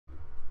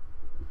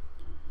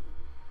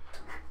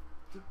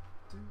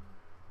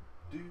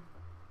do,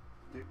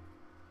 do,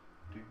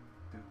 do,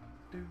 do,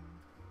 do.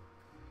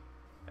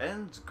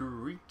 And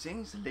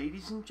greetings,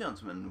 ladies and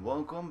gentlemen.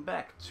 Welcome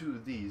back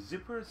to the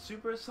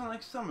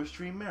Zupersonic Summer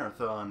Stream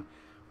Marathon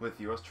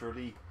with yours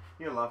truly,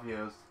 your lovely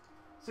host,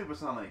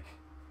 Zupersonic.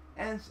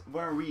 And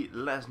where we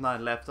last night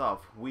left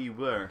off, we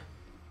were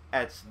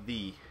at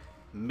the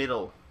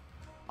middle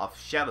of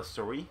Shadow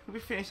Story. We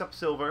finished up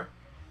Silver,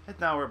 and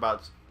now we're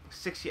about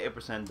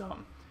 68%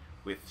 done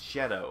with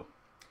Shadow.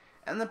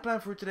 And the plan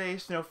for today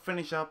is to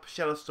finish up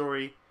Shadow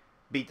Story,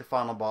 beat the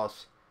final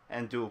boss,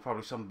 and do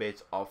probably some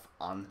bits of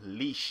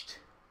Unleashed.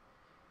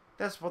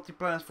 That's what the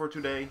plan is for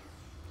today.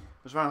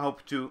 That's what I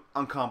hope to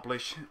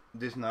accomplish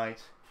this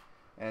night,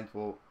 and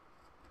we'll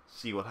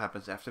see what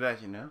happens after that,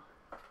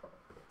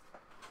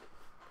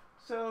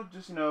 So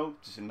just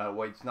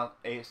wait, it's not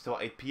still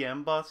 8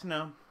 PM, but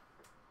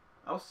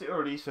I was still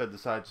early, so I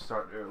decided to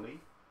start early.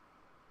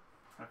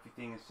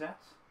 Everything is set.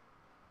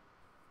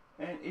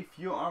 And if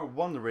you are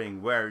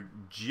wondering where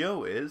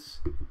Joe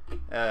is,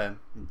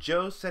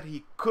 Joe said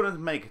he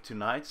couldn't make it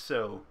tonight,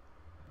 so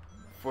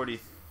for the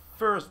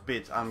first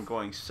bit I'm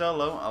going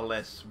solo,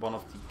 unless one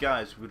of the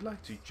guys would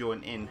like to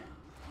join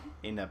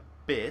in a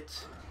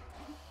bit.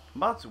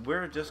 But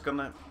we're just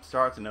gonna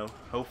start,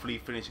 hopefully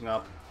finishing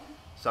up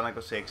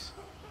Sonic 06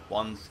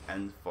 once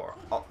and for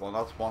all. Well,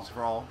 not once and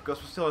for all, because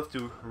we still have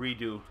to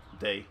redo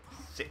day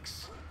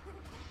 6.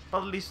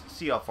 But at least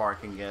see how far I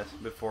can get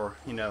before,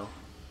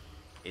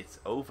 it's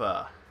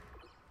over.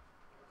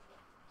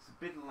 It's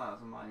a bit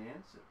loud on my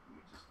end, so let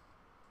me just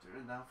turn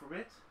it down for a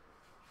bit.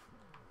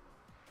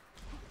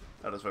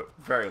 Oh, that's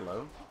very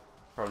low.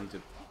 Probably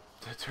need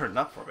to turn it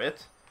up for a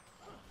bit.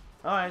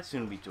 Alright, it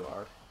shouldn't be too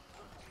hard.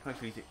 I can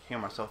actually hear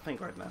myself think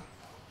right now.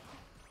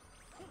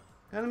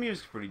 And the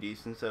music's pretty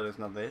decent, so that's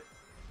not it.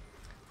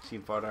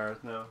 Seem far there,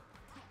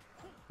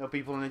 no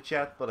people in the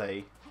chat, but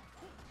hey,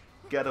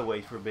 gotta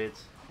wait for a bit.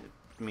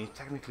 I mean,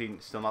 technically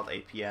still not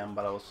 8 PM,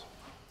 but I was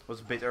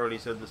a bit early,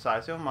 so I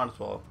decided, so might as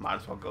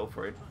well go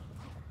for it.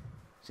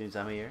 Since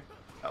I'm here.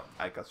 Oh,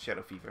 I got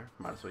Shadow Fever.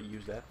 Might as well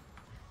use that.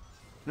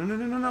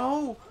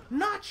 No,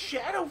 not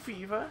Shadow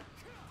Fever.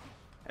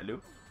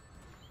 Hello.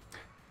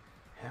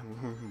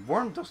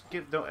 Worm doesn't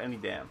give any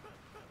damn.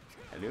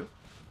 Hello.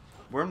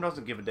 Worm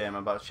doesn't give a damn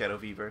about Shadow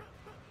Fever.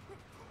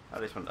 Oh,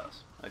 this one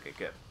does. Okay,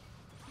 good.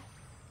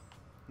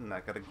 And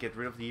I gotta get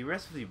rid of the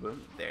rest of the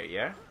boom. There you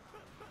are.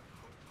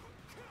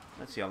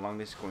 Let's see how long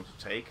this is going to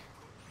take.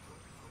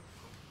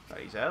 Oh,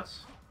 he's out.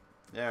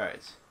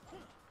 Alright.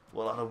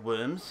 Well, a lot of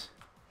worms.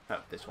 Oh,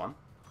 this one.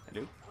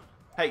 Hello.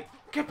 Hey,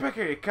 get back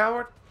here, you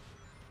coward!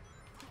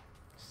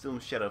 Still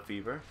Shadow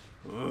Fever.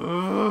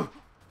 Ooh,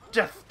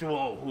 death to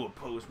all who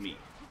oppose me.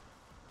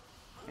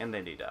 And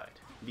then they died.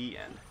 The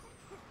end.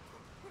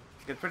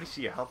 You can pretty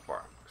see a health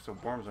bar, so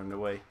worms are in the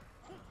way.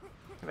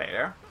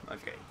 There.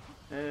 Okay.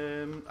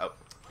 Oh,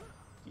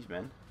 these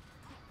men.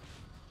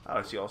 Oh,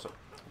 I see also.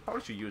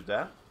 Probably should use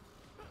that.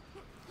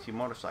 See a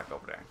motorcycle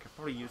over there. I can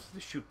probably use it to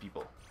shoot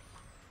people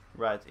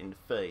right in the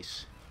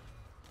face,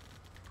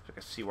 so I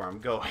can see where I'm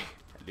going.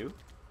 Hello.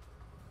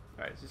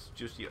 Alright, this is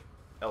just the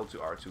L to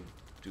R2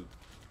 to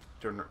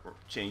turn or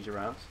change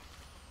around.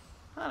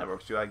 Ah, that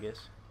works too, I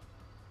guess.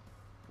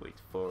 Wait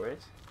for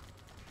it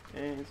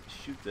and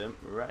shoot them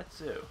right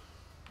so.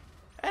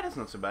 And that's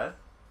not so bad.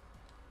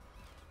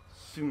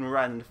 Soon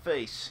right in the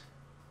face.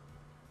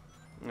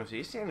 Let's see,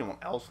 is there anyone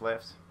else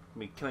left?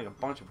 I'm killing a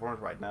bunch of worms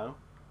right now,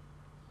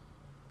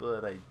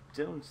 but I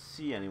don't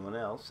see anyone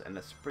else, and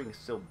the spring is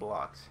still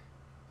blocked.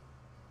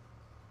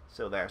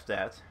 So there's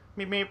that.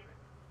 Meep meep.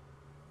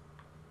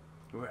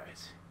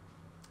 Right.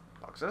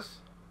 Boxes.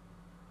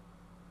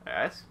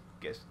 Alright.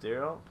 Guess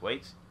they're all.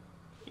 Wait.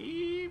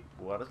 Eep.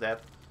 What is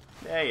that?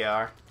 There you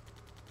are.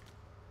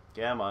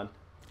 Come on.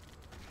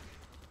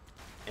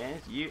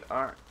 And you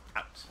are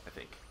out, I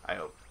think. I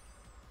hope.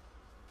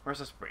 Where's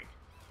the spring?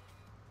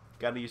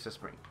 Gotta use the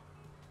spring.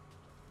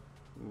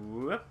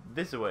 Whoop.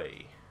 This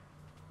way.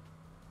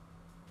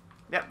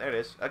 Yeah, there it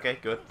is. Okay,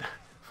 good.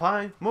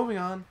 Fine, moving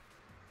on.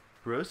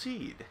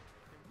 Proceed.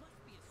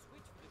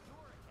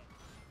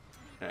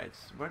 Alright,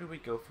 so where do we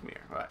go from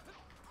here? Right.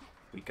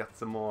 We got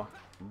some more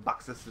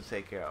boxes to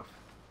take care of.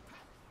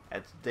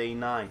 At day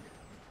 9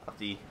 of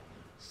the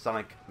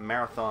Sonic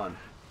Marathon.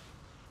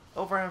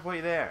 Over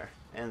halfway there.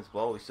 And,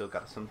 well, we still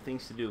got some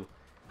things to do.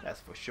 That's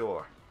for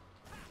sure.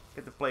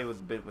 Get to play with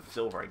a bit with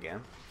Silver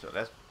again. So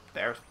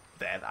there's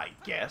that, I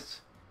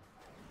guess.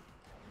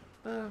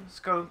 I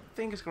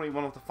think it's going to be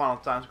one of the final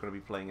times we're going to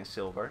be playing as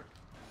Silver.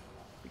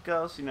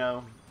 Because,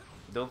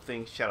 don't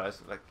think Shadow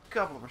has like a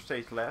couple of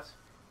stages left.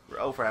 We're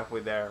over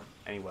halfway there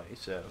anyway,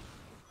 so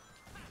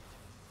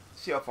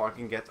see how far I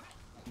can get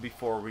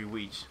before we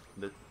reach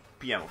the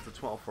PM of the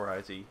 12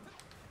 variety.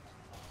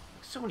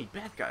 So many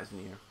bad guys in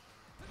here.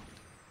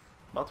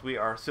 But we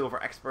are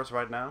Silver experts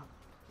right now.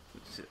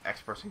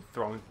 Experts in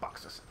throwing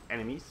boxes at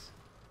enemies.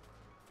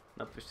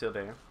 Nope, we're still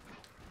there.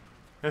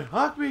 Hey,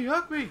 hug me,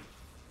 hug me!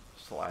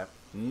 Slap.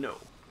 No.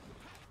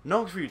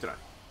 No for you tonight.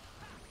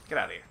 Get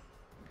out of here.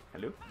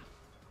 Hello?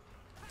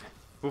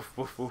 Woof,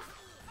 woof, woof.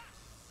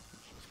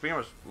 pretty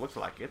much looks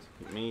like it.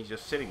 I mean, he's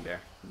just sitting there,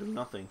 doing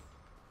nothing.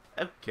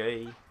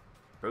 Okay,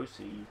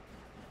 proceed.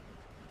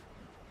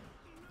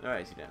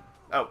 Alrighty then.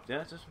 Oh,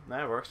 yeah,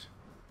 that works.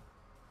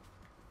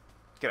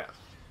 Get out.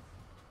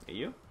 Are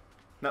you?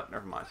 No,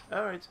 never mind.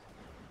 Alright.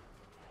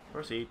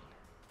 Proceed.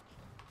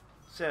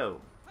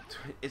 So,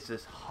 it's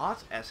just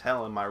hot as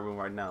hell in my room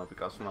right now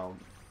because, well,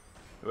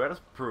 the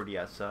weather's pretty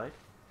outside.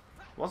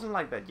 It wasn't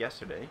like that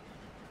yesterday.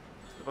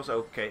 It was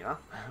okay. I'll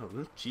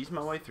cheese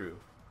my way through.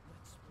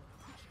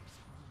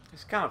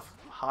 It's kind of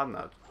hot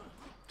now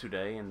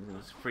today, and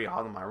it's pretty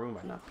hot in my room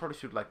right now. Probably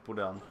should like put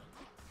on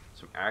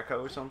some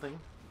airco or something.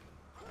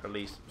 Or at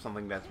least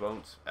something that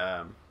won't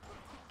a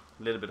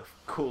little bit of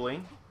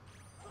cooling.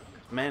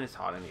 Man, it's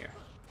hot in here.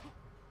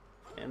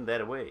 And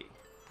that away.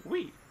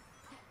 Wee!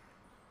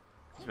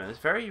 Man, it's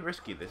very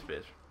risky this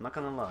bit. I'm not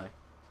gonna lie.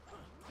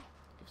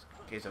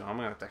 In case I'm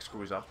gonna attack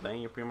screws up, then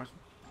you're pretty much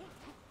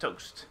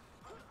toast.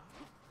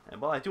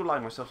 And well, I do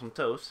like myself some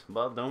toast,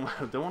 but don't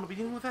want to be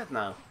dealing with that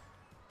now.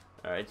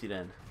 Alrighty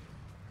then.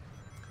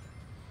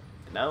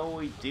 And now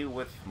we deal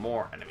with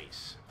more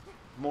enemies.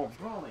 More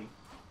brawling.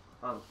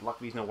 Well,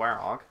 luckily there's no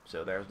werehog,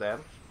 so there's that.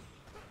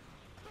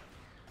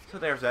 So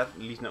there's that. At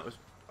least no.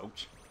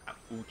 Ouch.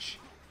 Ouch.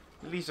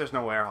 At least there's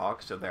no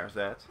werehog, so there's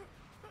that.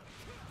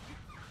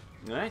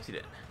 Alrighty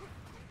then.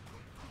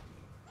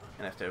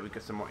 And after we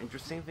got some more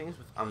interesting things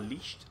with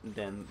Unleashed,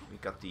 then we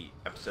got the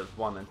episodes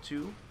 1 and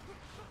 2.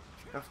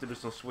 I have to do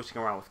some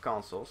switching around with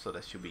consoles, so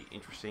that should be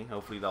interesting.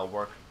 Hopefully that'll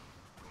work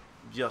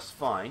just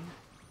fine.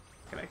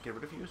 Can I get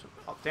rid of you?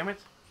 Oh, damn it.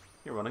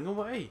 You're running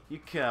away, you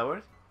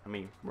coward. I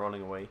mean,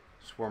 rolling away,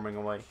 swarming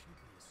away.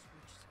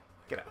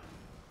 Get out.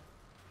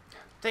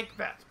 Take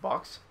that,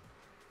 box.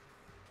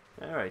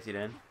 Alrighty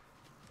then.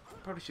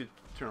 Probably should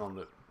turn on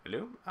the...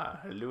 Hello?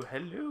 Hello,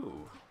 hello.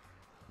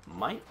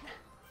 Might.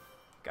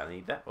 Gotta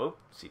need that. Oh,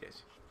 see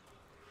this.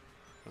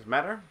 Doesn't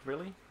matter,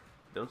 really?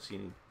 Don't see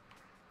any.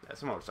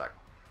 That's a motorcycle.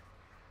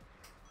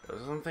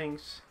 Those are some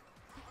things.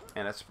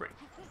 And that's spring.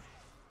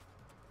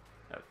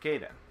 Okay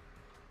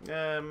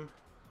then.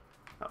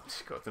 Oh,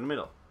 just go to the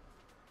middle.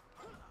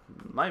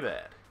 My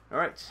bad.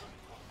 Alright.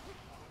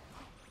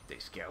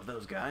 Take care of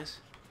those guys.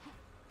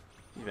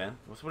 Yeah, man.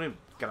 What's what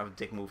kind of a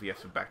dick move you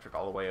have to backtrack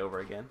all the way over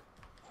again?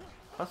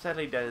 But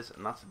sadly that is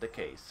not the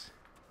case.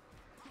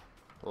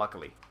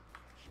 Luckily.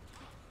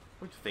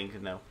 What do you think, you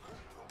know?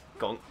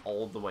 Going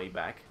all the way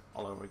back,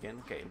 all over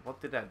again. Okay,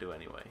 what did that do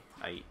anyway?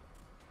 I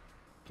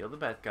killed the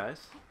bad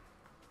guys.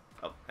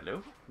 Oh,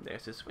 hello.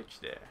 There's a switch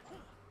there.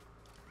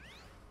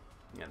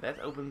 Yeah, that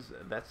opens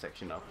that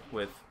section up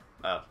with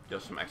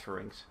just some extra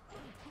rings.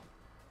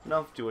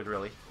 Not to it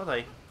really, but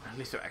hey, at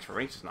least the extra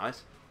rings is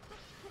nice.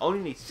 Only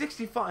need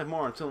 65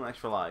 more until an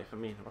extra life. I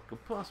mean, what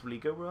could possibly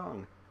go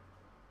wrong?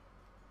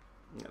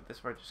 Yeah,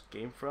 that's where I just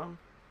came from.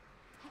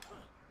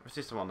 Where's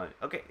this the one?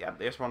 Okay, yeah,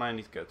 there's one I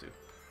need to go to.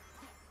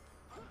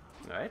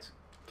 Alright,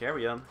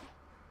 carry on.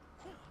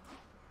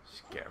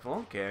 Just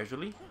careful,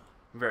 casually.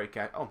 Very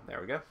oh,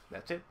 there we go.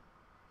 That's it.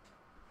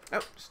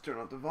 Oh, just turn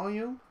up the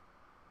volume.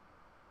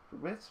 For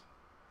a bit.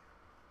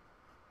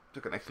 So I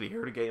can actually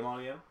hear the game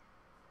audio.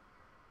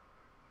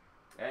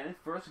 And it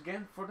first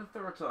again for the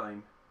third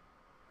time.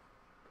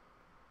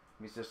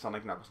 Mr.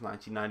 Sonic Knuckles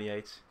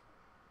 1998.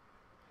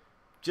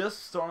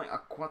 Just starting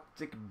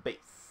aquatic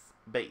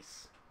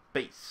bass.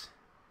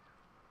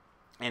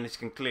 And as you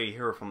can clearly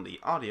hear from the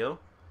audio.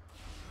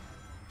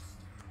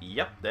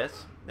 Yep,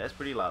 that's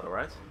pretty loud,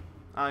 alright?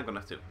 I'm gonna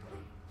have to.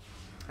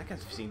 I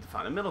can't seem to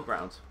find a middle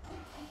ground.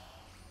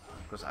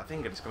 Because I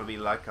think it's gonna be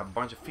like a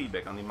bunch of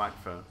feedback on the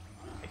microphone.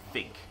 I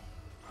think.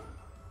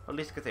 At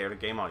least I can hear the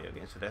game audio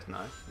again, so that's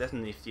nice. That's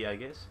nifty, I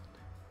guess.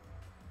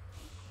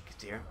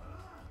 Get here.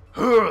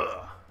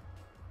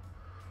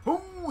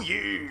 Oh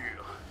yeah!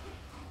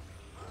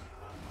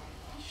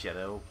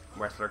 Shadow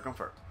Wrestler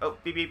Comfort. Oh,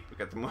 beep beep, we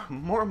got the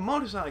more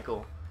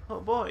motorcycle. Oh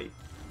boy.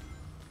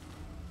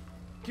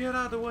 Get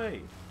out of the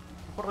way.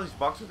 What are these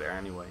boxes there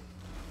anyway?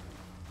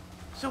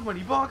 So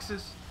many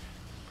boxes.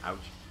 Ouch.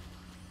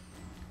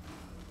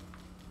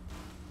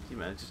 See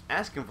man, just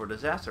asking for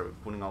disaster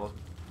with putting all those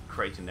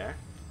crates in there.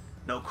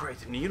 No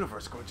crate in the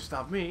universe going to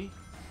stop me.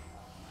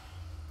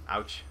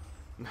 Ouch.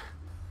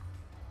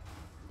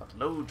 But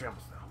low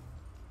travels though.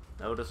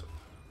 No, this.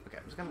 Okay,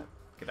 I'm just gonna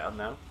get out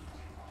now.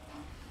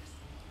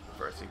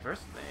 First thing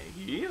first.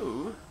 Thank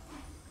you.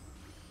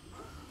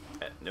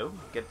 No,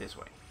 get this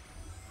way.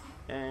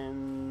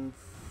 And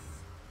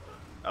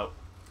oh,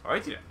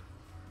 alrighty then.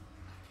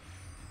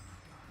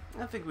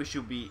 I think we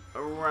should be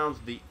around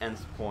the end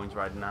point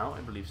right now.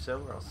 I believe so.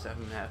 We're all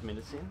 7.5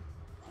 minutes in.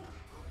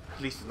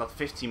 At least it's not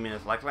 15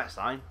 minutes like last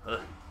time. Ugh.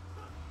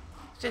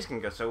 This can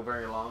go so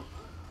very long.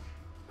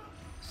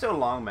 So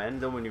long, man.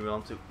 Don't really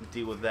want to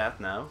deal with that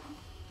now.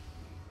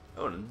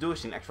 Oh, then do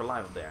see an extra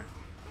life up there.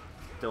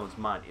 Don't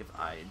mind if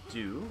I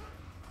do.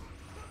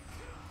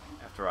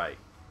 After I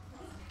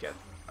get...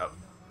 Oh.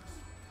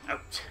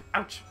 Ouch.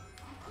 Ouch.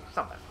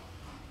 Stop that.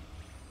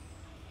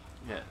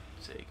 Yeah,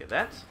 take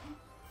that.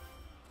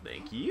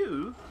 Thank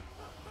you.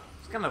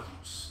 It's kind of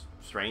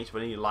strange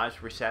when your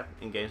lives reset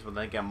in games, but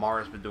then again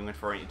Mario's been doing it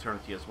for an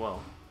eternity as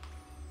well.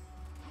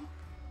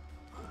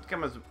 It's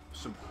kind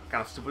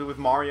of stupid with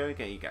Mario. You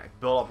can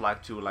build up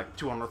like to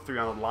 200,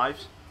 300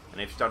 lives,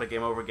 and if you start the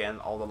game over again,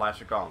 all the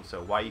lives are gone.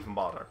 So why even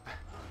bother?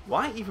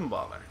 Why even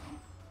bother?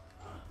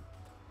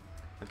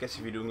 I guess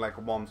if you're doing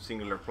like one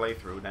singular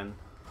playthrough, then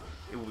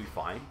it will be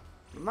fine.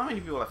 But not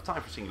many people have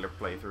time for singular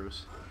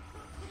playthroughs.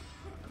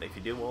 And if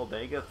you do, well,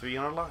 there you go,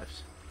 300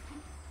 lives.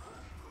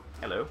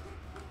 Hello.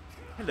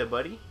 Hello,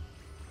 buddy.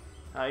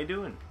 How you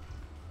doing?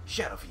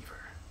 Shadow Fever.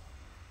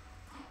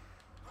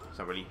 It's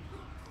not really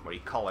what do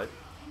you call it.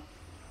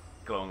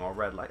 Glowing all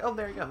red like, oh,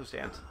 there you go, who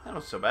stands? That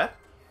wasn't so bad.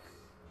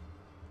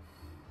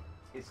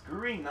 It's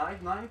Green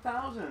Knight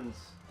 9000.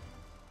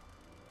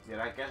 Did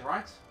I guess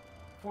right?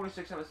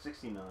 46 out of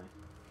 69.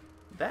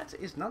 That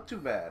is not too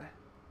bad.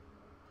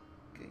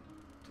 Okay,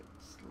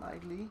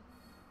 slightly.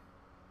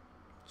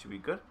 Should be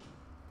good.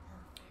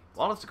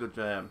 Well, that's a good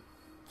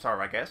start,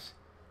 I guess.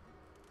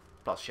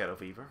 Plus Shadow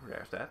Fever.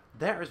 There's that.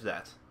 There is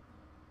that.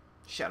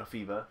 Shadow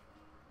Fever.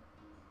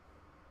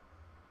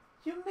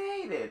 You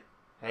made it!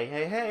 Hey,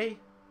 hey, hey!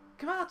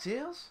 Come on,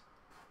 Tails!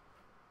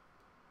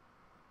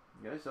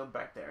 Yeah, so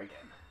back there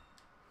again.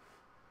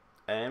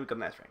 And we got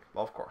an S rank.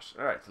 Well, of course.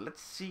 Alright,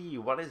 let's see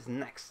what is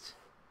next.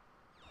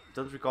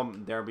 Don't recall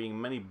there being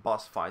many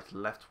boss fights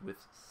left with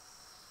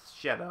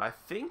Shadow. I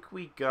think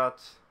we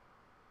got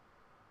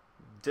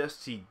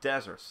Dusty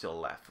Desert still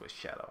left with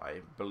Shadow.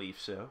 I believe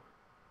so.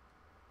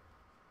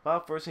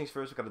 Well, first things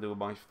first, we gotta do a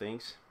bunch of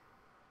things.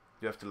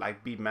 You have to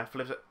like beat map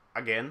flips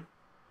again.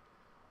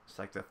 It's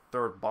like the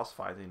third boss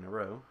fight in a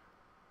row.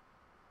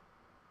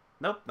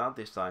 Nope, not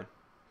this time.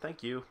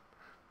 Thank you.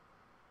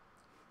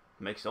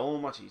 Makes it all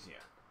much easier.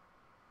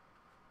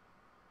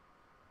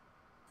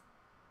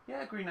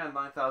 Yeah, Green Knight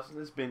 9000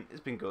 it's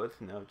been good.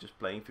 You know, just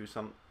playing through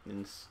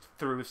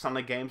through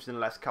Sonic games in the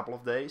last couple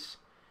of days.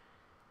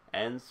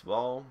 And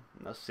well,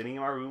 now sitting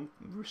in my room,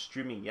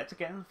 streaming yet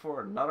again for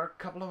another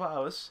couple of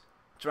hours,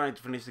 trying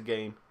to finish the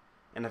game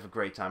and have a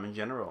great time in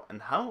general.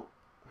 And how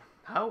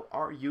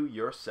are you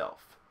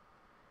yourself?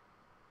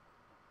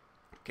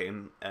 Okay,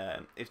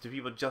 if the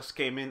people just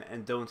came in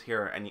and don't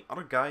hear any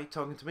other guy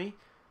talking to me,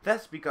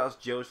 that's because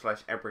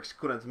Joe/Ebrix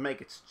couldn't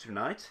make it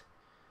tonight.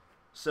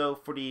 So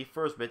for the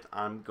first bit,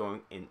 I'm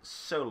going in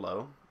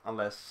solo,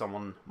 unless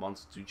someone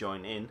wants to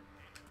join in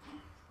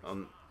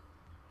on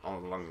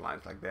along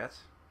lines like that.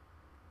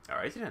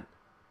 Alright then.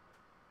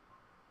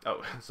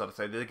 Oh, so to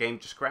say, did the game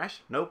just crash?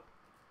 Nope.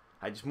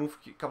 I just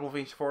moved a couple of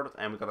inches forward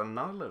and we got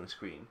another loading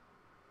screen.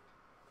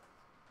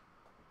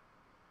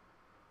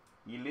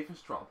 You live in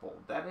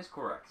Strawpool. That is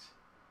correct.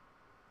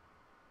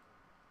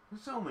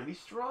 So many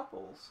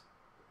Strawpools.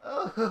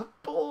 Oh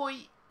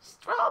boy,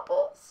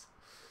 Strawpools.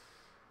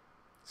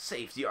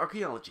 Save the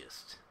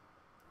archaeologist.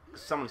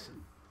 Someone said,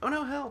 oh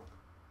no, help.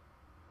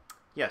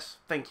 Yes,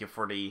 thank you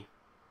for the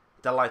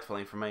delightful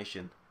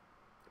information,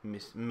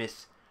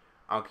 Miss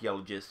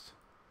Archaeologist.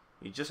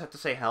 You just have to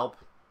say help.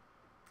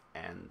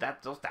 And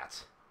that does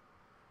that.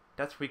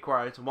 That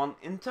required one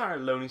entire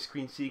loading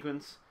screen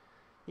sequence.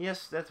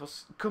 Yes, that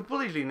was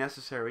completely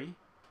necessary.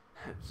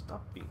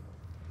 Stop being...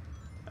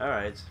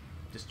 Alright.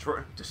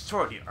 Destroy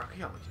the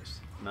archaeologist.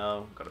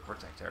 No, gotta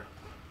protect her.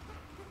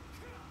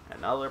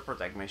 Another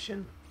protect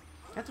mission.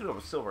 Had to do it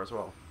with silver as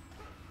well.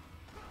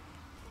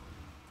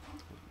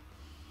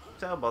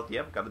 So, but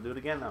yep, gotta do it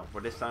again now.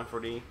 For this time for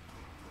the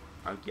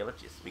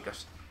archaeologist.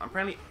 Because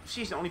apparently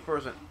she's the only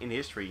person in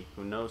history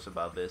who knows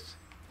about this.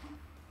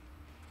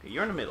 Okay,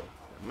 you're in the middle.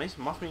 It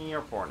must be your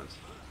opponent.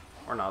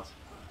 Or not.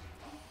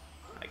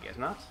 I guess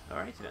not.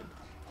 Alright then.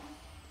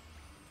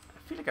 I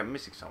feel like I'm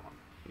missing someone.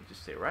 You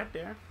just stay right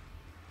there.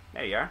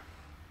 There you are.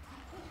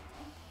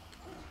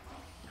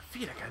 I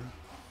feel like I'm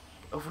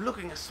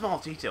overlooking a small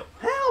detail.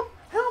 Help!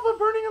 Help! I'm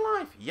burning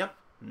alive! Yep.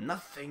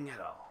 Nothing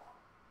at all.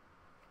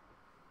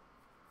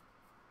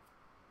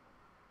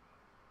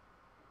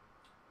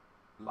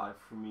 Life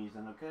for me is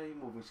then okay.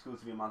 Moving schools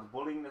to the amount of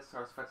bullying that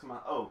starts affecting my...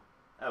 Oh.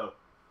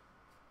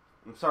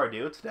 I'm sorry,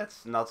 dude.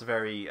 That's not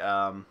very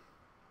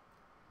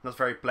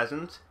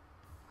pleasant.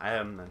 I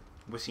am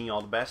wishing you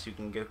all the best. You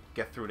can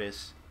get through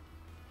this.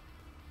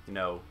 You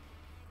know,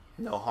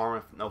 no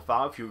harm, no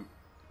foul. If you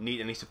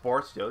need any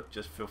support, though,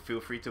 just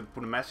feel free to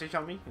put a message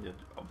on me.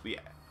 I'll be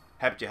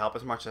happy to help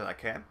as much as I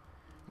can.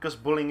 Because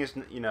bullying is,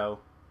 you know,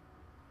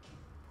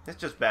 it's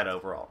just bad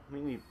overall. I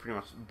mean, pretty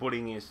much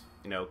bullying is,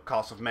 you know,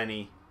 cause of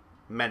many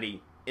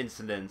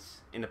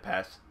incidents in the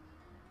past,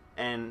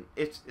 and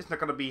it's not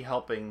gonna be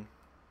helping.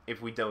 If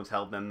we don't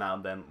help them now,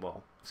 then,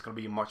 well, it's going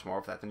to be much more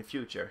of that in the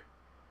future.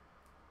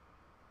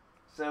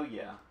 So,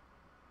 yeah.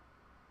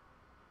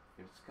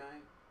 This guy.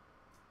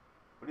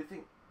 What do you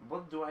think?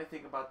 What do I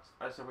think about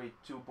SRA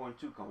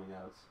 2.2 coming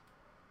out?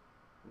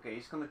 Okay,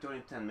 he's going to join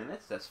in 10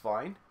 minutes. That's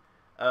fine.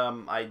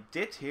 I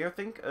did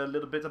think a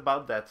little bit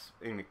about that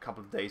in a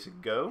couple of days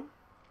ago.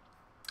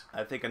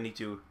 I think I need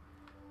to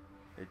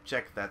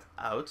check that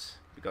out.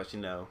 Because, you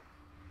know,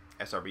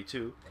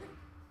 SRB2.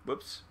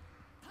 Whoops.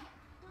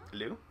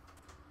 Hello?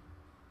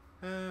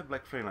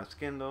 Black Flame Light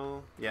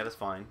Scandal. Yeah, that's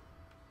fine.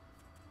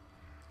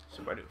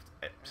 Super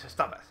doofed.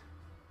 Stop it.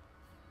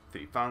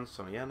 3 funds,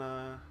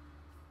 Soniana.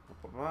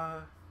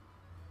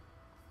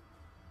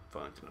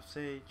 Fountain of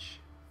Sage.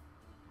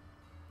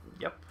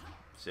 Yep.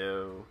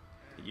 So,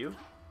 you?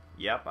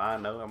 Yep, I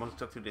know. I want to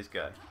talk to this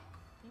guy.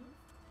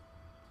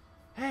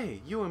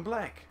 Hey, you in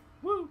black.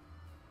 Woo!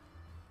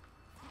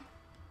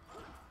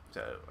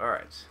 So,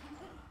 alright.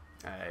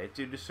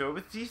 To the store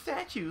with these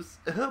statues.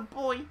 Oh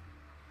boy!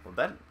 Well,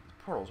 that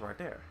portal's right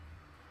there.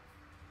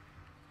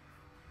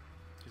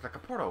 There's like a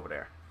portal over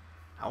there.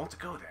 I want to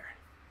go there.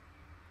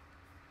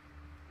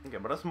 Okay,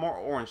 but that's more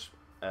orange.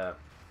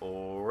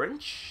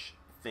 Orange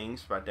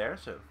things right there.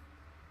 So,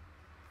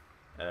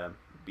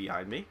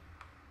 behind me.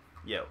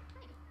 Yo.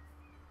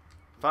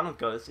 Final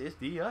Goddess is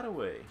the other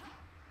way.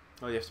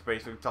 Oh, you have to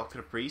basically talk to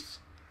the priest.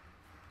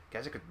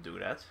 Guess I could do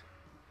that.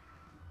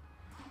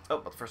 Oh,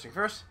 but first thing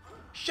first.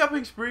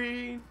 Shopping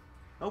spree!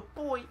 Oh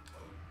boy!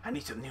 I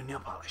need some new nail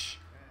polish.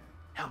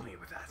 Help me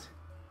with that.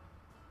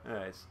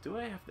 Alright, do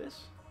I have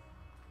this?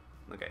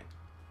 Okay.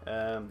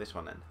 This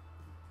one then.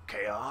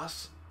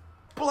 Chaos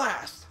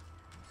Blast!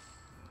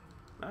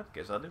 I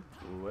guess I'll do.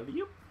 What are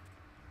you?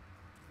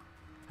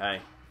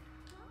 Hey.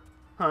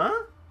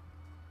 Huh?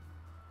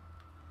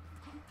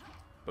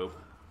 Boop.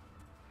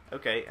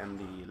 Okay, and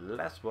the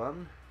last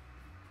one.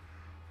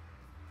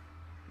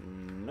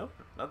 Nope,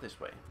 not this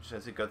way. Just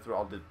has to go through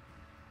all the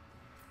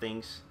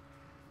things.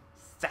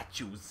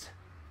 Statues.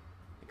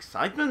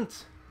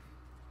 Excitement!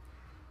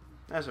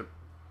 There's a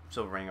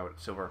silver ring over,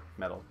 silver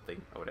metal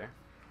thing over there.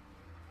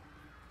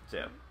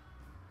 So,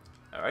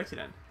 alrighty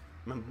then.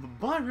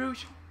 Bye,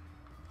 Rouge!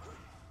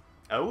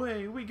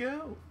 Away we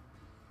go!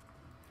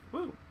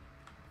 Woo!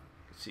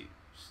 Let's see.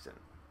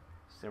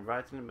 Stand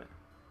right in the middle.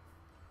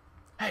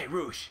 Hey,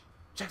 Rouge!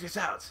 Check this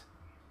out!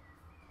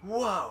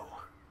 Whoa!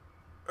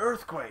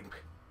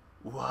 Earthquake!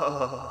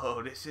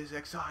 Whoa! This is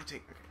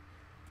exciting! Okay.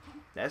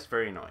 That's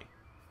very annoying.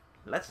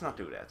 Let's not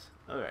do that.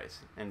 Alright.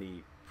 And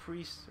the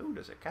priest... Oh,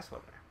 there's a castle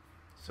over there.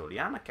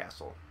 Soliana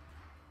Castle.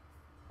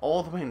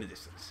 All the way in the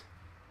distance.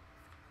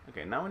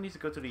 Okay, now we need to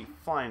go to the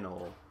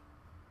final...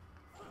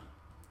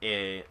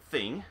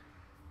 thing.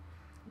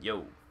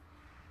 Yo.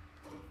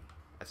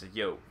 I said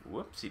yo.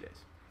 Whoopsie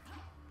days.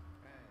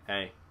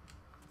 Hey.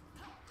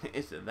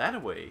 Is that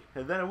away?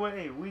 That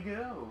away we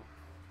go.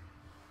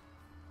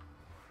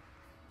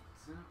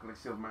 So,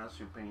 collect silver medals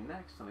to pay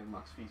next. Select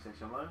max fee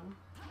section alone.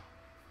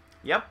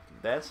 Yep,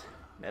 that's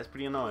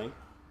pretty annoying.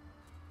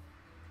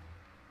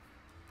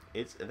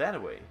 It's that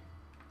away.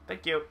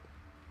 Thank you.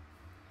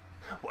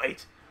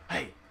 Wait.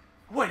 Hey.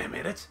 Wait a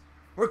minute.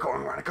 We're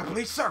going around a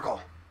complete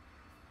circle.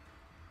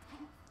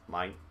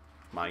 Mine.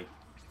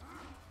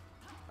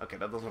 Okay,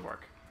 that doesn't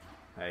work.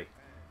 Hey.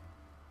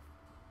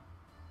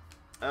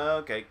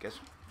 Okay, guess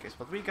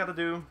what we gotta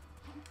do?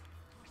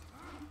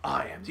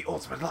 I am the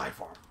ultimate life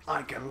form.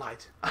 I can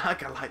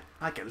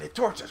lit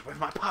torches with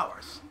my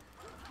powers.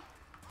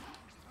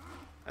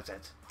 That's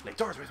it. Lit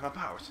torches with my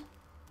powers.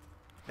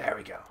 There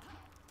we go.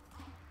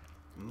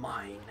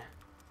 Mine.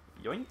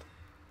 Yoink.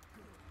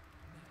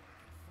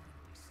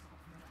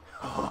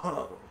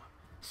 Oh,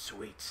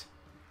 sweet.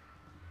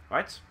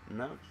 Right,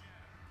 now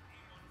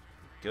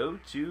go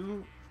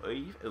to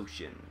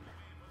Ocean.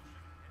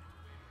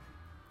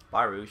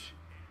 Bye, Rouge.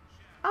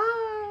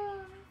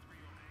 Ah.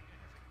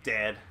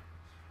 Dead.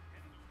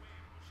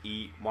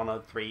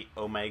 E103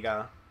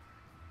 Omega.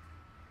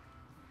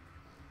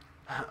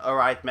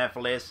 Alright,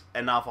 Mephiles,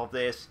 enough of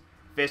this.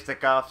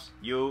 Fisticuffs,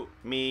 you,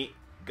 me,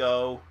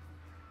 go.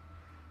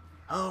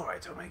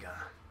 Alright,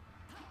 Omega.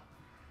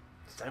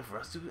 It's time for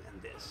us to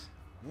end this.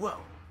 Whoa.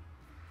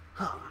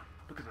 Huh.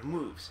 Look at my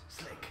moves.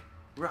 Slick.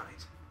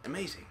 Right.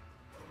 Amazing.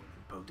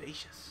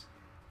 Bodacious.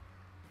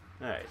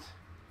 Alright.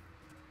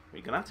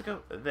 We're gonna have to go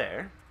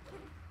there.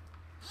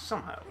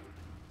 Somehow.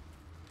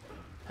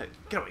 Hey,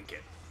 get away, kid.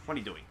 What are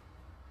you doing?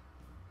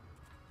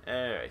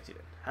 Alrighty then.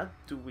 How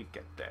do we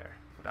get there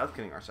without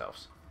killing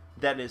ourselves?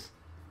 That is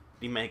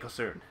the main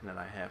concern that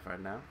I have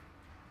right now.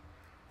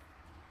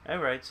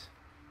 Alright.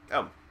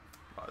 Oh.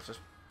 Well, it's just...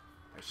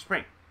 there's a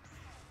spring.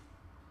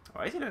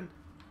 Alrighty then.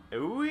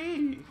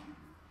 Away!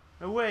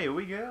 Away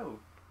we go.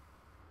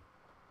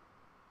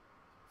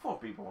 4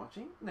 people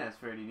watching. That's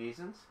fairly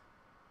decent.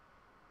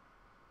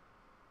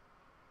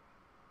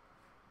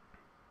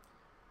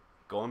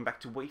 Going back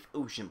to Wave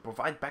Ocean.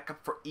 Provide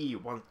backup for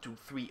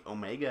E123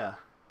 Omega.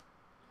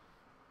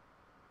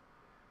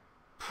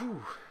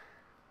 Phew.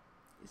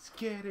 It's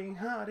getting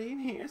hot in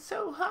here.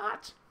 So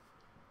hot.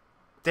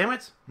 Damn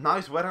it.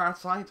 Nice weather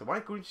outside.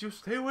 Why couldn't you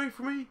stay away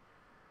from me?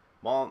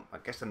 Well, I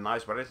guess the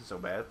nice weather isn't so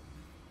bad.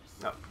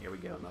 Oh, here we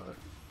go. Another.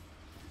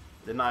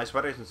 The nice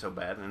weather isn't so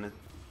bad. And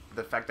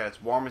the fact that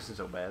it's warm isn't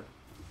so bad.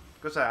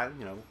 Because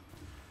you know,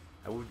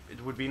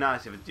 it would be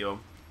nice if it, you know,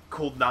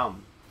 cooled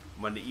down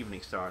when the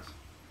evening starts.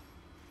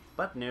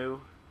 But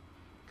no.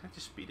 Can I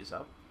just speed this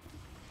up?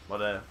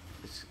 But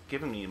it's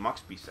giving me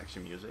max speed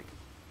section music.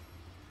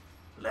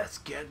 Let's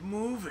get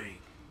moving.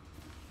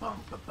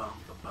 Bum ba bum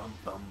ba bum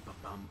bum ba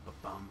bum ba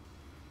bum.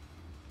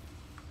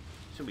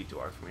 Shouldn't be too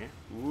hard from here.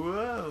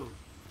 Whoa.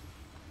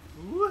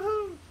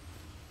 Woohoo.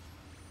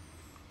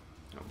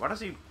 Why does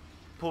he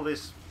pull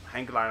this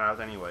hang glider out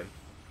anyway?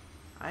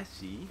 I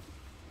see.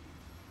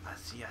 I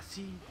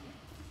see.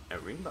 A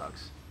ring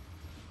box.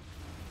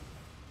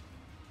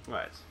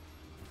 Right.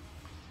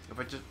 If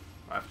I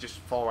just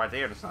fall right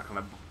there, that's not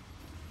gonna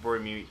worry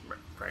me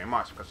very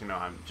much because you know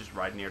I'm just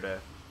right near the.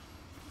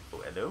 Oh,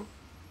 hello.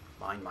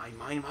 Mine.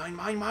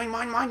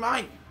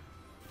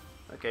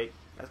 Okay,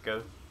 let's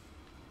go.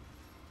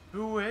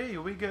 Away,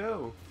 here we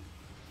go.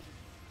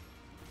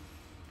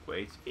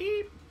 Wait.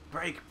 Eep.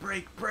 Break.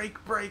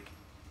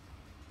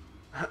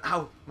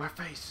 Ow, my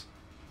face.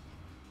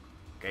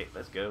 Okay,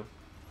 let's go.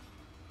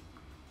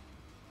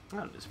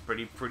 Oh, this is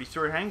pretty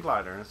short hang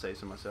glider, I say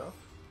so myself.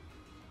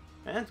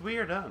 And we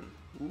are done.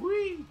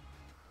 Whee!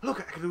 Look,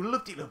 I can do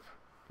loop-de-loop.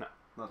 No,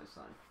 not this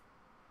time.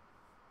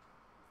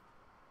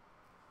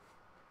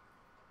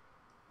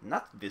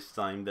 Not this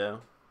time,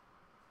 though.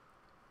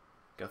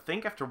 I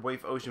think after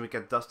Wave Ocean we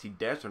get Dusty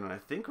Desert, and I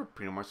think we're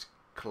pretty much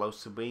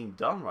close to being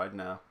done right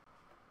now.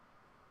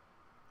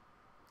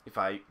 If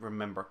I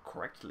remember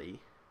correctly.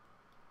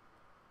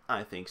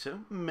 I think so.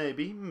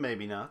 Maybe,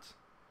 maybe not.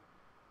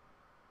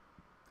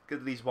 Get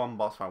at least one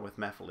boss fight with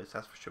Mephiles,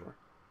 that's for sure.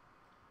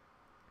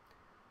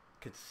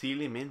 Could seal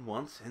him in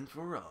once and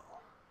for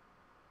all.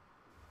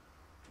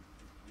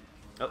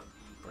 Oh,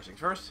 first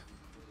things first.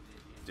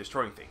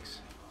 Destroying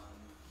things.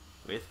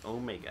 With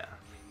Omega.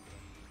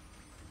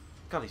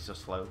 God, he's so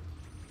slow.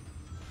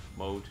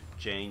 Mode,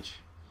 change.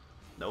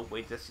 No,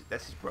 wait, that's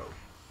his bro.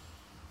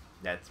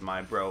 That's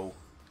my bro.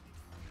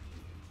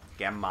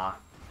 Gamma.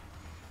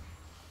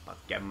 But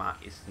Gamma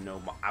is no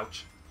more.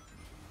 Ouch.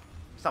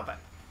 Stop that.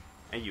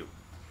 And you.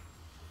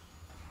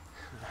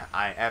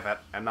 I have had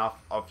enough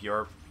of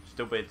your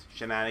stupid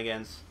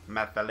shenanigans.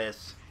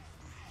 Mephiles.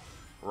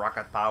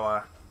 Rocket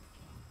Power.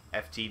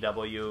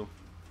 FTW.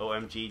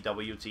 OMG.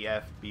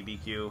 WTF.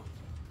 BBQ.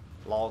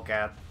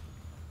 Lolcat.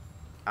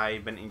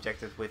 I've been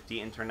injected with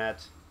the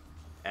internet.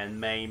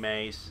 And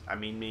memes. I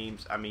mean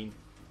memes. I mean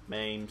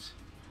memes.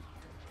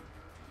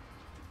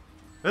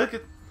 Look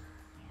at.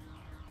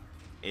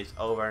 It's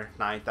over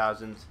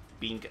 9,000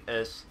 being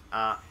us.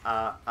 Alright,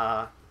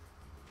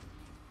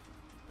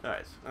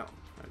 well,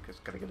 I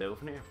just gotta get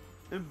over here.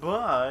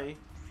 Bye!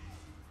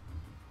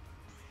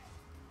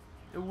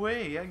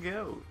 Away I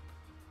go!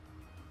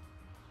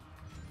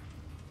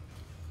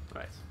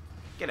 Right,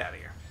 get out of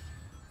here.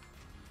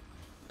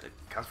 It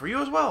counts for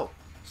you as well,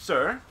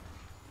 sir!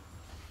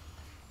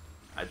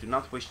 I do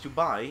not wish to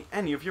buy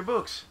any of your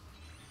books.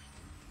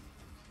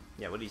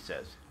 Yeah, what he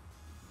says.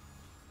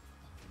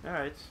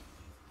 Alright.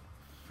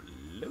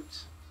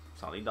 Floats.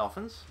 Solid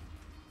dolphins.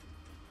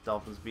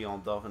 Dolphins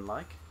beyond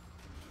dolphin-like.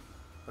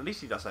 At least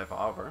he does have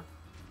armor.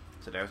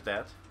 So there's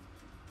that.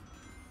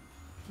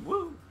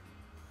 Woo!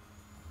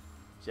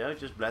 So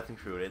just blasting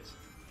through it.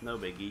 No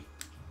biggie.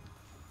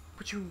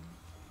 Pachoo!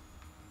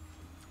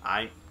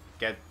 Why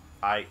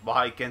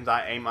can't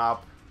I aim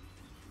up?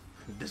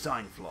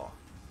 Design flaw.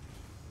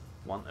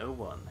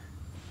 101.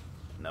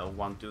 No,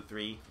 1, 2,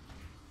 3.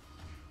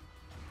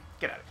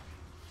 Get out of here.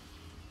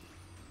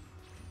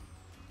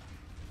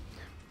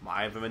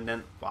 Why have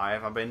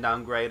I been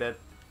downgraded?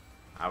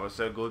 I was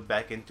so good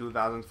back in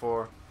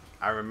 2004.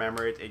 I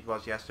remember it. It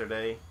was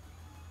yesterday.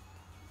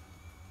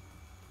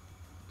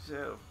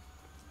 So,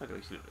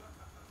 okay,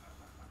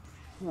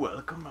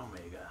 welcome,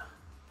 Omega.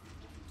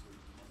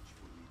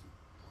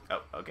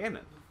 Oh, okay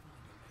then.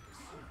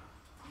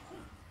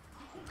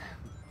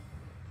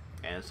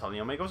 And suddenly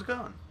Omega was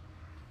gone.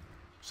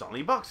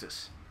 Suddenly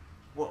boxes.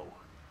 Whoa.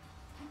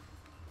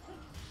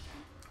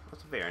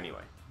 What's up there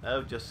anyway?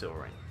 Oh, just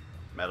silvering.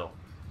 Metal.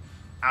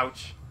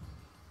 Ouch.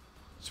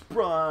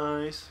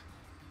 Surprise.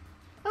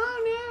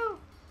 Oh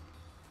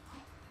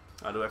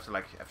no. I do have to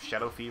like have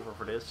Shadow Fever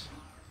for this.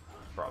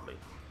 Probably.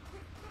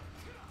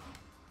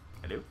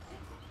 I do.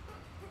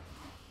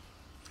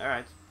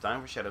 Alright,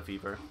 time for Shadow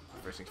Fever.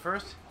 First things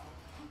first.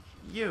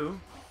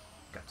 You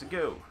got to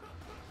go.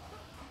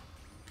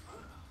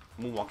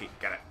 Moonwalking,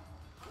 get it.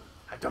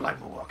 I don't like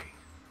moonwalking.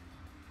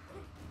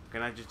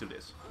 Can I just do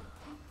this?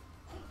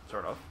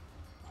 Sort of.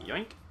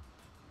 Yoink.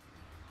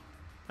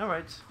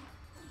 Alright.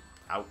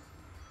 Ow.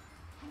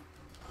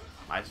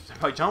 My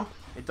jump,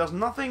 it does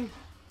nothing.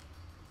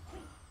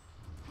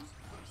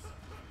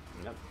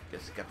 Yep,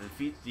 guess I got to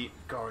defeat the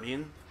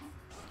Guardian.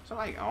 So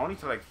like, I only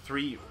need like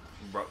three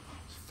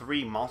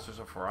monsters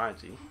of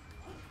variety.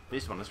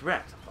 This one is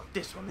red, but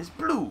this one is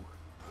blue.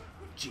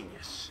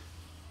 Genius.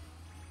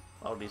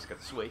 Well, at least got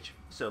the switch,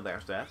 so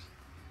there's that.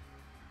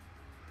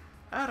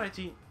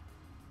 Alrighty.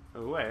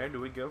 Where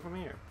do we go from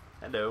here?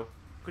 Hello.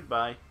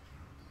 Goodbye.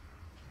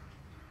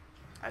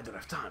 I don't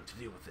have time to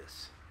deal with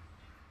this.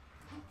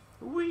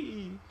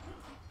 Whee!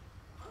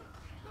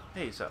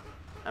 Hey, what's up?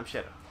 I'm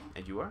Shadow.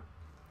 And you are?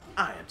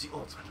 I am the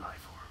ultimate life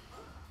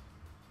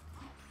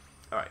form.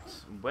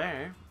 Alright,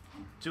 where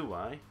do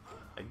I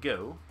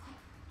go?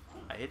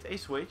 I hit a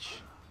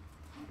switch.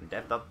 And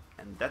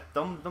that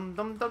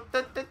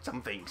did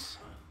some things.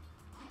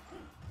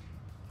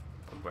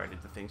 But where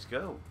did the things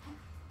go?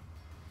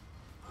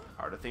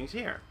 Are the things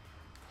here?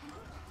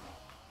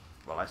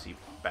 Well, I see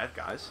bad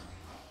guys.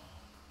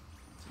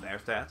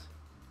 there's that.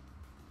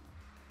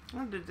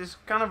 This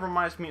kind of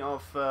reminds me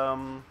of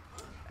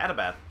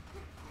Adabat.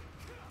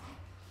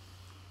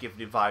 Give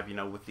the vibe, you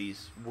know, with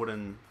these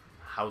wooden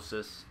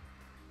houses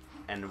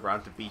and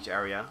around the beach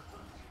area.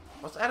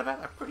 Was it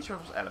Adabat? I'm pretty sure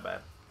it was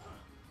Adabat.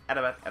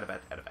 Adabat.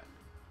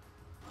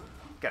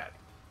 Get out.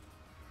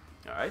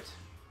 Alright,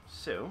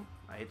 so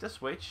I hit the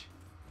switch.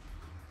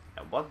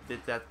 And what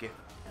did that give?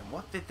 And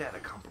what did that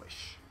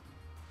accomplish?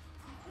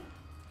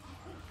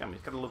 I'm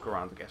just gonna look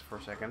around, I guess, for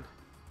a second.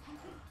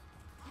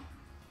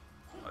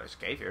 Oh, there's a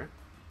cave here.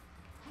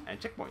 And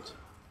checkpoints.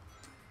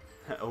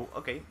 Oh,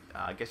 okay.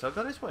 I guess I'll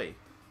go this way.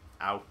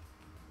 Ow.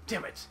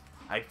 Damn it.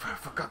 I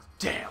forgot.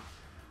 Damn.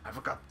 I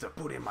forgot to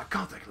put in my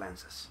contact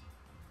lenses.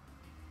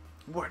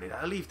 Where did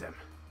I leave them?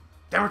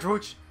 Damn it,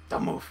 Rooch.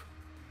 Don't move.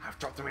 I've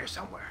dropped them here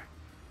somewhere.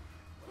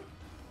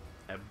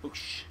 A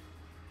bush.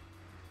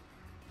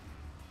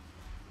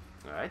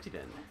 Alrighty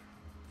then.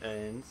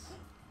 And...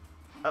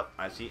 oh,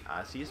 I see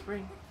a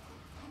spring.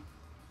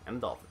 And a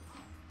dolphin.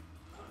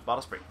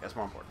 Bottle spring, that's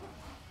more important.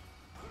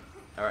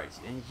 Alright,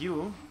 and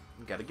you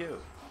gotta go.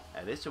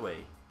 And this way.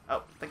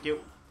 Oh, thank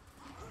you.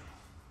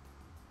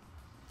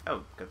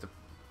 Oh, got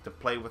to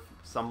play with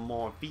some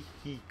more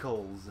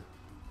vehicles.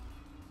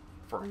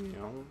 For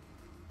you.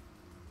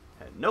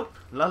 Nope.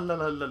 La la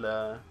la la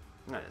la.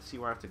 Let's see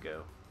where I have to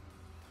go.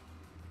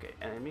 Okay,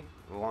 enemy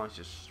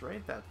launches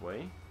straight that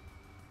way.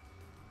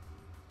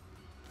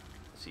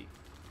 Let's see.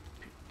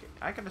 Okay,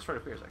 I can destroy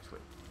the piers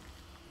actually.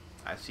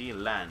 I see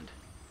land.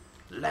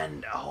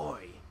 Land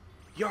ahoy!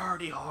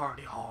 Yardy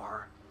hardy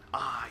har!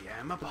 I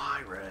am a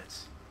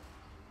pirate!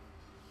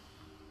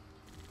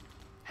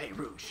 Hey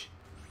Rouge!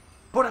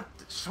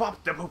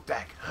 Swap the poop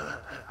deck!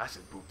 I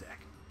said poop deck.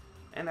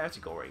 And there's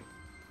the goring.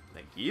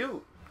 Thank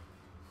you!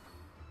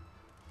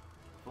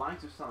 Flying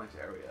to Sonic's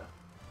area.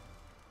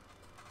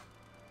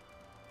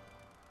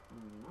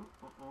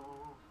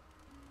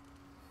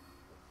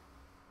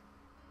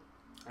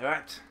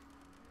 Alright.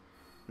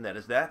 That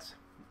is that.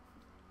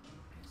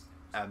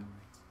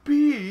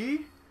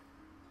 B,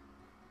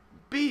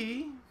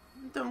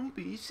 don't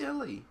be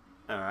silly.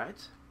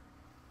 Alright.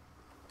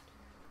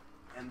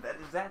 And that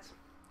is that.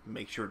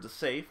 Make sure to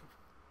save.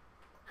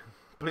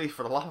 Please,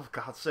 for the love of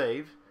God,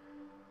 save.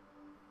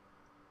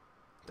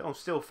 Don't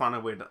still find a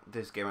way that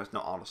this game has no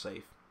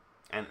autosave.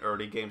 And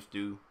early games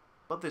do.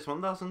 But this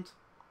one doesn't.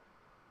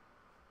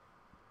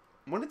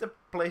 When did the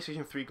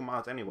PlayStation 3 come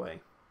out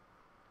anyway?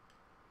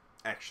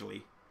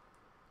 Actually.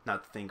 Now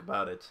to think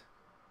about it.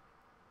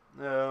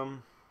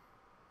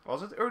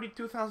 Was it early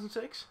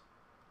 2006?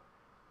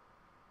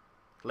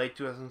 Late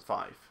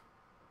 2005?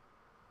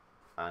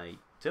 I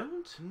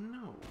don't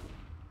know.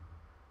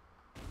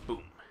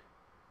 Boom.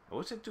 I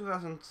would say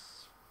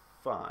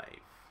 2005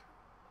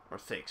 or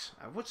 6.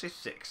 I would say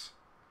 6.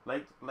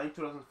 Late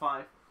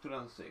 2005,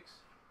 2006.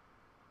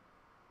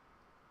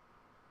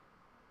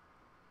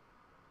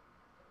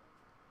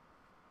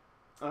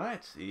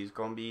 Alright, he's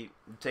gonna be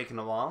taking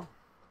a while.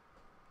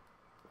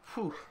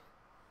 Whew.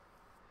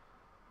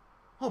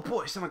 Oh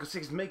boy, Sonic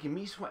 6 is making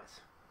me sweat.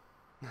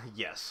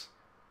 Yes,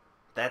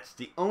 that's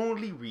the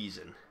only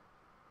reason.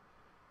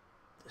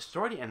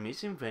 Destroy the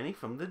enemies invading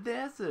from the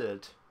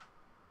desert.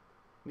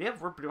 Yeah,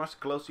 we're pretty much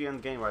close to the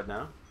end game right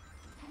now.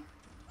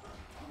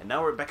 And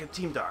now we're back at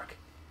Team Dark.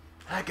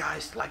 Hey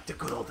guys, like the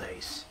good old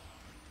days.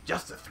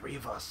 Just the three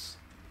of us.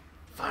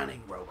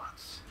 Finding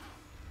robots.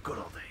 Good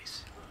old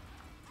days.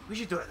 We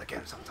should do it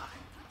again sometime.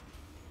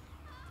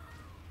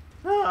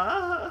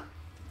 Ah.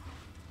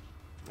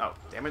 Oh,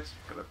 damn it.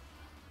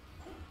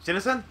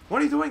 Citizen,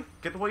 what are you doing?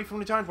 Get away from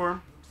the giant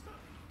worm.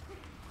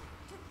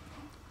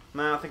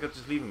 Nah, I think I'll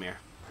just leave him here.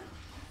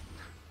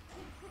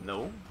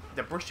 No,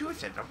 the brochure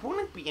said there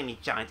wouldn't be any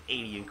giant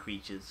alien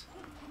creatures.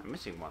 I'm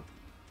missing one.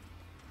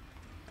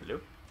 Hello?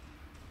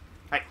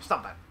 Hey,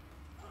 stop that.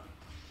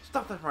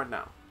 Stop that right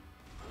now.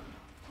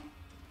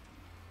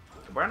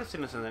 Where are the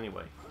citizens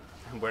anyway?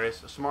 Where is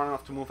smart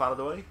enough to move out of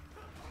the way?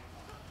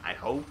 I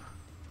hope.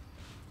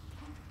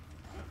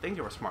 I think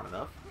they were smart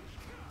enough.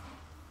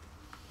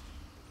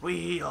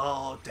 We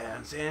all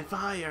dance in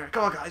fire.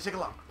 Come on guys, sing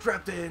along.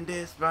 Trapped in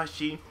this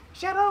machine.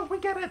 Shadow, we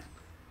get it.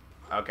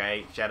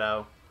 Okay,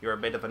 Shadow, you're a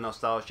bit of a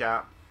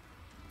nostalgia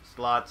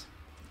slut.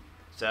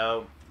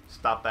 So,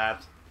 stop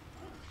that.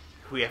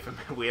 We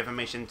have a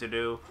mission to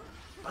do.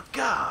 But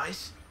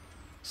guys,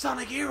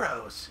 Sonic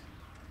Heroes.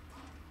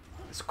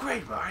 It's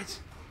great, right?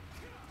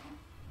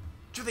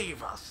 Three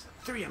of us,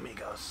 three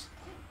amigos.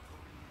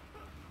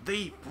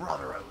 The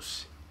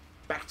Brotheros.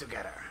 Back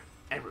together.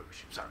 And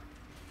Rouge, sorry.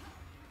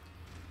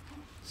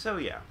 So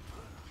yeah.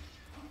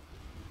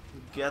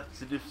 Got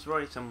to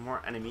destroy some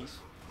more enemies.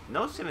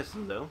 No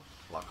citizens though,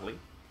 luckily.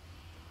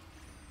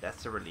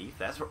 That's a relief.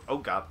 That's for oh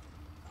god.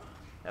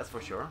 That's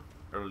for sure.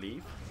 A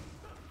relief.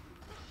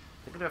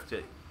 I'm gonna have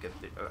to get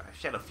the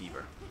Shadow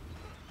Fever.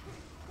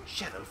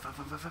 Shadow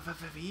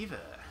Fever.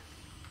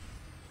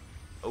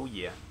 Oh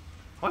yeah.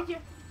 Oh yeah.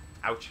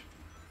 Ouch.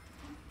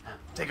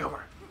 Take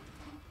over.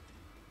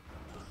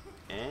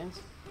 And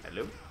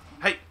hello.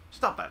 Hey,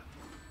 stop that.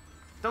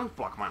 Don't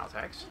block my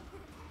attacks.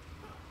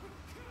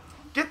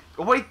 Get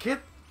Oh wait, kid!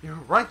 You're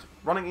right!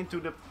 Running into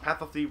the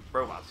path of the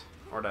robots.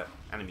 Or the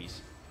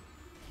enemies.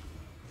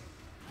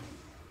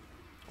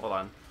 Hold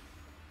on.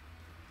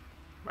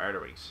 Where are the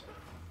rings?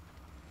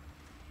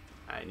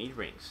 I need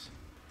rings.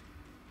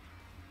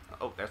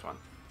 Oh, there's one.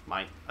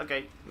 Mine.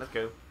 Okay, let's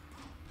go.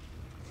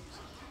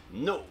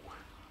 No!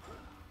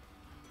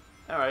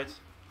 Alright.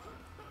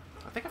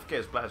 I think I've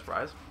Chaos Blast,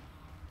 right?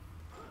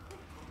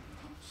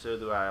 So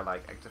do I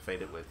like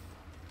activate it with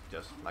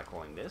just like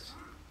calling this?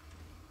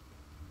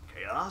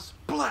 Chaos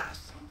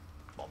Blast!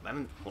 Well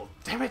then, well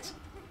damn it!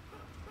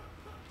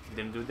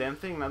 Didn't do a damn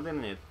thing now,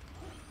 didn't it?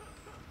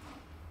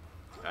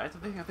 Alright,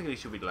 I think this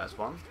should be the last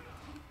one.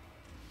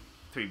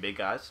 3 big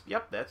guys.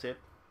 Yep, that's it.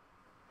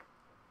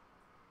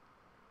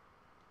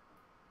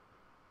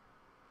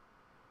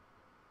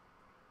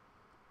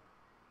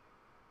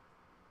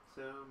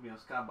 So, we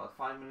have got about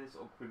 5 minutes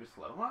or pretty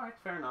slow. Alright,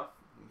 fair enough.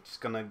 I'm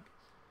just gonna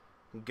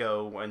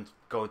go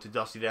into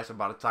Dusty Desert.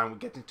 By the time we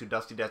get into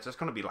Dusty Desert, it's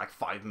gonna be like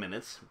 5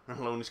 minutes.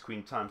 Loading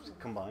screen times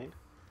combined.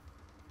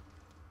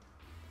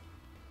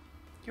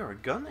 You're a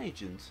gun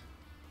agent.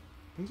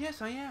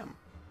 Yes, I am.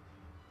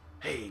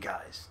 Hey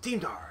guys, Team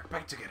Dark,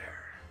 back together.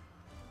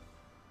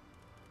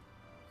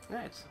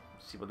 Yeah, let's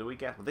see what do we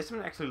get. Well, this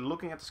one actually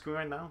looking at the screen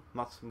right now,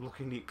 not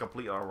looking the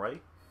complete array.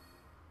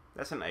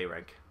 That's an A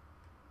rank.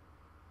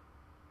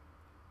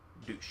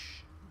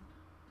 Douche.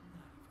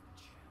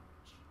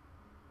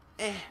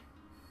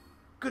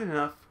 Good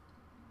enough.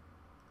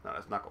 No,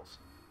 that's Knuckles.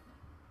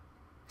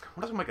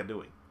 What is Micah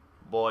doing?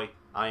 Boy,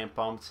 I am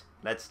pumped.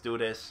 Let's do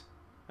this.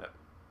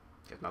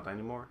 Guess not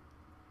anymore.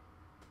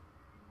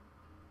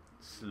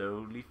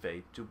 Slowly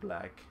fade to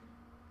black.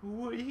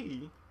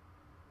 Wee.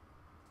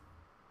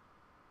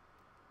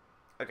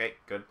 Okay,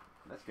 good.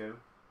 Let's go.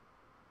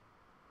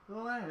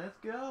 Alright, let's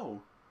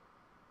go.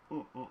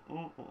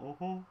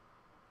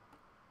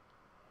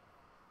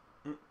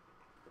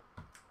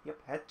 Yep,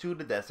 head to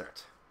the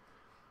desert.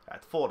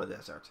 Head for the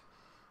desert.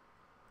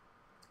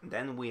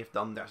 Then we have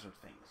done desert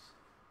things.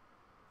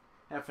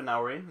 Half an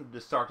hour in.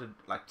 This started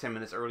like 10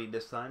 minutes early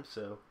this time,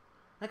 so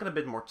I got a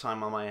bit more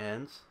time on my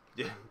hands.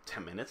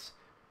 10 minutes.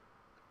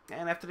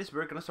 And after this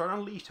we're gonna start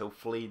Unleashed.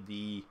 Hopefully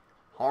the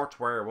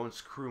hardware won't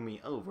screw me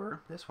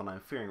over. That's what I'm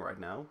fearing right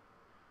now.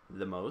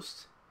 The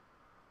most.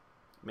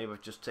 Maybe I'll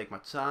just take my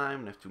time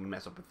and have to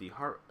mess up with the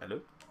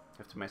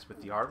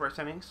hardware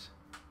settings.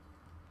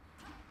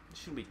 It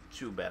shouldn't be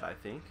too bad, I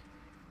think.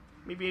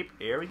 Maybe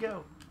here we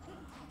go.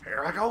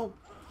 Here I go.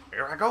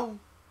 Here I go.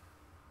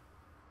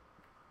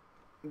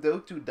 Go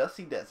to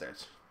Dusty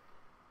Desert.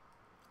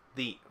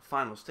 The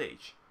final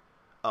stage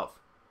of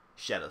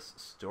Shadow's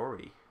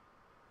story.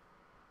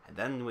 And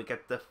then we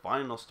get the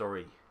final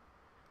story.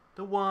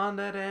 The one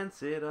that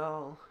ends it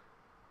all.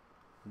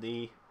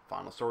 The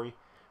final story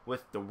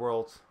with the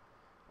world,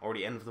 or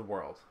the end of the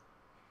world,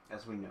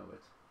 as we know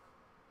it.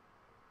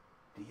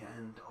 The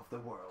end of the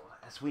world,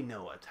 as we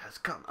know it, has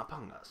come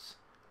upon us.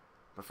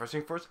 But first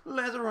thing first,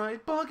 let's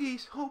ride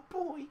buggies. Oh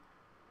boy.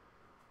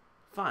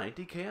 Find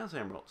the Chaos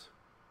Emerald.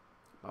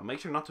 But make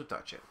sure not to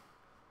touch it.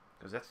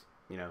 Because that's,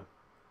 you know,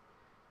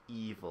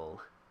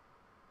 evil.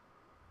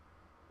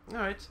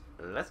 Alright,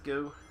 let's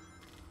go.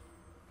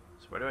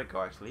 So where do I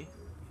go actually?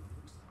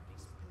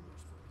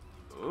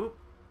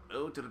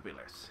 Oh, to the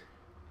pillars.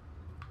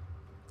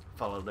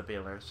 Follow the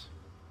pillars.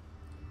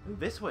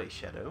 This way,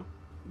 Shadow.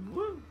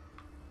 Woo!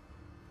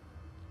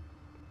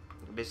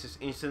 This is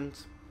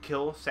instant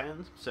kill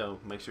sand, so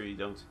make sure you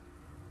don't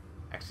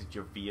exit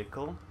your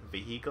vehicle.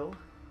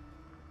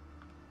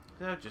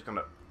 So just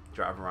gonna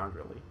drive around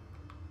really.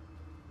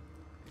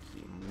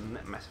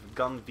 The massive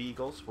gun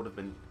vehicles would have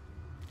been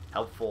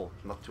helpful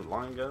not too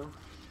long ago.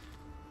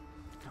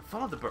 Now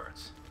follow the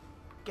birds.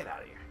 Get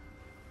out of here.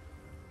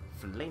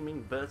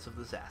 Flaming birds of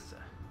disaster.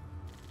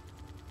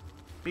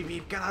 Beep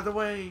beep, get out of the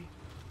way!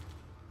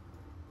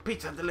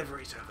 Pizza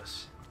delivery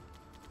service.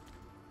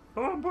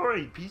 Oh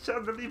boy,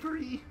 pizza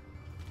delivery!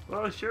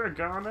 Well, sure,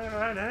 gone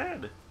right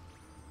ahead.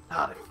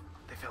 Ah,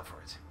 they fell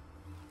for it.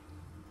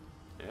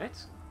 Alright,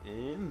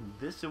 in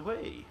this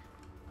way.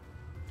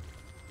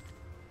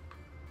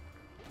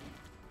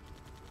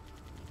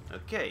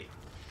 Okay,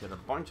 got a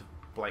bunch of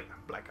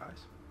black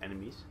guys,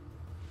 enemies.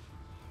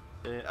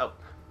 Oh,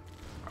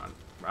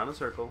 round a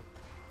circle.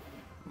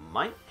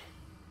 Mine.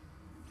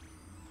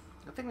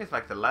 I think it's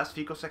like the last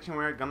vehicle section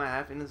we're gonna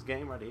have in this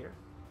game right here.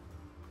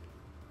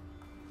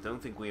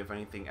 Don't think we have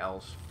anything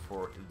else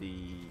for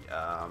the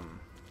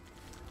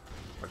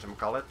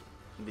whatchamacallit,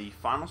 the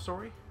final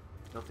story.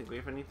 Don't think we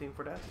have anything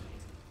for that.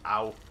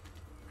 Ow.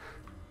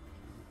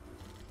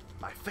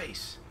 My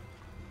face.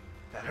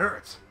 That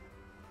hurts.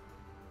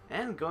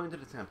 And going to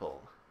the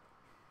temple.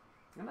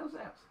 And how's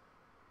that?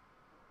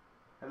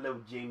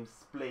 Hello, James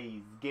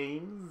Plays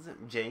Games.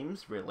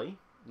 James, really?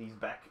 He's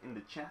back in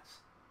the chat.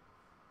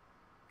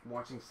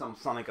 Watching some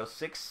Sonic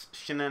 06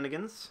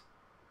 shenanigans.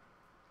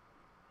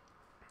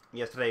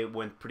 Yesterday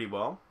went pretty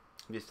well.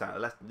 This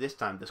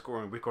time the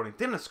scoring recording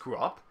didn't screw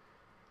up.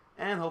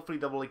 And hopefully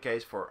double the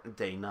case for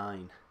day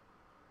 9.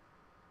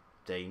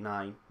 Day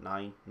 9,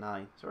 9,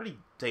 9. It's already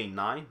day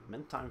 9.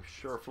 Man, time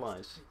sure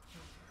flies.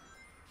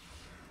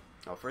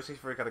 Oh, first things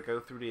first, gotta go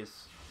through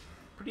this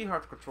pretty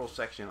hard to control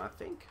section, I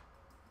think.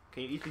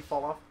 Can you easily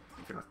fall off?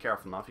 If you're not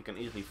careful enough, you can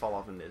easily fall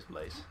off in this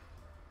place.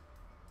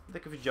 I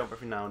think if you jump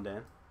every now and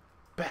then.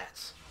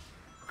 Bats!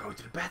 We're going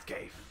to the Bat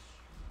Cave.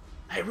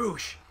 Hey,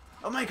 Rouge!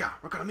 Omega!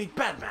 We're gonna meet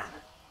Batman!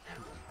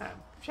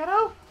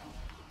 Shadow?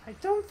 I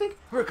don't think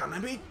we're gonna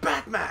meet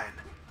Batman!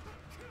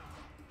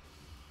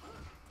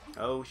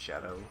 Oh,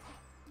 Shadow.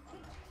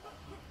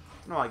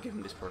 No, I give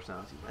him this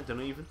personality. I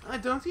don't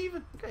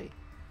even. Okay.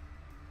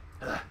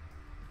 I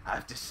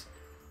have this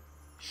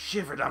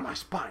shiver down my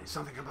spine.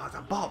 Something about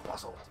a ball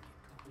puzzle.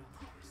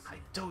 I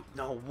don't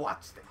know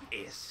what it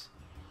is,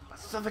 but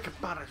something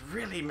about it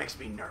really makes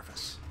me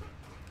nervous.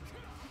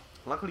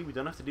 Luckily, we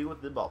don't have to deal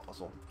with the ball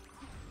puzzle.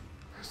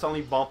 It's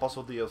only ball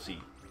puzzle DLC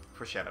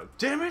for Shadow.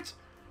 Damn it!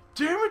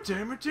 Damn it!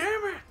 Damn it!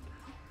 Damn it!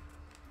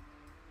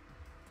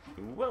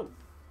 Whoa!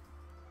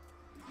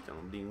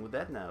 I'm dealing with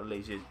that now,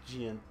 ladies and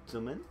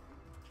gentlemen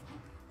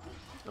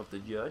of the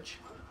judge.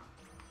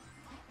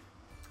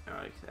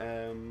 Alright, do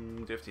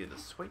you have to hit the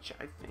switch,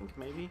 I think,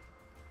 maybe?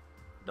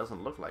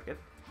 Doesn't look like it.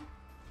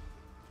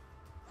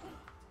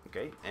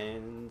 Okay,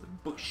 and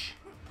bush.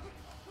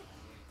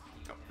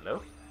 Oh,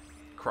 hello?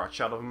 Crotch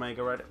shot of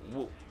Omega right there.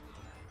 Whoa.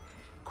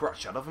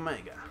 Crotch shot of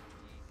Omega.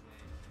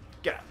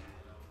 Get out.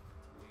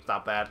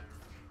 Stop that.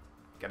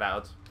 Get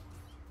out.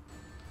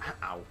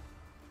 Ow.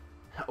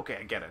 Okay,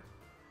 I get it.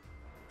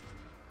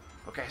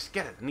 Okay, I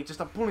get it. I need to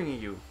stop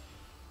bullying you.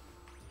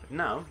 But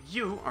now,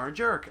 you are a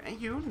jerk, and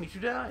you need to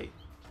die.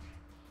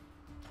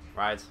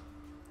 Right.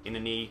 In the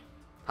knee.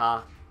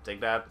 Ha.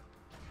 Take that.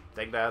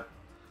 Take that.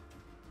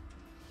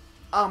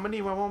 Oh, my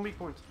knee, my one weak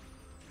point.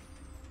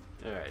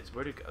 Alright,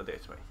 where do you go? Oh,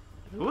 this way.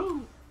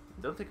 Woo!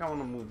 Don't think I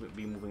want to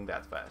be moving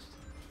that fast.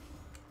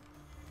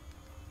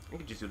 I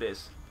could just do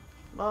this.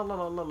 La la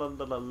la la la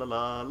la la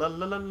la la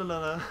la la la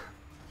la. You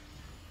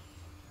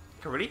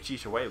can really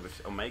cheese away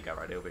with Omega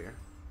right over here.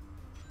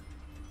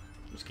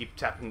 Just keep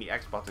tapping the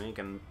X button, you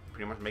can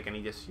pretty much make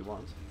any disc you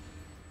want.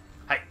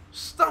 Hey,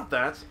 stop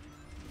that!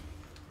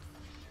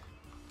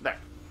 There,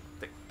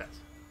 take that.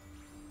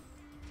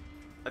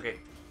 Okay,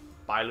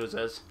 bye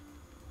losers.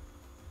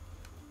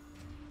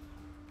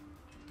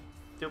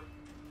 Yep.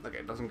 Okay,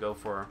 it doesn't go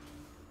for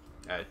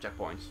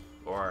checkpoints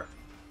or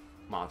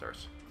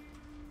monitors.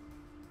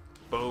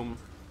 Boom.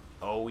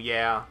 Oh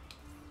yeah.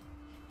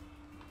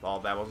 Well,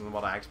 that wasn't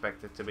what I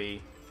expected to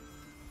be.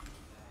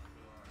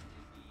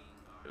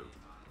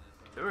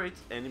 Alright,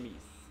 enemies.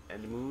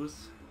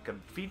 Enemies. Gotta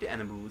defeat the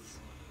enemies.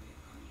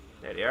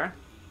 There they are.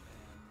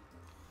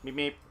 Meep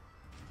meep.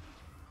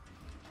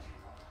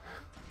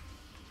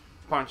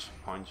 Punch,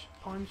 punch,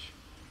 punch,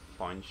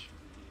 punch,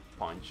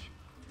 punch.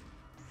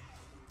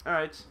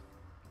 Alright.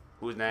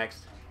 Who's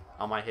next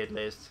on my hit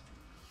list?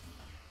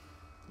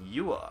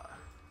 You are.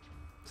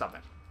 Stop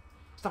that.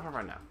 Stop it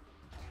right now.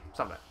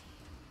 Stop that.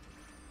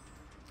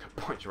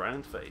 Punch right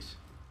in the face.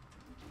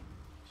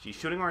 She's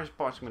shooting or is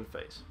punching in the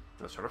face?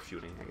 No, sort of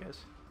shooting, I guess.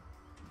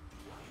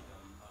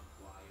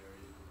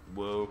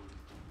 Whoa.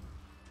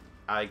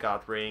 I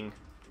got ring.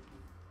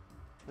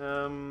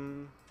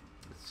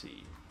 Let's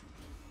see.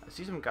 I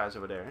see some guys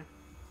over there.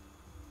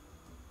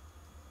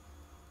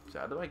 So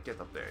how do I get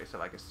up there? Is there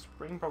like a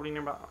spring probably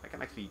nearby? I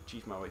can actually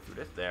cheese my way through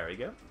this. There we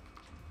go.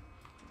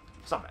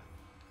 Stop that.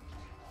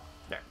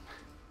 There.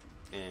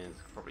 And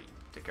probably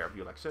take care of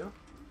you like so.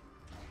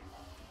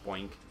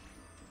 Boink.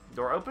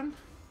 Door open?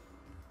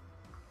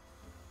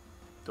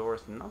 Door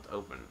is not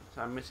open.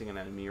 So I'm missing an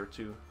enemy or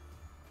two.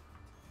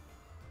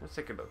 Let's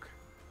take a look.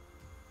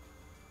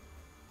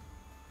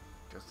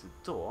 Because the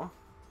door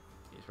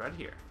is right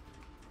here.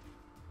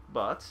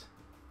 But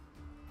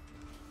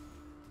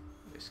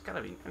there's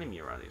gotta be an enemy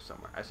around here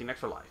somewhere. I see an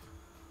extra life.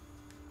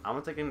 I'm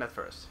gonna take in that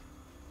first.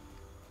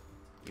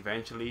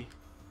 Eventually,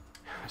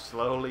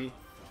 slowly,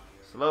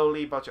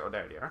 but oh,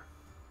 there they are.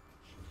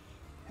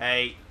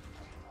 Hey.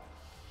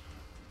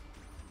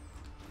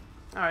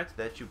 Alright,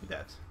 that should be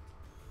that.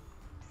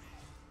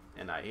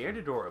 And I hear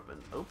the door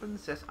open. Open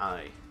says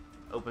I.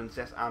 Open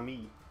says I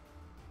me.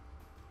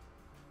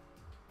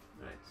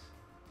 Right.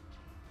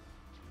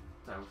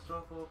 Time of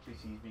struggle.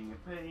 PC is being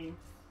a pain.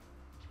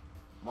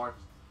 March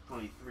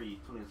 23,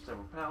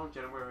 27 pounds.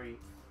 January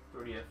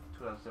 30th,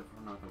 2007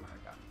 for North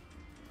America.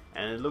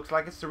 And it looks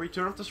like it's the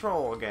return of the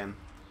Stroll again.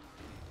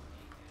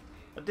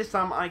 But this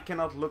time I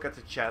cannot look at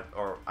the chat,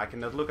 or I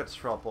cannot look at the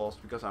Stroll polls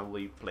because I will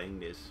be playing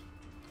this.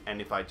 And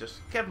if I just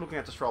kept looking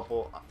at the Stroll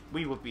poll,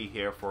 we would be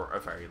here for a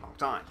very long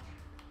time.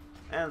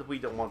 And we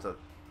don't want that.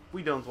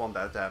 We don't want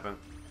that to happen.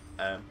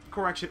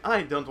 Correction,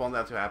 I don't want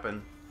that to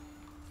happen.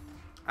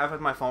 I've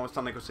had my fun with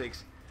Sonic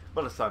 06,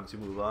 but it's time to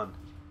move on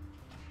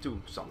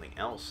to something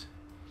else.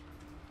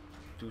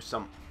 To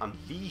some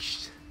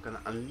unleashed.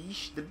 Gonna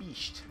unleash the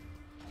beast.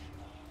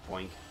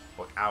 Boink.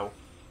 Boink. Ow.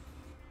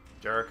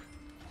 Jerk.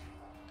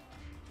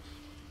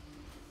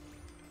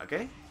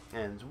 Okay.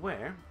 And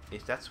where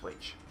is that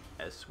switch?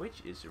 A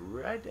switch is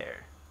right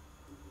there.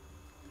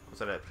 Was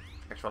that an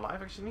extra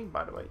life actually,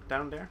 by the way?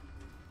 Down there?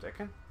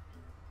 Second?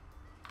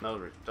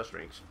 No, just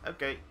rings.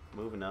 Okay,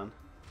 moving on.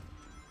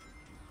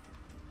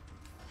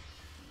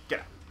 Get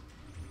out.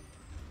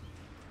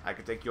 I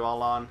can take you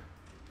all on.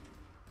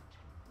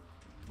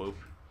 Boop,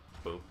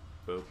 boop,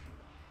 boop,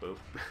 boop.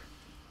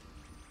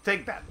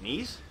 Take that,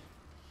 knees.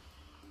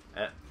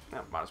 Yeah,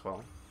 might as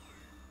well.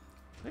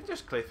 Did I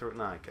just click through it?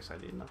 No, I guess I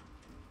didn't.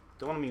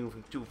 Don't want to be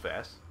moving too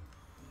fast.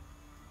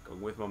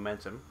 Going with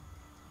momentum.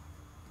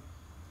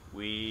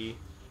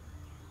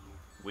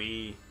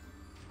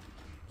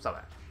 Stop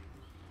that.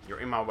 You're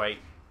in my way.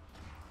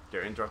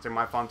 They're interrupting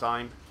my fun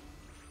time.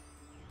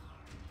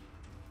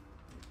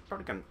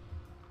 Probably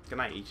can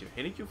I eat you?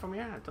 Hit you from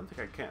here? I don't think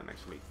I can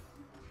actually.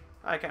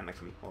 I can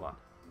actually. Hold on.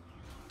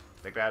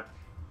 Take that.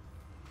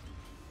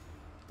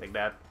 Take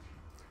that.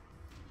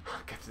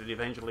 Get to it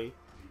eventually.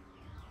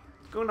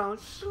 Go down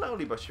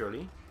slowly but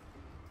surely.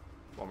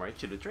 One more hit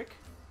to the trick.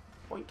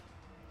 Boink.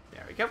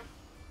 There we go.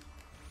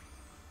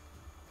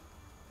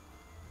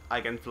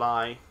 I can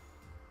fly.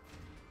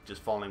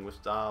 Just falling with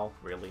style,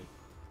 really.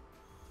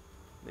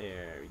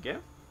 There we go.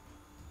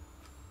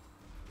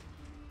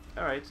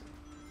 Alright.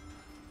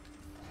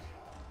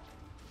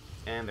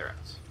 And they're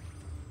out.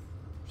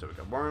 So we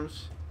got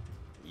worms.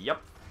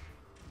 Yup.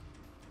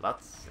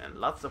 Lots and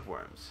lots of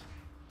worms.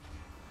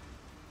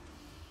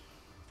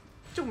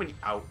 Too many.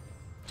 Ow.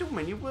 Too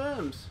many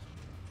worms.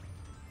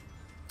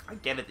 I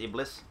get it,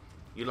 Iblis.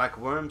 You like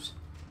worms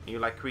and you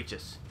like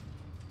creatures.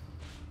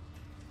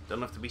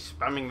 Don't have to be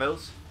spamming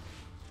those.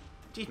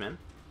 Jeez, man.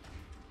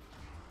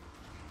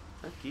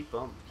 Let's keep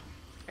on.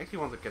 I actually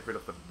want to get rid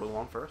of the blue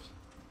one first.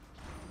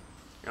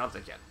 You're not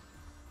dead yet.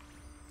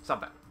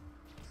 Stop that.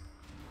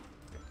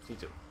 Okay,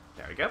 C2.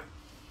 There we go.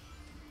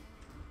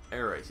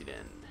 Alrighty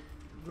then.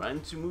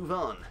 Time to move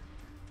on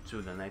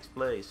to the next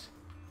place.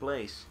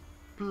 Place.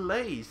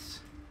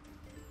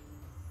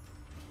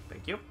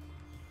 Thank you.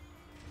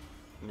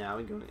 Now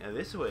we're going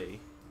this way.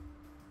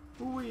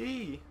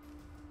 Wee.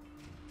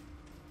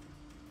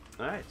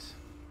 Alright.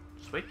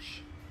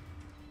 Switch.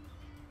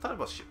 Thought it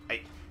was.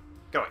 Hey,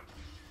 go away.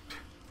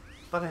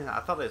 I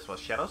thought this was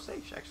Shadow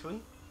Stage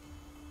actually.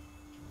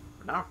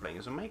 But now we're playing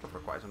as Omega for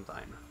quite some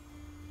time.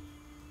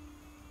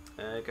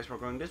 Guess we're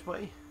going this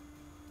way.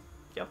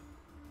 Yep.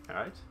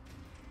 Alright.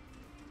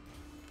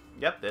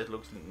 Yep, that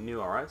looks new,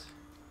 alright.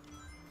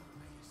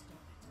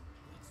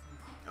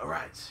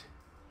 Alright.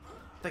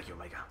 Thank you,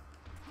 Omega.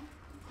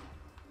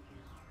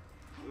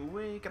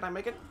 Wait, can I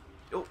make it?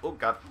 Oh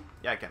god.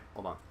 Yeah, I can.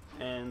 Hold on.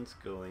 And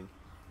going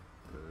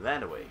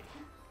that way.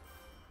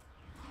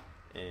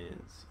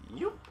 And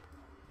yup.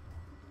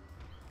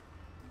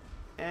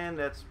 And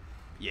that's,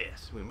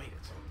 yes, we made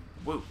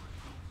it. Woo.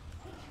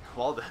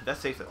 Well, that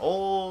saves a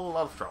whole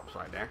lot of troubles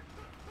right there.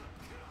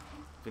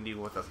 Been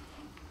dealing with that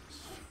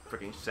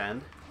freaking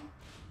sand.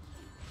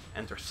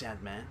 Enter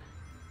Sandman.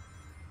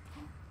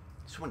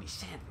 So many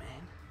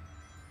Sandman.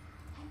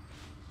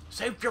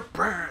 Save your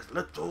prayers,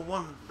 little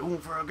one.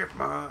 Don't forget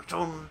my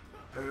son.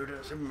 Heard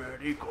as a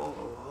many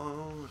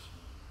calls.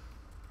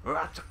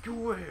 I took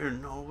you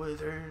in all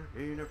within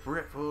in a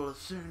breath full of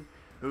sin.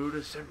 Who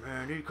the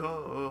many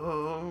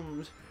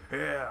comes.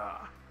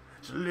 Yeah.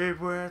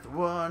 Sleep with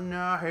one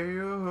eye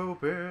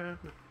open.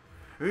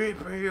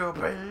 Keep your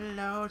pillow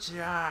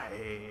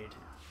outside.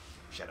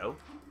 Shadow.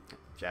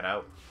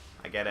 Shadow.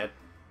 I get it.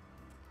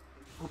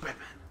 Oh,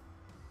 Batman.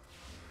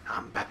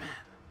 I'm Batman.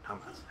 I'm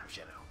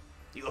Shadow.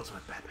 The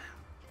ultimate Batman.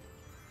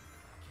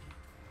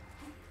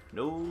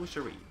 No,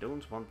 siree.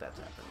 Don't want that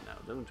to happen now,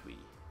 don't we?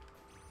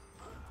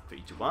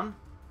 3, 2, 1.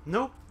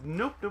 Nope.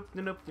 Nope.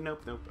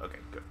 Okay,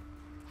 good.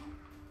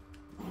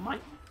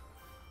 Mine.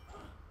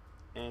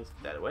 And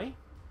that away.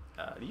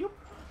 Yup.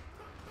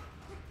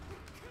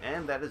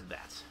 And that is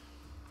that.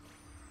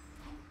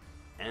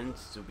 And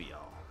to be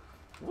all.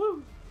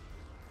 Woo!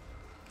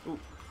 Ooh.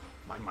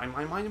 Mine.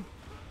 I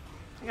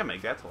think I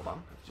make that. Hold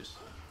on. Just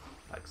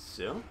like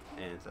so.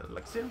 And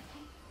like so.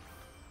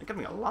 I'm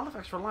getting a lot of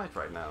extra life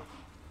right now.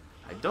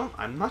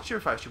 I'm not sure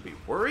if I should be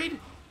worried.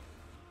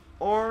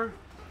 Or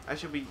I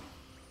should be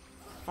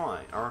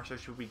fine. Or I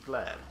should be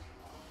glad.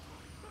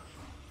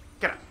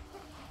 Get out.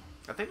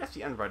 I think that's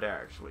the end right there,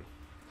 actually.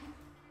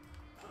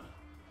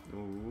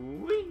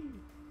 Whee!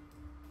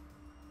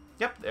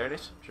 Yep, there it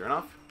is. Sure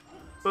enough.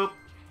 Boop.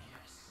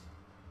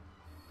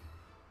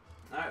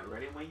 Alright,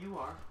 ready when you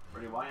are.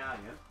 Ready why I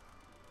am.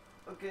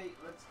 Okay,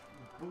 let's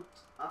boot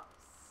up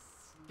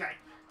Skype.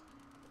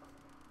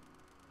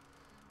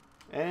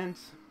 And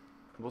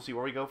we'll see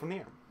where we go from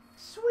here.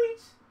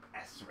 Sweet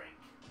S rank.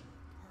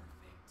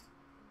 Perfect.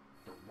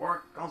 The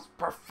work of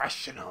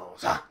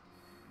professionals. Huh?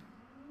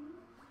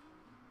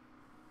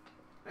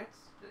 Let's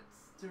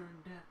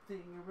turn that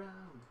thing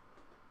around.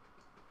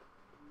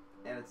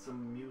 Add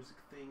some music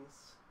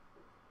things.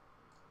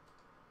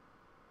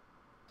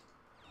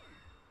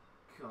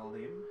 Call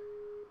him.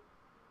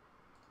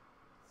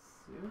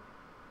 So.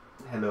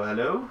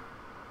 Hello.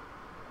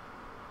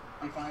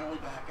 I'm finally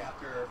back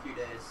after a few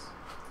days.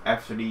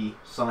 After the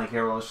Sonic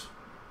Heroes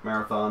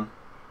marathon,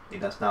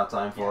 it is now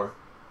time for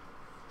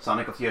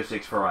Sonic of the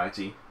 06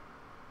 variety.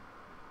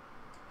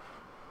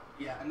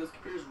 Yeah, and this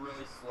computer's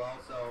really slow,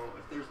 so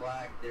if there's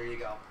lag, there you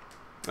go.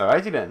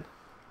 Alrighty then.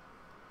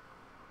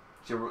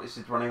 So is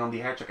it running on the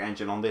Hedgehog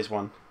engine on this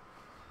one?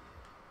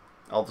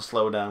 All the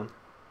slow down.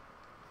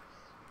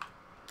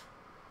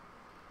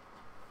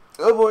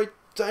 Oh boy,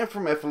 time for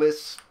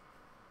Mephilis.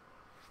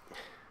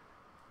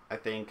 I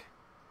think.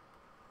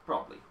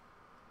 Probably.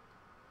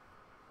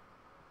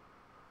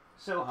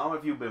 So, how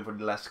have you been for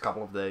the last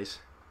couple of days?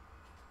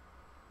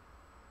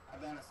 I've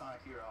been a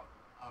Sonic hero,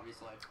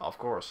 obviously. Of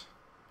course.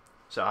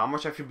 So, how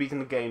much have you beaten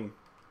the game?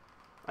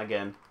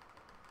 Again.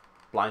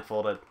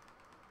 Blindfolded.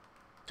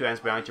 2 hands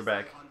behind your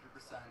back.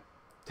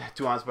 100%.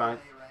 2 hands behind.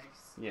 Ranks,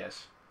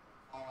 Yes.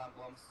 all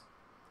emblems.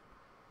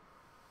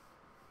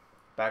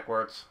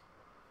 Backwards.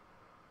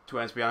 2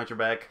 hands behind your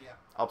back. Yeah.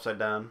 Upside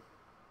down.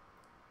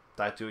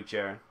 Tied to a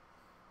chair.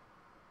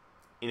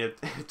 In a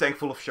tank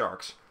full of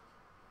sharks.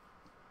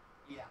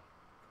 Yeah.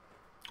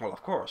 Well,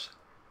 of course.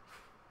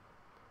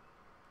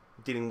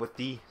 Dealing with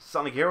the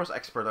Sonic Heroes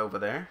expert over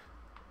there.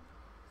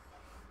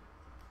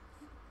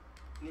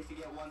 And if you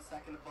get 1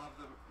 second above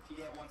the, if you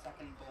get 1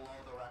 second below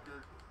the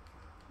record,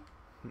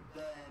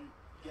 then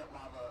you get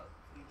lava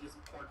and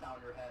just pour it down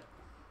your head.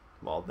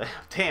 Well,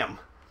 damn.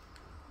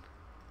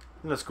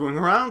 You're not screwing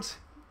around.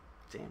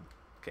 Damn.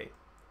 Okay.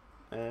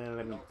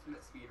 Let me.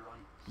 Ultimate speed run.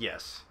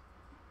 Yes.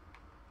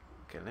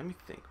 Okay, let me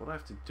think. What do I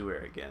have to do here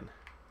again?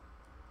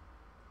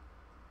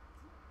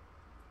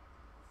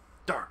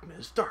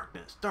 Darkness,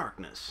 darkness,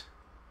 darkness.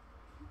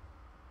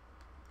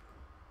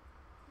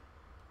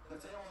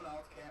 Since anyone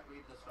else can't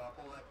read the straw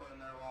poll I put in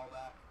there a while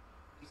back,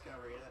 I'm just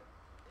gonna read it.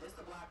 Is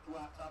the black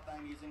laptop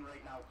I'm using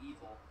right now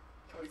evil?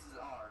 Choices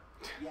are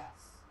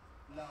yes,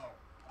 no.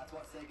 That's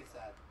what Sega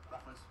said.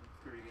 Reference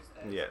to previous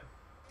days. Yeah.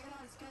 Get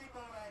on Skype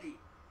already.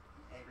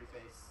 Angry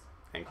face.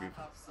 Angry.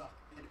 Laptops suck.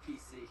 Get a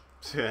PC.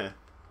 I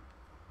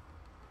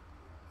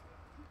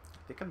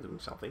think I'm doing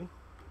something.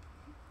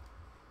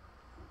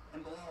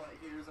 And below it,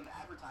 here's an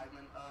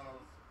advertisement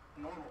of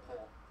normal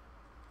poll.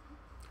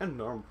 A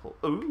normal pull.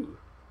 Ooh.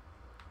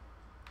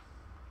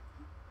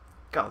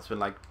 God, it's been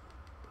like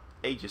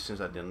ages since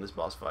I've done this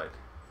boss fight.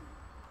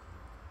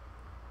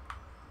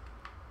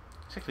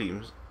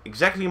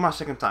 Exactly my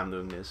second time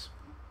doing this.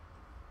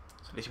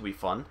 So this should be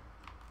fun.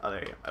 Oh,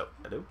 there you go. Oh,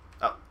 hello.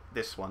 Oh,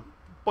 this one.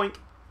 Boink.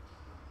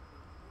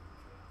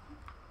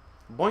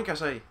 Boink, I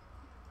say.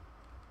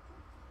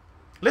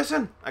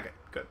 Listen! Okay,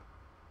 good.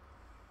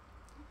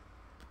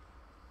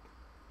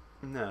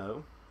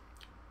 No.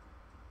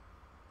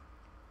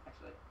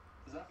 Actually,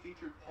 is that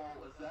featured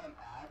poll, is that an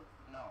ad?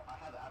 No, I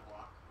have ad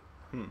block.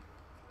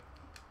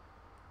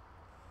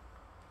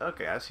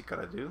 Okay, as you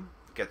gotta do.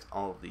 Get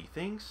all of the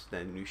things.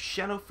 Then new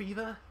Shadow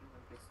Fever.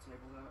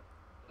 Disable that.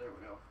 There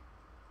we go.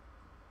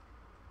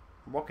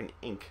 Walking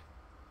ink.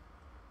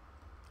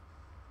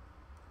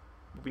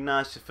 Would be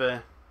nice if,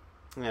 you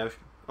know,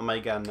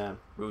 Omega and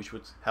Rouge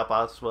would help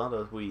out as well.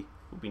 That would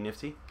be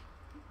nifty.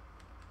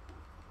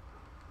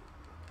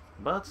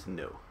 But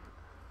no.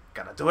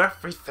 Gotta do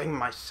everything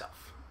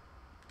myself.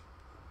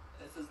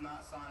 This is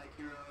not Sonic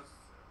Heroes.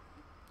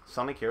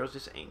 Sonic Heroes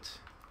just ain't.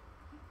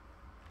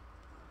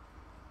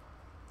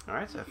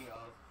 Alright, so. Speaking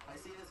of, I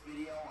see this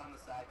video on the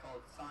side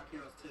called Sonic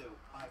Heroes 2,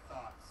 5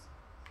 thoughts.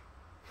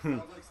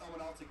 Sounds like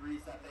someone else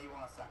agrees that they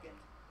want a second.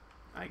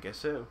 I guess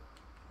so.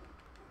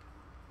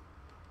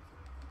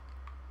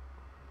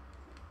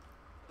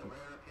 The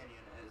rare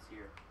opinion is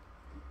here.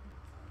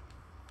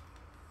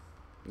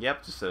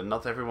 Yep, just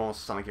not everyone wants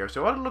Sonic Heroes.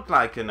 So what it looked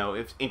like, you know,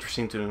 it's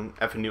interesting to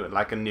have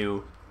a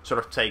new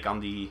sort of take on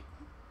the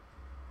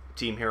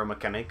Team Hero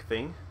mechanic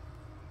thing.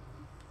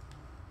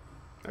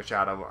 Not sure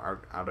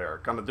how they're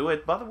gonna do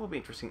it, but it will be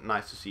interesting,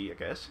 nice to see, I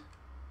guess.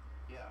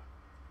 Yeah.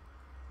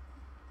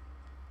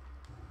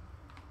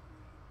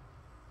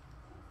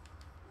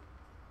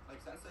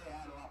 Like, since they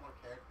add a lot more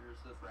characters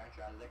to the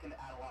franchise, they can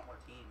add a lot more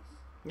teams.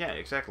 Yeah,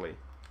 exactly.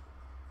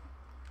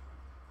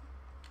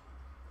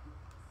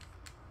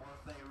 Or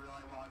if they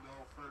really want to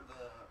go for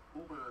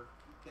the Uber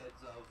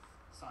kids of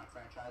Sonic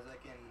franchise, they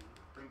can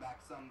bring back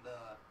some of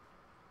the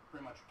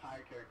pretty much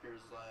retired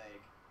characters. Like,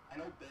 I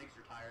know Big's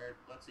retired.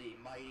 Let's see,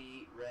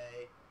 Mighty,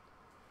 Ray.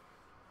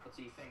 Let's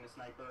see, Famous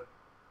Sniper.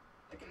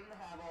 They can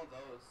have all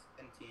those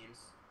in teams.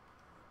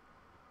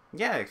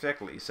 Yeah,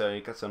 exactly. So you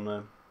got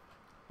some.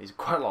 There's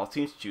quite a lot of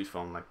teams to choose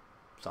from, like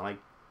Sonic,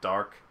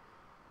 Dark,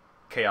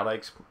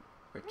 Chaotix.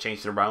 Or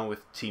changed it around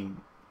with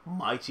Team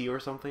Mighty or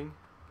something.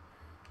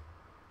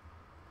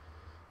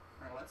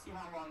 Alright, let's see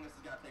how long this is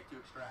going to take to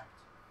extract.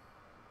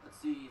 Let's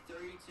see,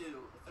 32,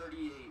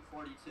 38,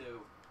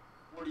 42,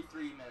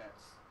 43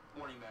 minutes,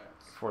 40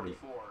 minutes, 40.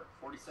 44,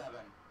 47,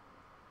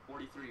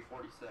 43,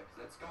 46.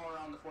 Let's go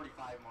around the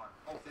 45 mark.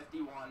 Oh,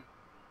 51,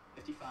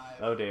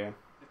 55, Oh dear.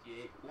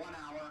 58, 1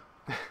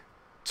 hour.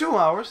 2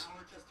 hours? 1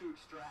 hour just to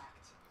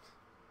extract.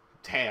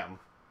 Damn.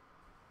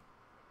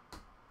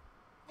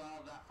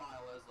 Well, that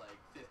file is like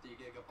 50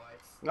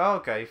 gigabytes.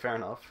 Okay, fair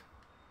enough.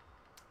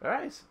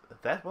 Alright,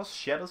 that was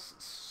Shadow's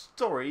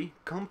story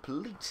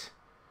complete.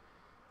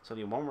 So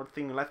the one more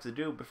thing left to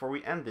do before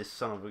we end this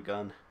son of a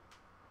gun.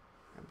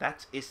 And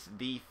that is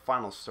the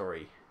final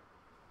story.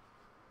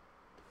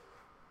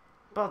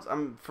 But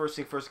I'm first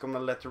thing first gonna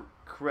let the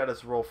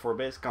credits roll for a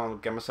bit. Gonna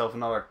get myself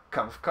another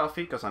cup of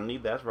coffee, because I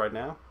need that right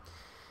now.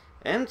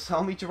 And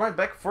I'll meet you right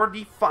back for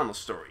the final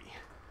story.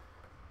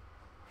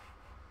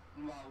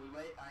 While we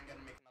wait, I'm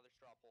gonna make another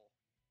straw poll.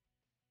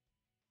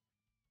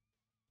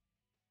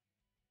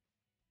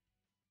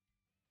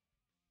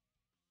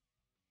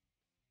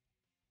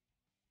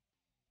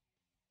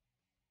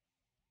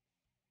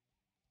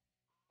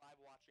 Live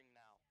watching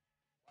now.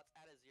 Let's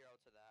add a 0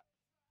 to that.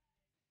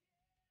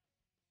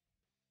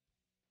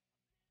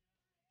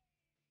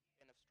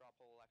 And if straw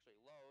poll will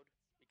actually load,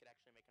 we could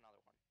actually make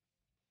another one.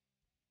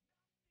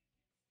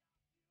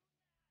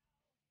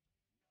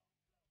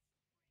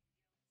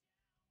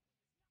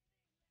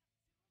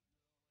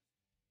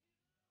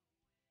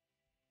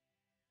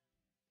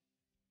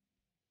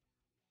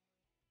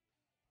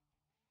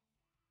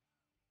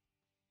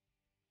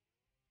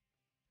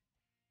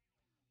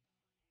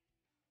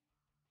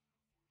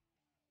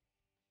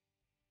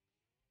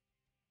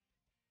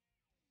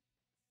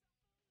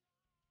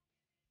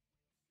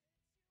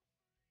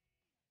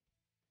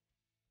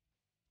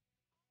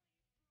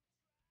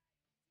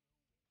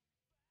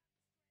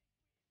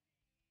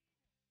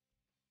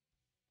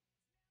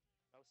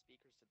 No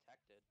speakers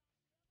detected.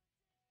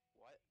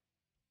 What?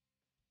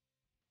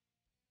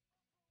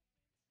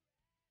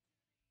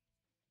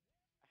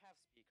 I have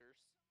speakers.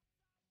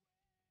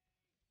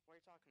 What are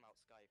you talking about,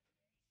 Skype?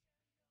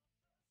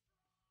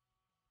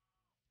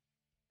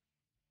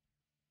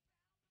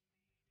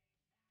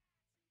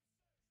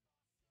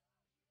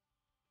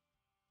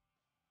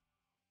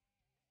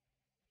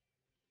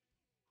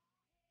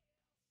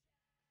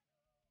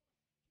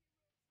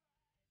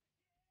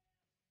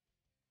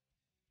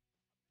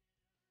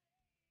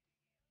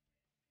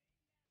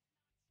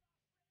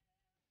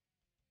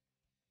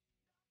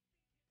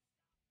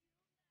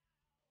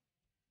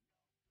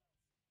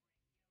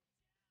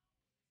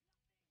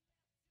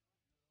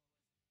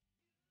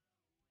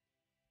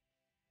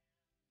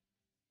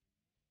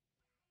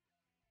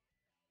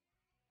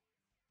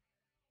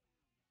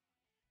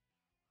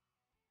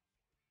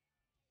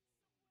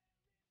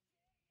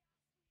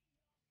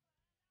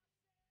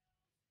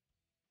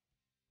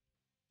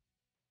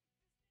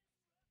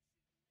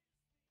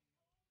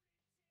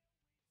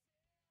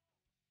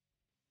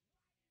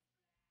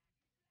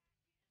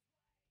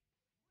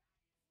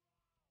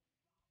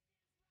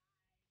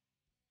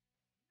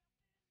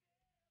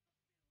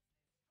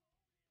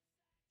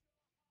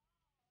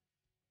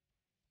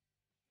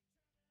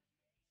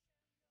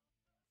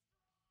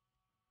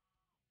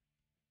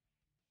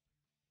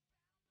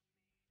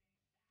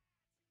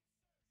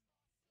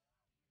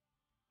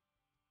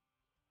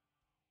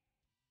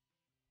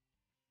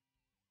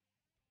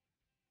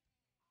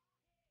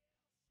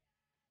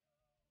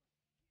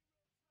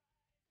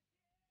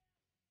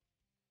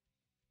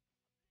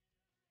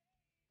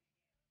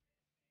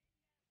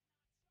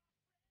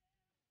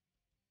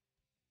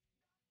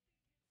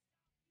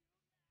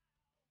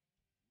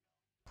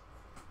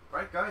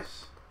 Right,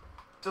 guys,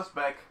 just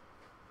back,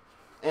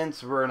 and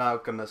we're now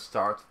gonna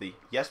start the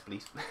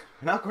please. We're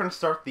now gonna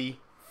start the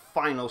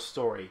final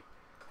story,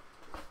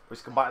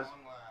 which combines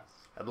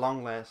at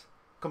long last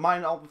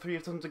combine all the three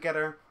of them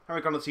together, and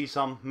we're gonna see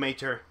some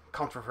major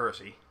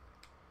controversy.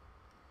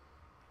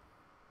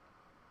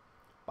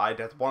 By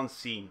that one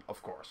scene,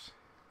 of course.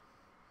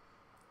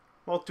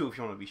 Well, two if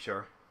you want to be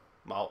sure.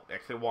 Well,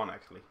 actually one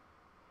actually.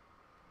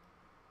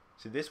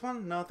 See this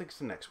one? No, I think it's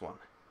the next one.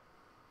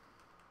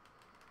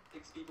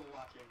 6 people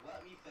watching.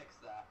 Let me fix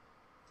that.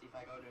 See if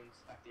I go to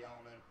inspect the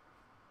element.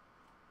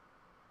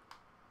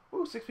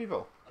 Ooh, 6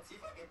 people. Let's see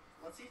if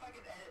I can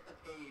edit the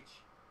page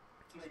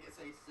to make it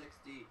say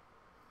 60.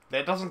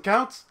 That doesn't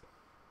count.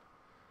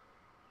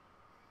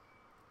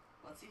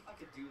 Let's see if I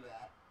could do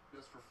that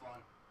just for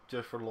fun.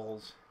 Just for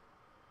lols.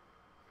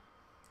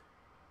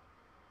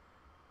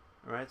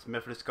 Alright,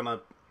 Memphis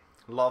gonna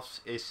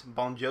loves his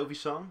Bon Jovi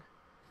song.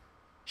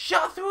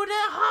 Shot through the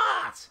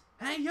heart,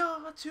 and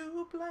you're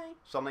to blame.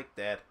 Sonic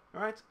dead.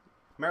 Alright,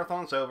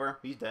 marathon's over.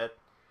 He's dead.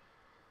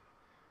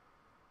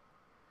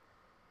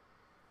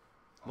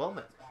 Well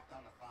then. It's back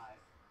down to 5.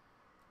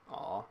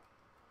 Aw.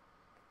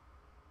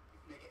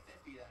 Make it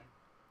 50 then.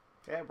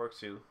 Yeah, it works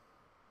too.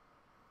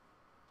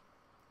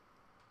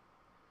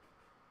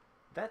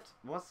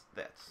 What's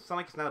that?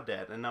 Sonic is now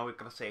dead, and now we're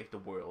gonna save the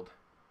world.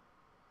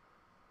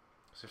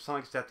 So if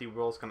Sonic's dead, the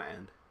world's gonna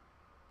end.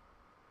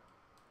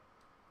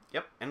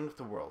 Yep, end of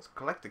the world.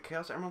 Collect the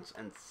Chaos Emeralds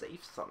and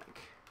save Sonic.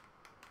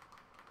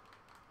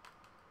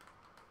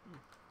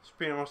 It's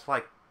pretty much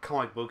like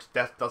comic books.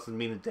 That doesn't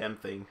mean a damn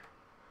thing.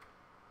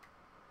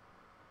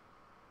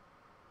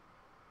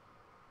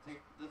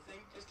 The thing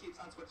just keeps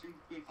on switching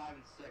between 5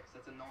 and 6.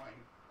 That's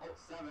annoying. Oh,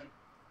 7.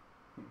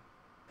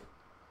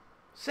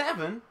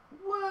 7?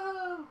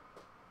 Whoa!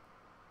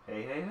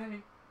 Hey, hey,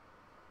 hey.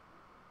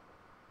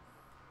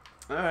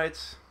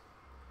 Alright.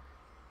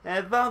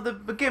 And well, the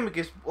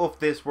gimmick of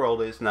this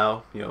world is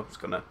now, it's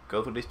gonna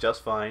go through this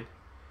just fine.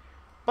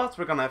 But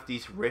we're gonna have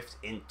these rifts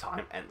in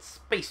time and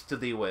space to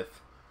deal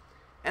with.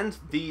 And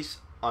these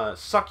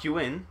suck you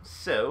in,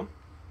 so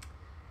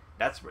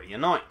that's really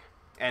annoying.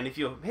 And if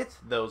you hit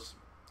those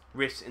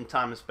rifts in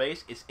time and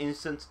space, it's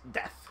instant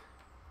death.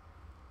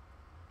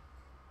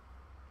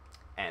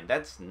 And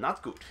that's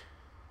not good.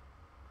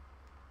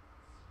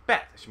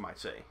 Bad, as you might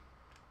say.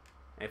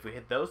 And if we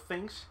hit those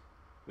things,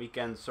 we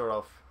can sort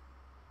of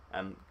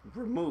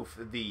remove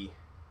the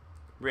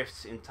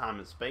rifts in time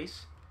and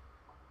space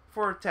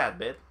for a tad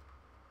bit.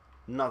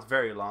 Not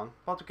very long,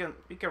 but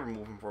we can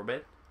remove them for a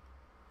bit.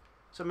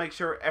 So make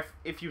sure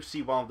if you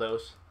see one of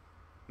those,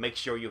 make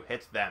sure you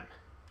hit them.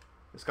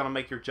 It's gonna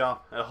make your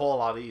job a whole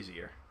lot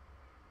easier.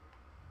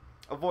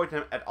 Avoid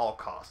them at all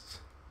costs.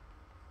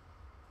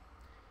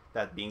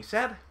 That being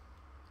said,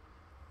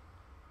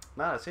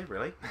 no, that's it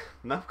really.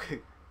 No,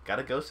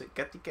 gotta go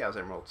get the Chaos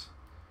Emeralds.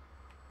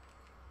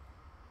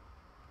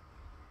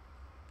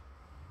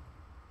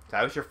 So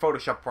how's your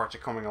Photoshop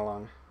project coming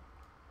along?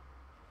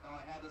 Oh,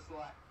 I had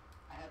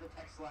the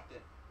text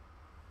selected.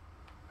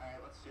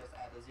 Alright, let's just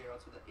add the 0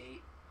 to the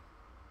 8.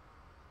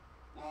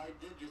 Well, I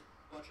did just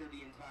butcher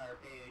the entire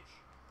page.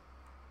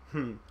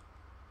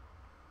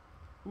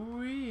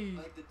 Wee.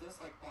 Like the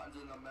dislike button's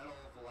in the middle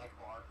of the like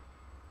bar.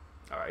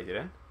 Alright,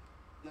 then.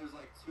 There's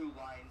like 2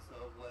 lines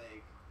of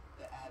like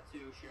the add to,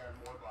 share, and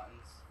more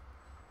buttons.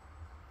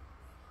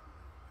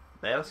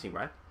 That'll seem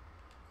right.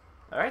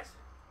 Alright.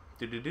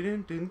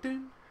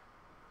 Dun-dun-dun-dun-dun.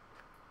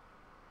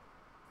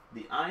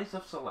 The Eyes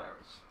of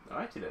Solaris.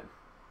 Alrighty then.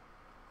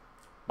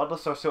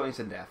 Bottles are still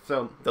instant death,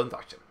 so don't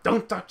touch it.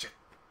 Don't touch it!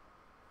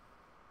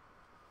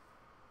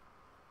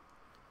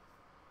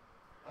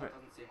 That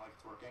doesn't seem like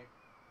it's working.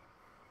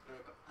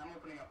 I'm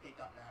opening up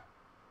paint.net.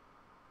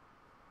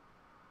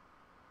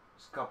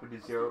 Just copy the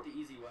Let's zero. do it the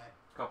easy way.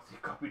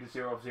 Copy the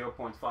 0 of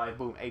 0.5.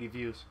 Boom, 80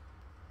 views.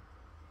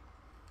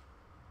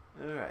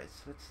 Alright,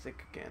 so let's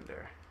take a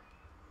gander.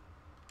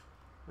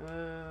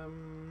 Now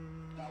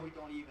we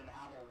don't even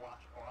have a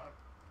watch bar.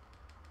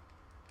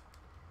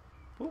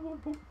 Boop, boop,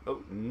 boop.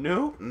 Oh,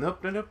 no.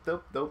 Nope, nope, nope,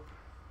 nope, nope.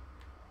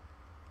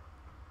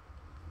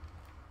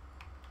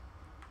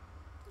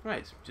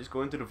 Right, just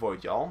go into the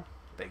void, y'all.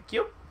 Thank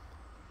you.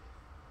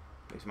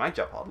 Makes my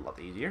job a lot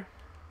easier.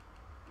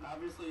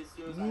 Obviously, as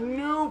soon as I read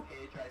Nope. the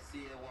page, I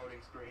see a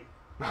loading screen.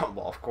 Oh,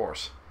 well, of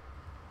course.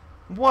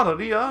 What are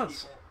the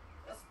odds?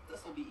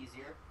 This will be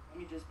easier. Let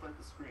me just print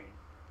the screen.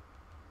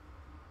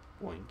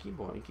 Boinky,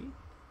 boinky.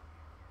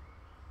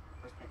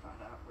 Where's paint on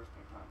that? Where's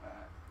paint on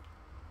that?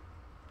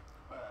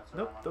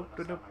 Nope, nope,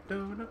 nope, nope,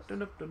 nope, nope,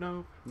 nope,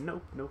 nope,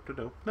 nope, nope,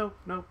 nope, nope,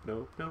 nope,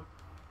 nope, nope.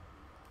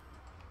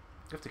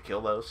 You have to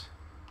kill those.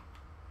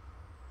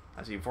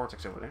 I see a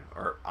vortex over there,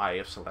 or Eye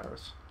of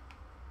Solaris.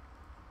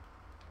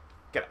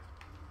 Get out.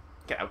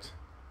 Get out.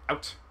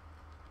 Out.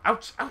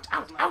 Out, out,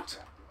 out, out!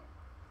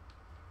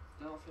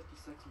 Still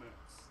 56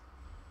 minutes.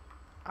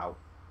 Ow.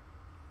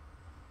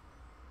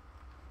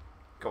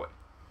 Go away.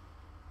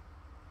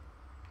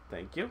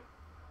 Thank you.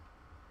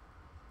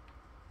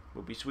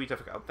 Would be sweet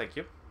if I got. Thank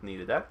you.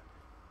 Needed that.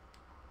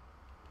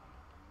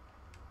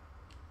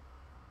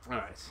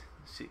 Alright.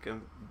 See,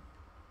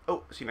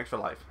 oh, see you next for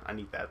life. I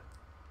need that.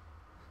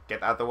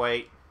 Get out the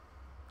way.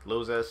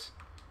 Losers.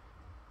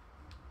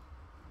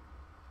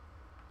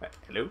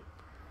 Hello.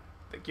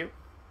 Thank you.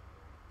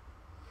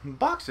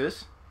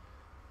 Boxes?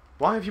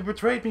 Why have you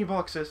betrayed me,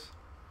 Boxes?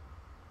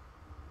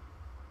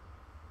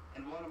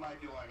 And what am I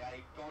doing?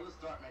 I go to the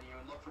start menu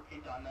and look for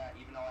paint on that,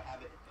 even though I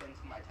have it pinned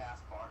to my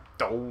taskbar.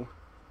 Oh.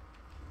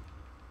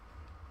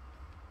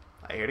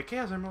 I hear the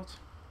Chaos Emeralds.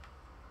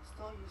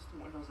 Still used to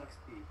Windows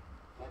XP.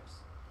 Whoops.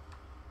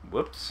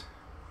 Whoops.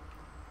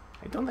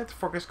 I don't think the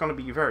fork is going to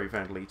be very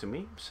friendly to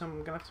me, so I'm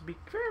going to have to be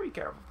very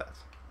careful of that.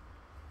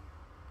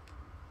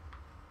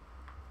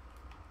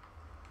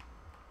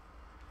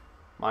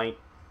 Mine.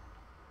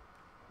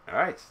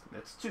 Alright,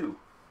 that's 2.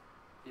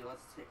 Yeah,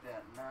 let's take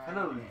that 9.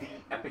 Hello,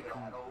 the epic.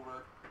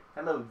 Over.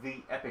 Hello,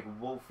 the epic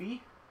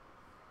Wolfie.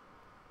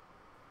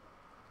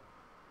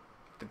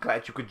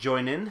 Glad you could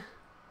join in.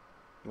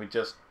 We're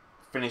just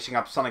finishing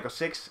up Sonic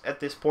 06 at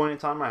this point in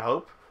time, I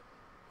hope.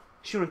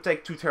 Shouldn't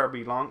take too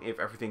terribly long if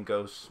everything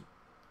goes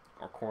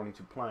according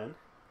to plan.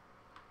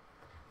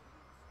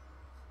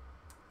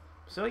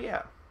 So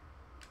yeah,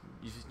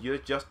 you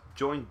just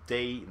joined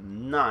day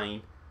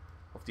 9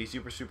 of the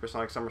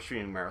Zupersonic Summer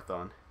Streaming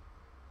Marathon.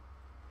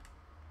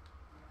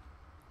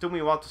 Took me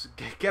a while to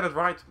get it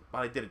right, but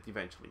I did it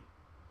eventually.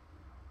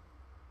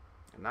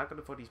 I'm not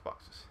gonna for these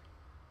boxes.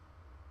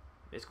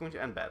 It's going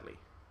to end badly.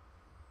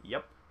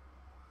 Yep.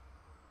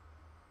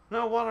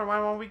 No water,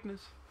 my one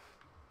weakness.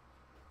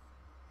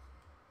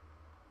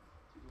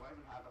 Do I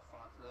even have a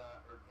font for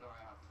that, or do I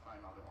have to find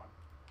another one?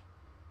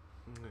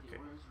 Okay.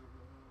 Yeah, where's your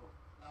removal?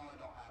 No, I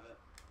don't have it.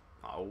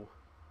 Oh.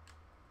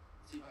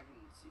 See if I can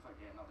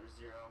get another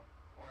 0,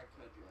 or I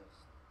could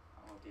just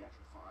I want the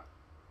actual font.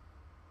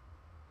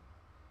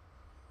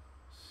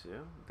 So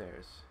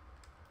there's.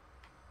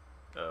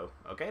 Oh,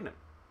 okay then.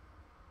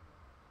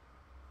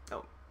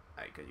 Oh,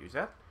 I could use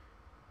that.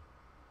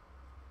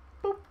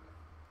 Boop.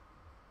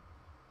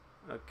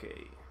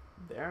 Okay,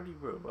 there are the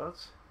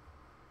robots.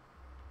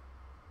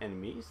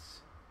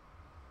 Enemies.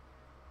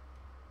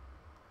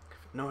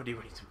 no idea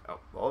where to. Oh,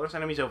 well, there's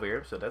enemies over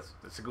here, so that's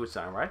a good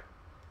sign, right?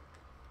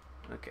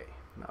 Okay,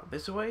 now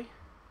this way.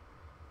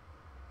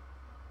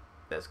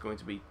 That's going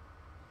to be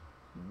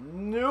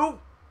no.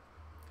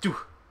 Ooh.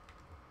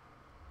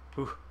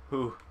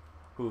 Ooh.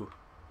 All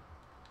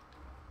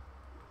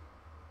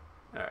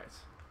right.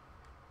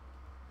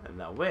 And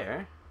now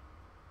where?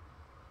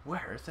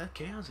 Where is that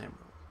Chaos Emerald?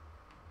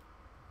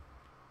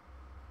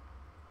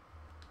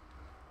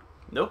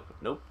 Nope.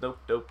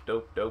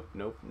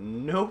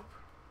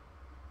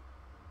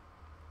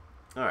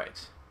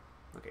 Alright.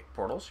 Okay,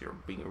 portals, you're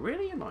being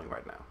really annoying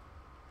right now.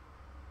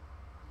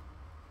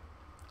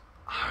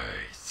 I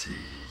see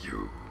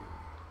you.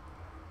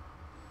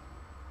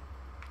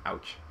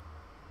 Ouch.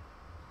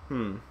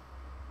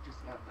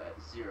 Just got that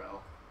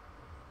 0.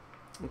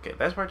 Okay,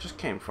 that's where I just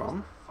came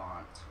from.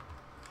 Font.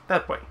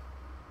 That way.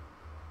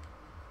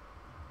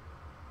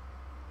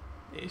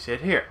 Is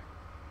it here?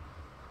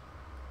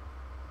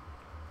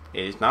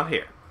 It is not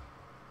here.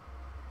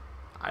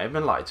 I have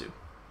been lied to.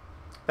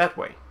 That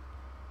way.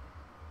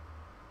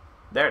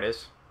 There it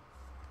is.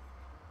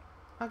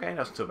 Okay,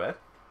 that's not too bad.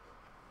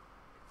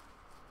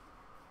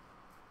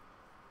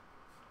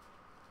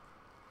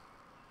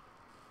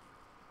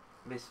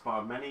 This is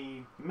why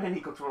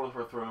many controllers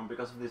were thrown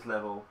because of this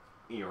level,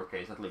 in your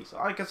case at least.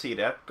 I can see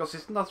that, because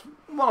it's not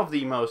one of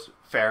the most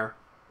fair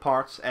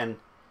parts and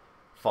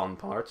fun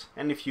parts.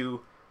 And if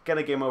you get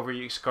a game over,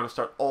 you're gonna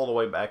start all the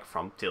way back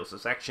from Tails'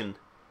 section.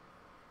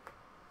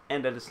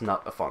 And that is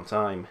not a fun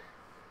time.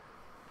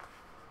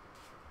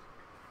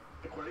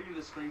 According to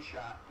the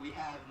screenshot, we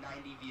have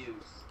 90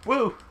 views.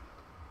 Woo!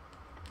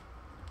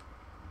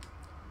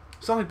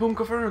 Sonic Boom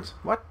confirmed.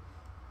 What?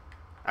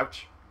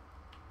 Ouch.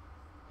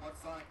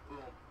 What's Sonic Boom?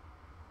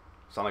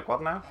 Sonic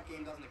what now? That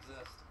game doesn't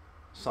exist.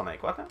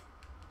 Sonic what now?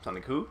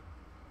 Sonic who?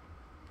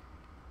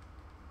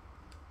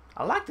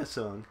 I like that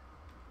song.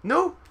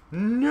 No!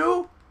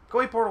 No! Go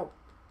away, Portal!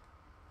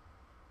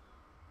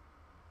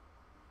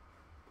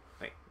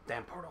 Wait,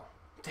 damn Portal.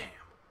 Damn.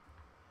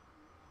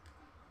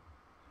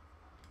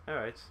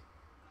 Alright.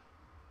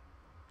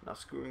 Now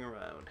screwing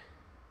around.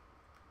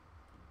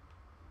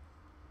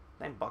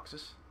 Damn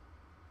boxes.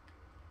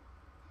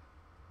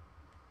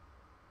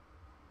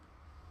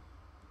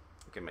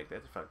 We can make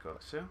that if I go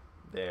like so.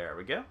 There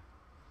we go.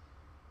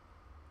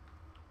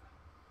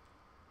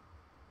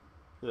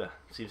 Ugh,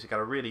 seems I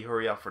gotta really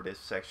hurry up for this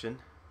section.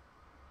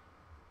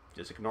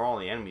 Just ignore all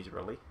the enemies,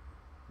 really.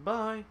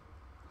 Bye!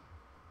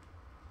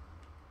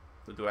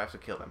 Or do I have to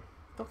kill them?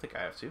 Don't think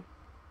I have to.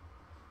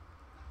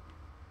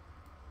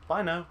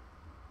 Bye now.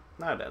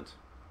 No, I don't.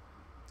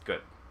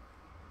 Good.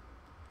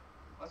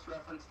 Let's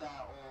reference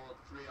that old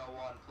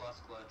 301 plus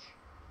glitch.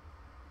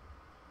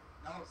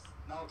 Now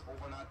it's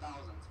over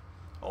 9,000.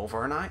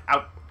 Over 9?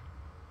 Out!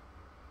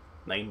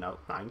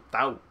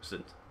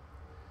 9,000.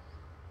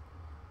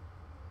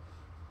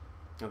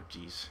 Oh,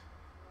 jeez.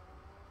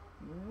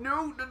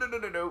 No.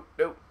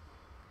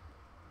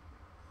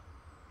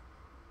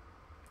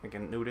 I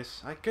can do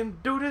this. I can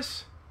do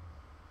this.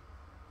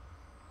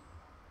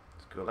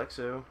 Let's go like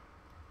so.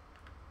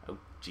 Oh,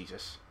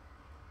 Jesus.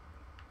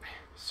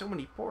 So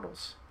many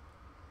portals.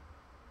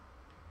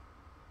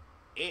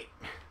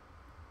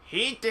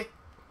 Hate it.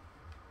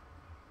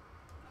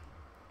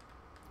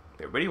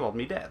 They really want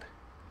me dead.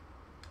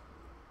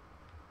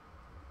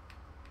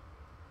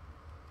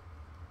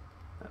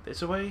 Not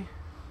this way.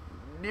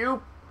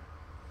 Nope.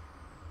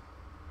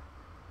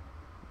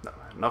 No,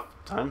 enough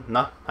time.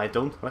 No, I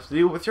don't have to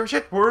deal with your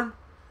shit, worm.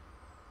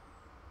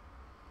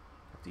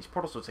 These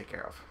portals will take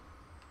care of.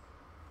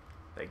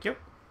 Thank you.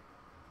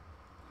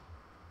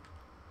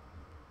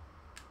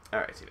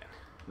 Alright, then.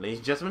 Ladies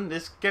and gentlemen,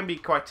 this can be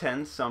quite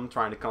tense, so I'm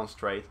trying to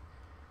concentrate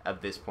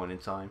at this point in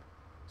time.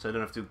 So I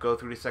don't have to go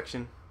through this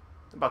section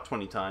about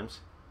 20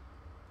 times.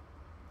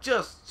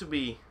 Just to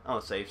be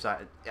on the safe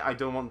side. I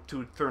don't want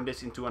to turn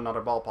this into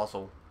another ball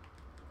puzzle.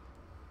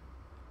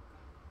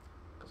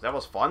 Because that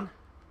was fun.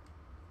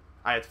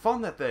 I had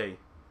fun that day.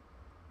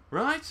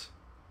 Right?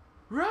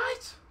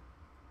 Right?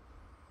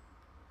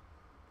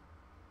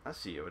 I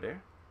see you over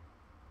there.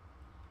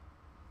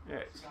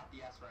 Alright. You got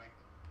the S rank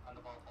on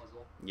the ball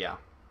puzzle. Yeah.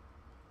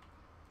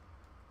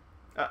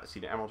 Ah, I see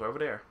the emerald over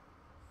there.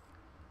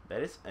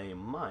 That is a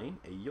mine,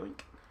 a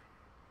yoink.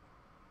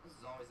 This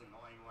is always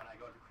annoying when I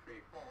go to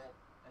create poll.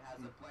 It has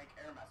a blank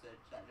error message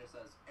that just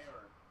says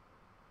error.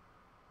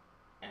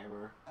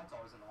 Error. That's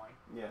always annoying.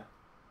 Yeah.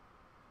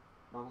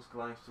 Knuckles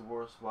glides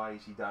towards why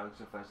is he diving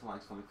so fast and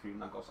likes only 3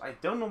 Knuckles. I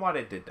don't know why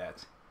they did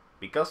that.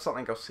 Because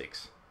Sonic goes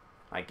 6.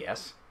 I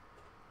guess.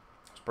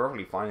 It's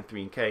perfectly fine in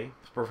 3 and K.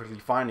 It's perfectly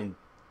fine in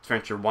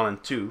Adventure 1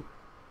 and 2.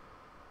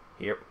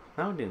 Here.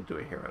 No, we didn't do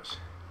it, Heroes.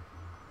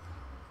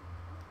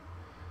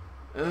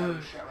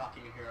 Shit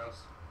rocking your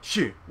heroes.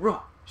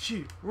 She-ra.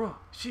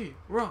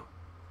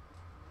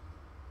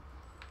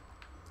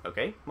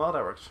 Okay, well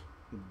that works.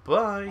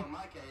 Bye. Well, in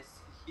my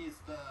case, he's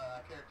the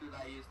character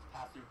that I used to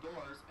pass through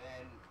doors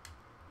in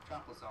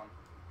Metropolis Zone.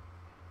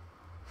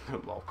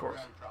 Well, of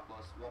course.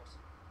 Metropolis, whoops.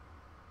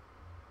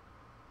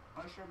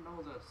 I should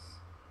know this.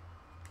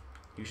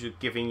 You should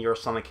give in your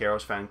Sonic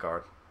Heroes fan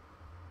card.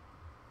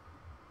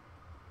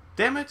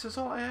 Damn it, that's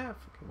all I have.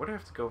 Okay, where do I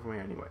have to go from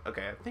here anyway?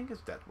 Okay, I think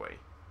it's that way.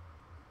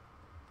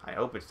 I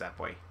hope it's that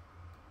way.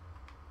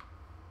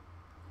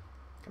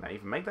 Can I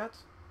even make that?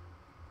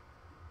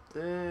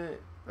 I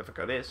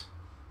forgot this.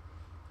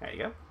 There you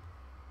go.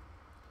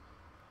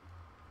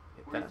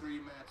 Hit 43 that.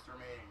 minutes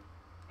remaining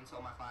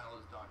until my final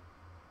is done.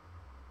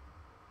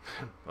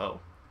 Oh.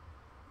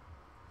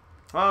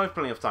 Well, there's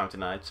plenty of time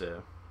tonight,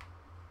 so...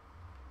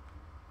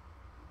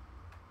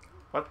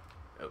 What?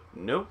 Oh,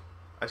 no.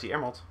 I see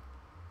emerald.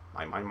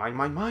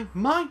 Mine!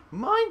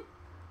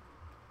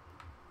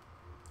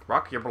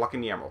 Rock, you're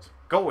blocking the emerald.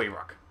 Go away,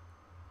 Rock.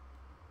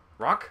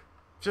 Rock?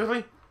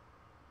 Seriously?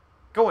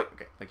 Go away.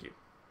 Okay, thank you.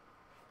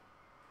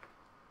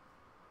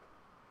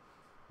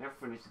 Never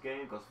finished the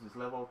game because of this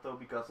level, though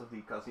because of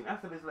the cutscene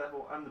after this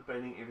level, I'm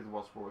debating if it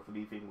was worth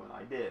leaving when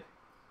I did.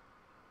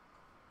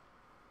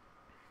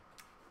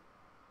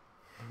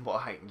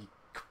 Well, you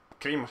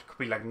pretty much could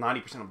be like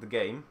 90% of the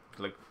game.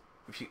 Like,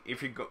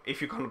 if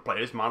you're gonna play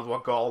this, might as well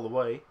go all the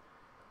way.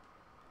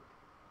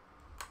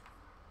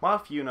 Well,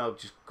 if you know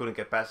just couldn't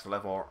get past the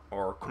level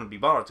or couldn't be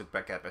bothered to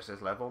get past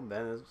this level,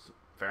 then it's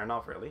fair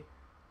enough, really.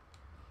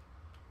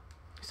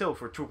 Still,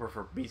 for Zuper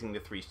for beating the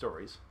 3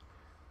 stories.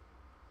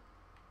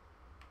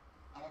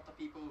 I want the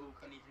people who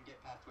couldn't even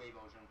get past Wave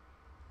Ocean.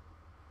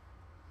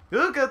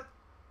 Look at.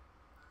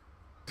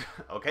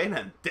 Okay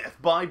then, death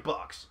by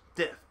box.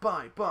 Death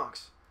by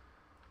box.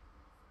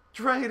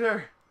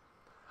 Traitor!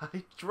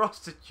 I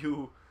trusted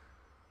you.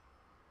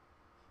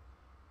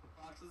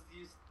 Boxes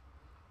used.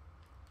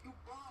 You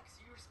box!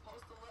 You were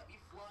supposed to let me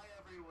fly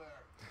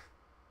everywhere.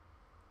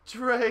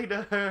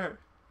 Traitor!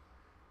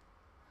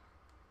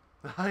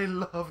 I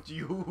loved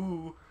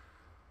you.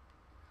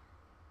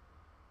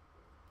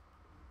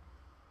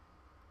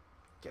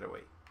 Get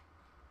away.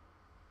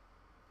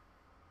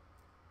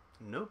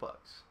 No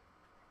bugs.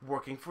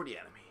 Working for the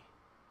enemy.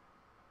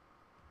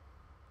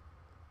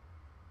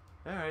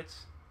 Alright.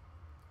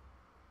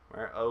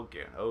 Where? Oh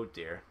dear. Oh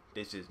dear.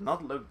 This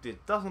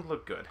doesn't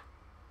look good.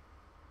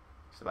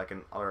 Is it like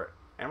an other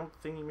emerald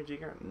thingy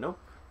majigger? Nope.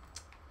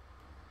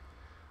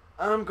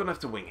 I'm gonna have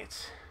to wing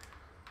it.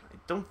 I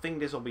don't think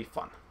this will be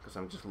fun, because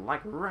I'm just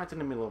like right in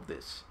the middle of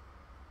this.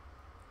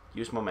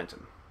 Use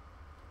momentum.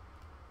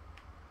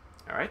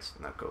 Alright,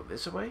 now go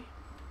this way.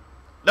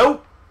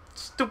 No!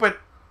 Stupid!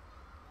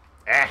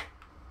 Eh!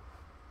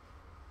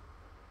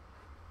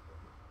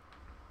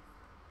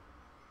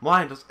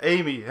 Why does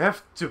Amy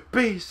have to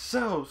be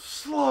so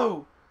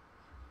slow?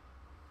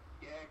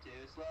 You're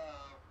too slow.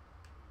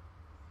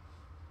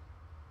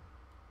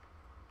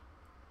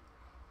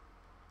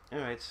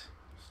 Alright,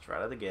 let's try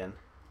that again.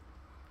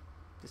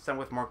 This time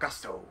with more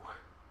gusto.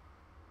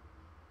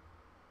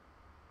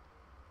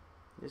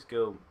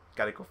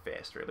 Gotta go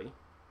fast, really.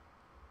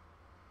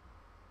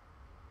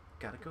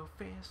 Gotta go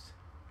fast.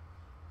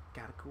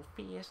 Gotta go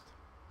fast.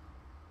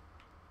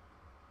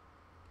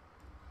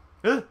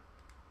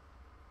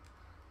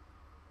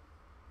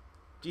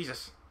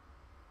 Jesus.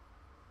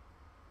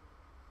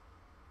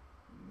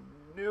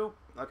 Nope.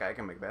 Okay, I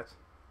can make that.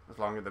 As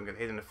long as I don't get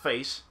hit in the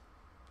face.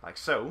 Like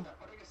so. Yeah,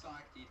 putting a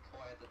Sonic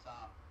decoy at the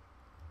top.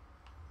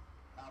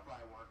 That'll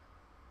probably work.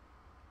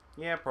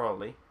 Yeah,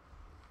 probably.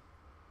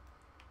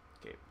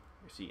 Okay,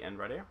 you see end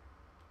right there?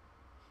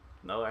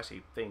 No, I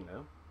see thing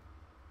though.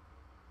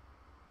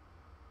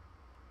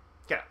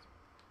 Get out.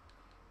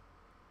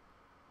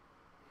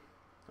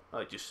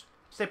 Oh, just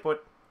stay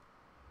put.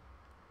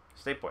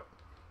 Stay put.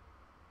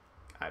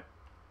 I'm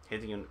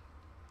hitting you.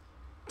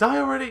 Die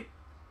already!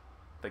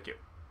 Thank you.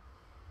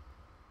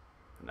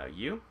 Now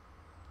you.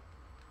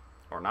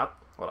 Or not.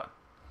 Hold on.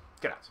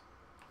 Get out.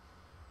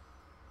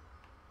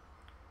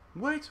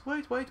 Wait.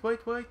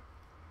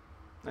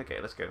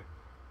 Okay, let's go.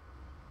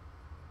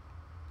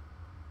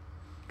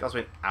 It's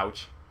been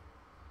ouch.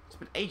 It's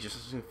been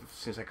ages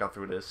since I got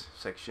through this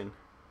section.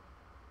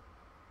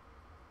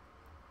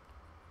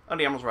 Oh,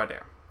 the emerald's right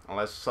there.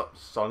 Unless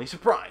suddenly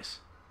surprise.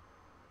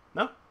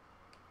 No?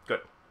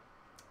 Good.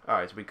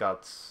 Alright, so we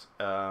got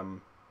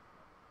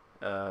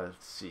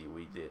let's see,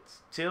 we did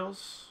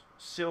Tails,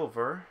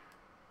 Silver,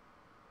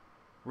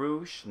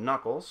 Rouge,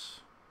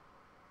 Knuckles,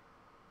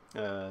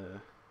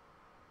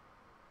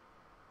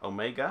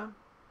 Omega.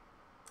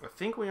 I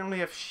think we only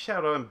have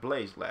Shadow and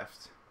Blaze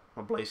left.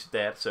 Well, Blaze is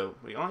dead, so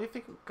we only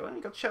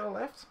got Shadow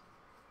left.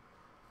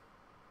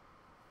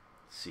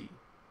 Let's see.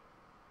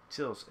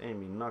 Tails,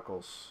 Amy,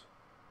 Knuckles,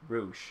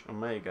 Rouge,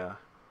 Omega,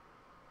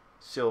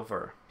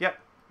 Silver. Yep,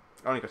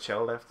 only got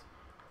Shadow left.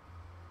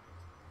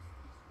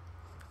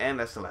 And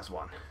that's the last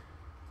one.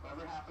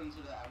 Whatever happened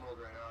to the Emerald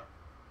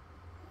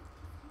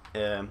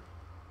Radar?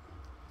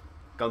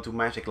 Gone to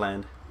Magic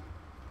Land.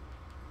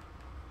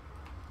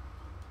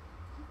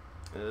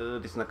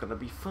 This is not gonna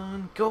be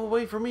fun. Go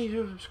away from me,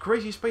 you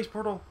crazy space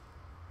portal.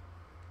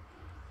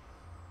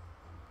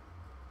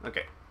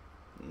 Okay.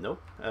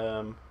 Nope.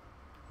 Ow.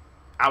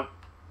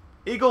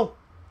 Eagle!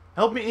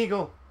 Help me,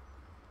 Eagle!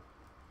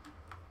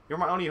 You're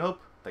my only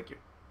hope. Thank you.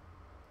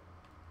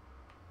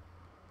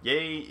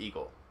 Yay,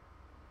 Eagle.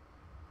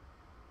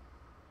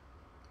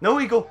 No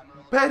eagle!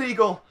 Emerald Bad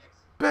eagle!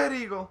 Radar.exe. Bad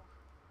eagle!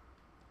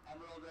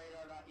 Emerald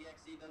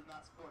Radar.exe does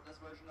not support this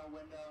version of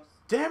Windows.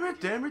 Damn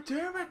it, damn it,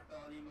 damn it!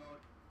 Compatibility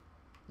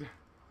mode.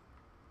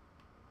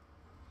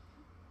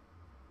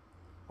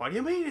 What do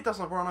you mean it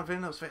doesn't run on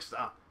Windows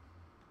Vista?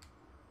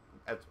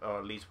 Or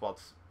at least what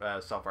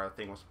software I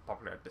think was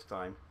popular at this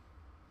time.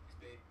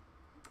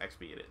 XP.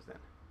 XP it is then.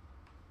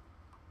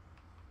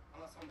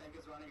 Unless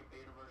Omega's running a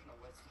beta version of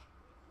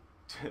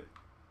Vista.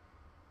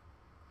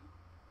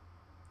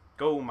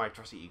 Go, my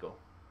trusty eagle.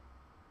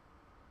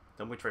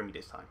 Don't betray me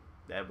this time.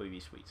 That would be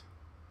sweet.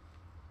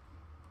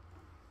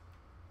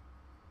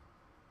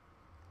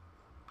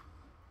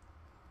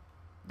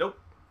 Nope.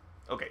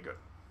 Okay, good.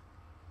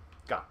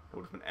 God, that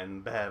would have been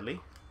end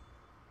badly.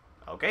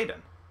 Okay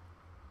then.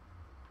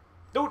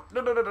 No,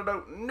 no, no, no, no,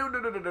 no, no, no,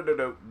 no, no, no, no,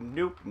 no,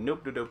 nope,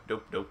 nope, nope,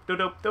 nope, nope, nope,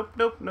 nope, nope,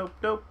 nope, nope,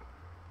 nope.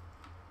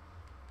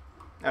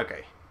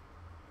 Okay,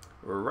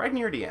 we're right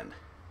near the end.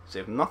 So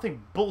if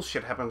nothing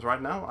bullshit happens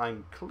right now,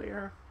 I'm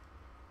clear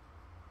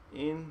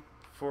in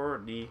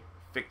for the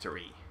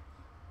victory.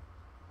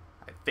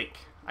 I think.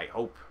 I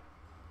hope.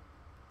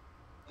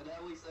 The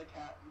deadly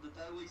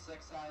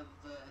six have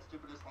the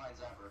stupidest lines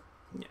ever.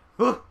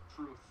 Yeah.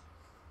 Truth.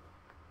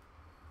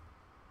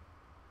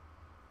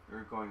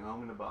 We're going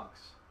home in a box.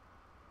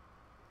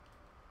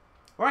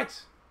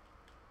 Right.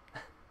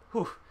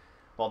 Whew.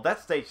 Well,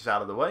 that stage is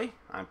out of the way.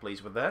 I'm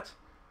pleased with that.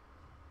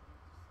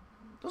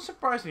 Does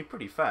surprise me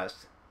pretty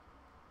fast.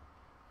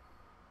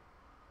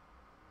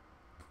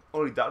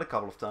 Only died a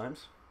couple of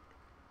times.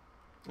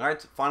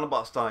 Alright, final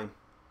boss time.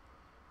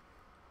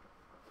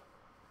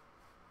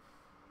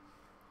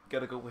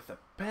 Gotta go with the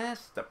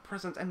past, the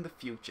present, and the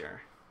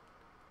future.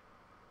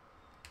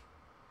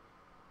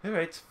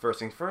 Alright, first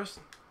things first.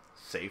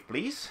 Save,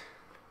 please.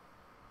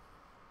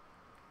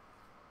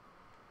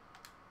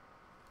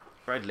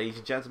 Right, ladies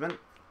and gentlemen.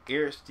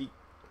 Here's the...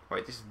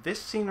 Wait, is this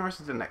scene or is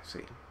it the next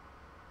scene?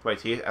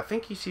 Wait, I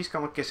think she's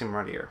gonna kiss him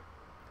right here.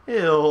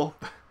 Ew.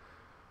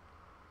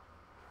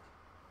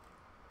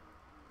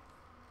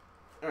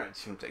 Alright,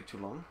 shouldn't take too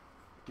long.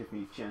 Give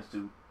me a chance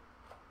to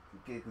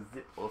get a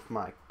sip of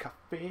my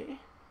coffee.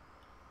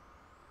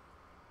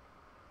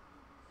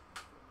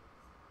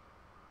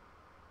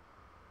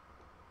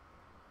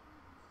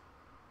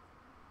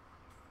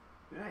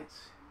 Right.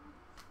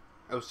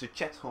 How's the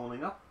chat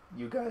holding up?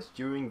 You guys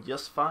doing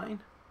just fine?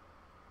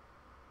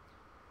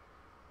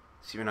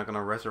 See, we're not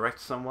gonna resurrect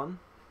someone.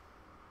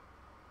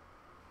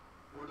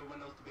 Or the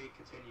Windows debate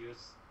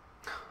continues.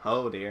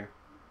 Oh dear.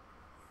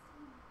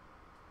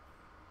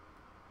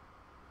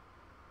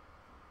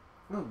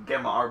 Oh,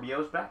 get my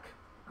RBOs back.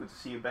 Good to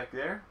see you back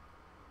there.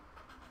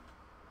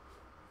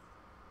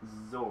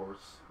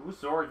 Zors. Who's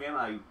Zor again?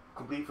 I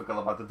completely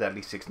forgot about the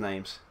Deadly Six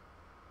names.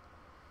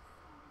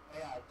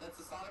 Yeah, that's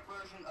the Sonic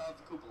version of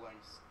the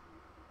Koopalings.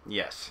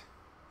 Yes.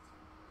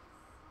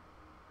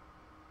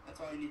 That's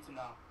all you need to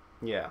know.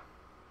 Yeah.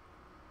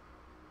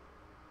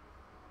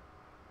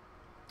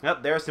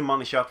 Yep, there's the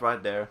money shot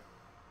right there.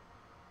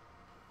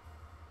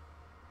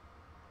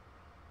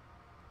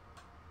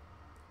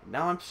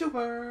 Now I'm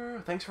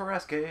super! Thanks for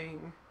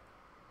asking.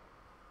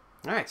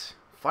 Alright,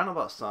 final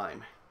boss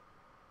time.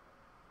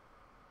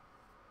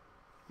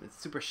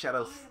 It's Super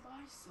Shadows.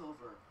 I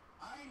Silver.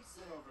 I'm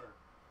Silver.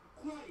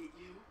 Quiet,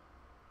 you.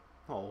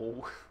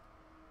 Oh.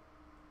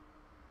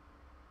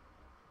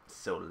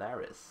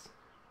 Solaris.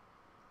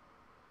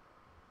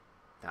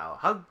 Now,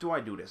 how do I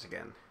do this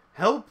again?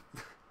 Help!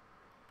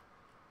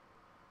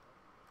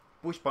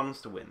 Push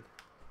buttons to win.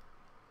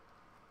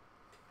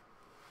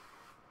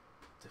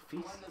 To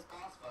Defeat. win this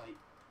boss fight,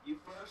 you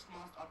first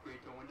must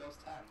upgrade to Windows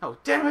 10. Oh,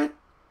 damn it!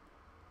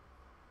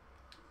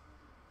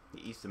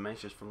 He eats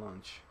dementias for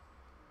lunch.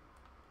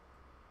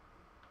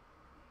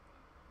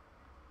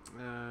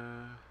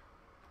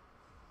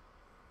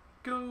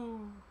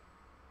 Go!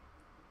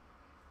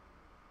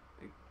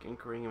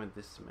 Anchoring him in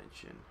this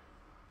dimension.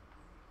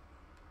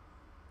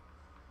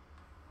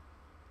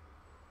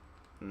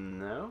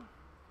 No?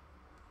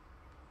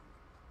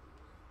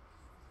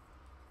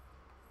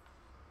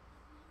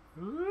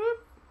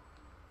 Whoop.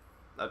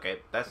 Okay,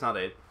 that's not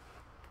it.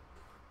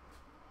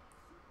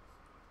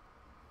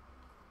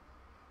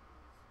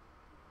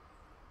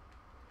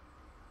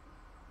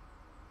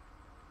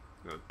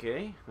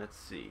 Okay, let's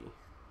see.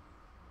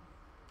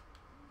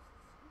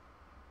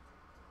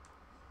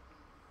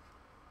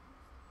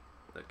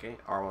 Okay,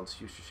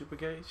 R1's use your super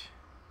gauge.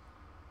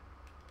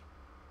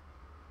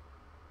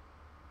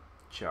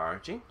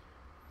 Charging.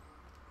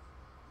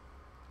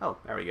 Oh,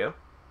 there we go.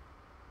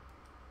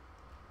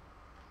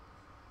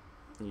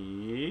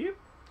 Yep.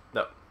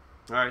 No.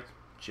 Alright,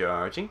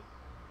 charging.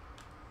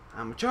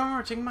 I'm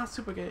charging my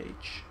super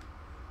gauge.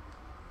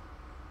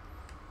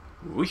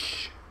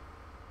 Whoosh.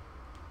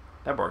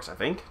 That works, I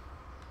think.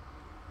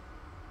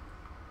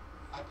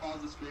 I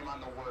paused the stream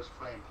on the worst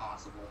frame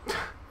possible.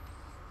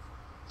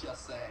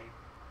 Just saying.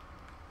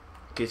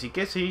 Kissy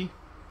kissy.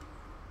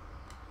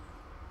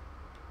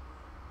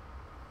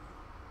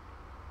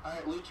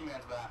 Alright, Luigi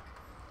Man's back.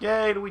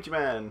 Yay, Luigi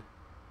Man.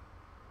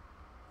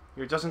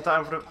 You're just in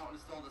time for the... count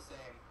is still the same.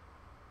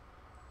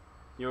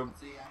 You're...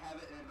 See, I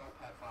have it in a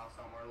notepad file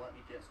somewhere. Let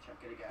me just check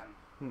it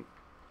again.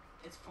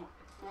 It's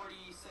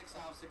 46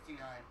 out of 69.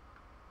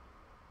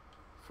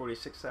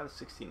 46 out of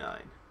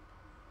 69.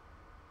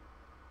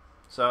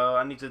 So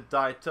I need to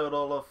die a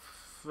total of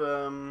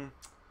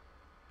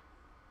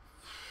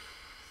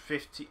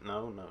 50.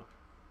 No.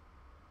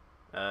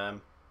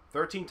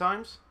 13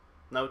 times?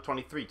 No,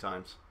 23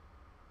 times.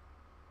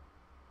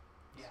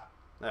 Yeah.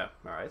 Oh,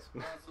 alright.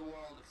 Once the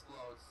world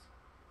explodes.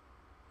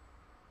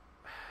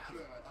 Sure,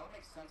 that would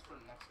make sense for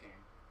the next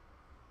game.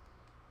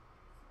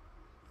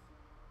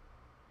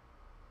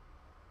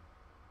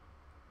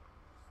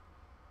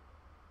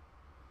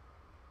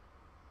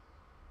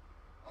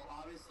 Well,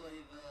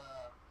 obviously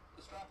the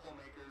strap hole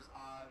makers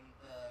on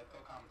the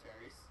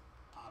co-commentaries,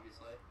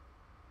 obviously.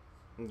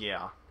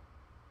 Yeah.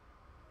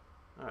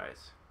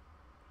 Alright.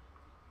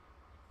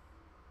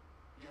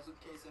 Just in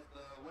case if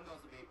the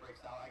Windows debate breaks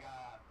out, I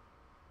got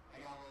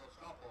a little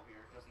strap hole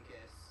here, just in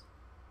case.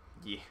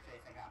 Yeah. If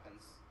anything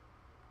happens.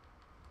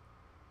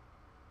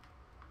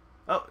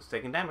 Oh, it's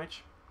taking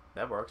damage.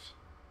 That works.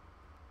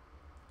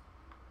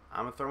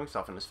 I'm throwing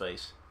stuff in his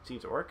face.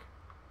 Seems to work.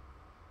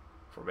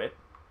 For a bit.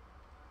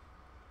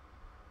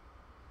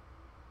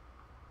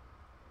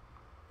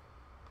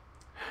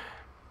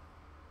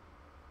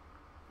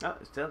 Oh,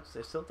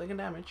 they're still taking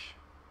damage.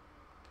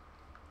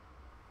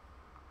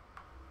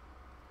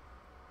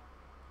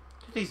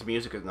 At least the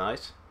music is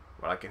nice.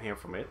 What I can hear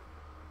from it.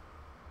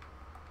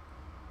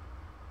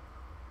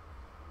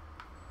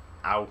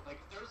 Ow. Like,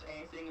 if there's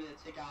anything to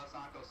take out of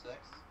Sonic 06,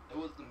 it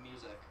was the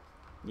music.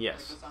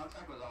 Yes. Like, the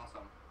soundtrack was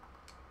awesome.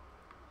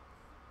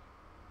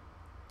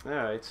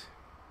 Alright.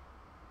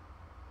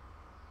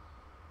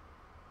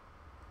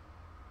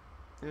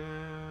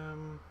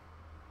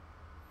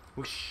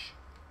 Whoosh.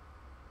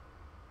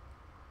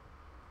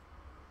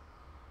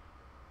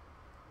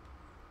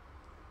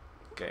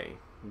 Okay,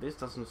 this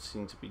doesn't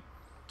seem to be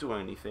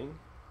doing anything.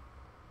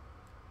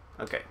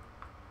 Okay.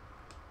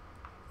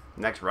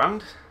 Next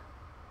round.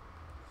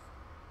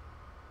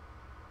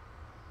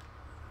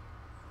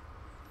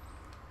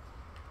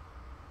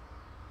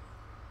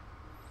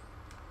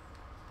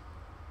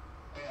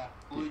 Yeah,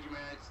 Luigi,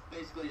 man, it's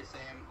basically the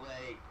same.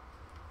 Like,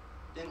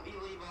 didn't we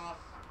leave off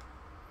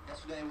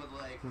yesterday with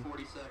like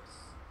 46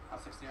 out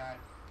of 69?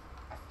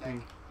 I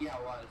think. Yeah,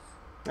 it was.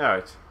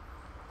 Alright.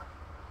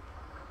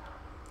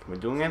 We're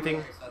doing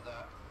anything? Somebody said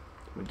that.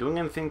 We're doing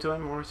anything to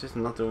him, or is just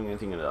not doing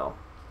anything at all?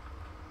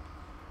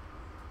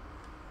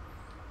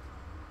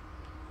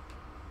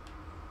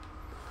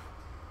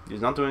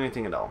 He's not doing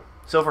anything at all.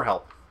 Silver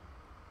help.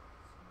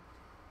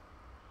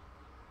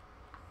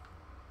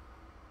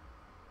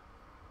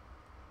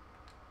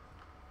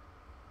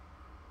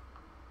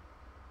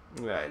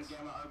 Right. And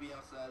Gamma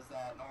OBL says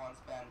that no one's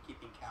been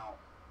keeping count.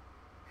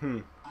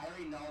 I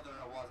already know there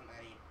wasn't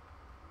any.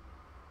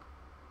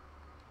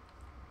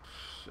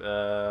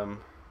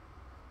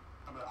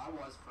 But I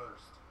was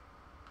first.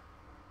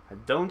 I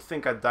don't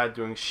think I died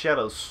during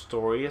Shadow's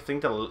story. I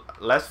think the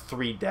last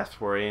 3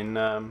 deaths were in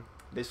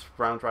this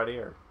round right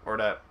here. Or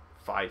the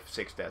 5,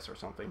 6 deaths or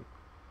something.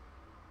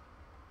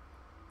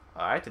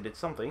 Alright, I did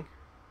something.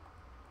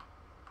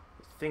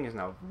 This thing is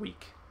now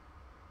weak.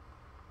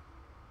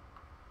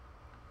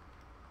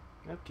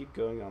 I'll keep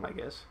going on, I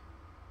guess.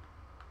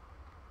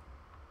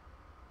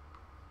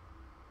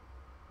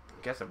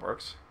 I guess it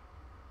works.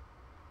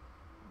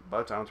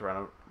 About time to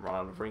run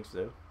out of rings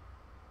though.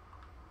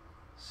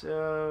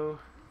 So,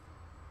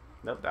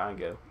 nope, down I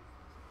go.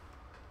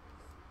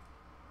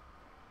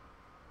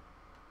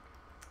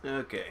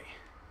 Okay.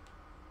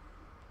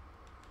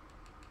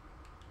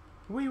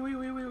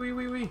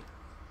 Wee.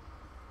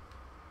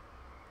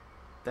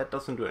 That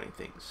doesn't do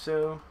anything.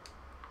 So,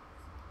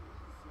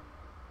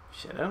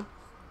 Shadow.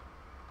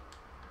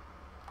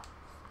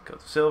 Go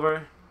to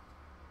Silver.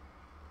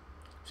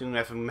 Soon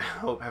having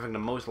the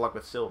most luck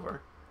with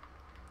Silver.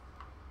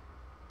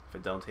 If I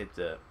don't hit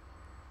the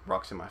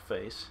rocks in my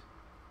face.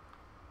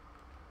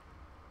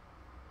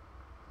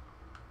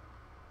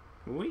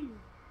 Wee.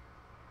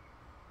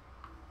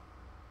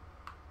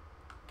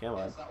 Come on.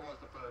 Yes, that was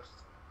the first.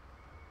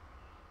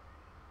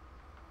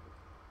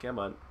 Come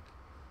on.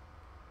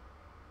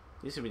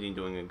 He's been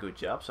doing a good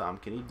job, so I'm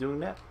can keep doing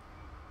that.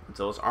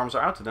 Until his arms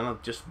are out, and then I'll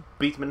just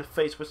beat him in the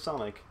face with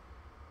Sonic.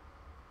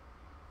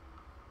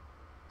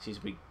 Seems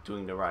to be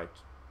doing the right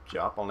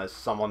job, unless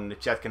someone in the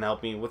chat can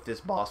help me with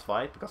this boss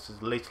fight, because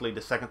it's literally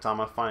the second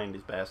time I find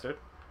this bastard.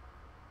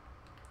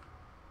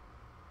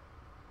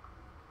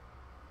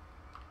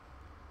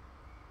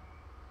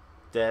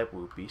 That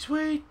would be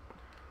sweet.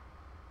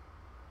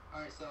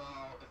 Alright, so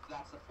if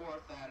that's the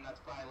fourth, then that's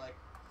probably like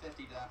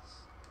 50 deaths.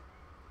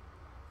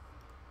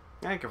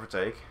 Yeah, give or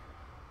take.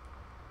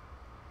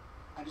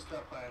 I just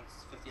got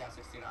points, 50 out of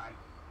 69.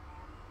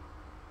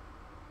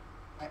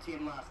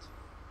 19 left.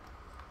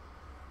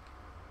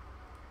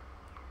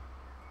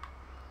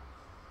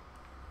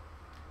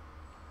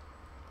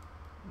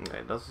 Okay,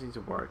 it doesn't seem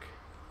to work.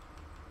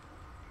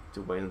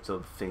 To wait until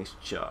the thing's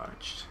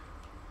charged.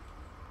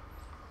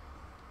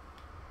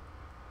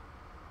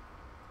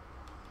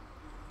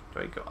 Do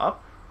I go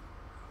up?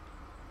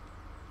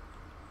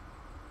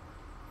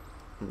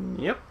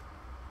 Yep.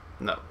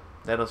 No,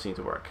 that doesn't seem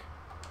to work.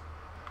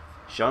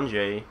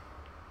 Jean-Jay.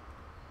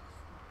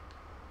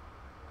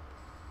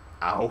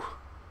 Ow.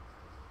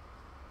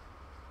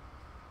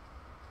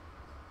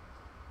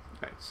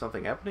 Alright,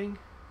 something happening?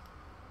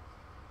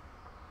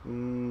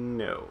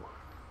 No.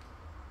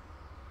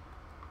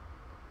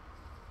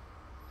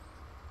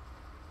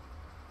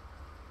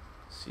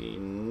 See,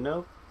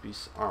 nope.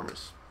 His arm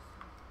is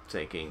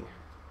taking.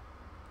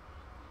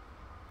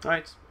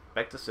 Alright,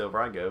 back to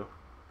silver I go.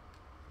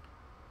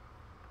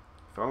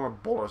 Throw more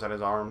boulders at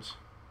his arms.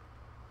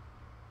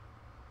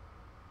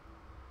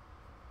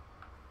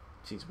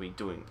 Seems to be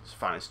doing his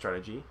finest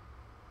strategy.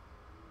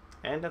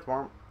 And that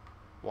one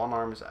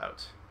arm is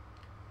out.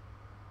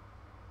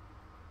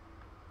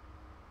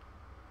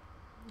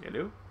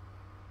 Hello?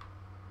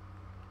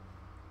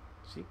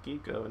 See,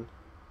 keep going.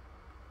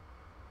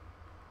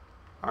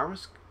 Arm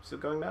is still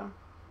going down?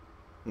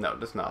 No,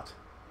 that's not.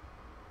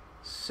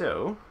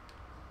 So.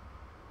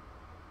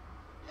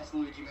 Yes,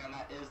 Luigi, man,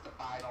 that is the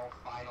final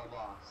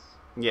boss.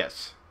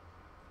 Yes.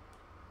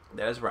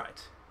 That is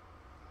right.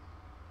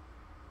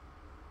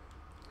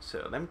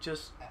 So let me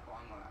just At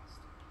long last.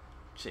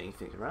 change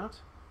things around.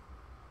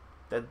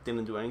 That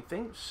didn't do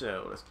anything,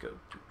 so let's go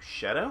to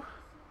Shadow.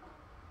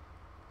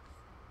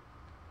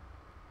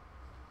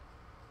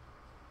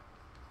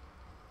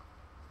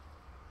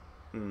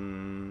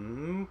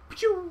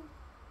 Pew!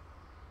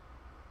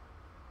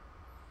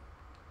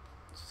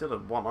 Still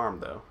at one arm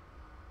though.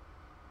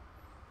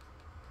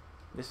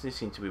 This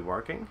seems to be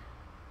working.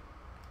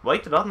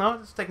 Wait, did that? No,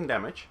 it's taking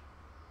damage.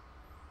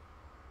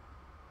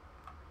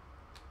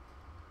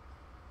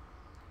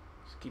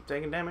 Just keep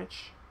taking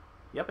damage.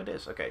 Yep, it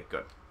is. Okay,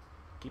 good.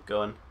 Keep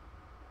going.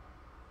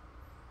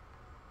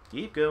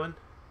 Keep going.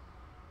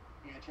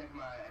 I'm gonna check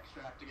my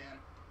extract again.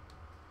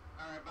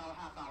 Alright, about a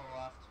half hour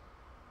left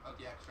of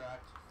the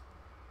extract.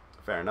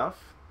 Fair enough.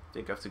 I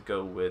think I have to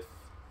go with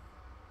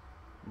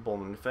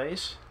Bomb in the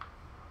face.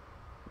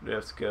 Do I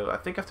have to go? I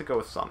think I have to go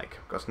with Sonic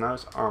because now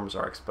his arms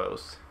are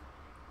exposed.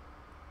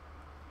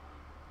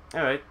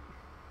 All right.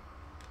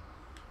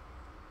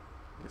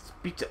 Let's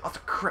beat the utter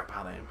crap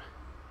out of him.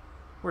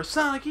 We're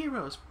Sonic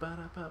heroes.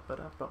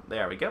 Ba-da-ba-ba-da-ba.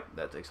 There we go.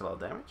 That takes a lot of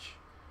damage.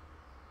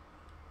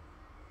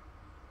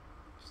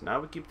 So now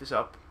we keep this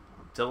up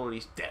until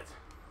he's dead.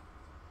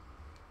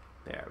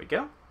 There we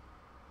go.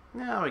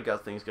 Now we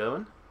got things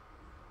going.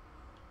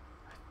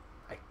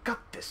 I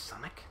got this,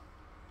 Sonic.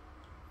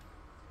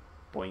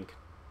 Boink.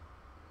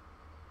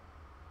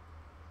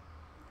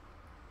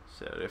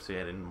 So we have to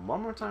head in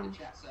one more time. The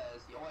chat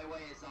says the only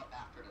way is up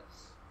after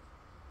this.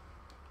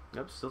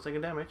 Nope, still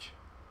taking damage.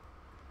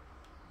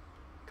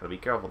 Gotta be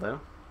careful though.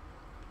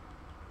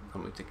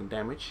 Only taking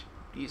damage.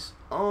 He's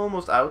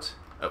almost out.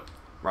 Oh,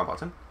 wrong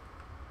button.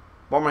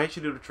 One more hit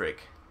should do the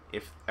trick.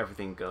 If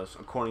everything goes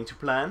according to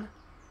plan.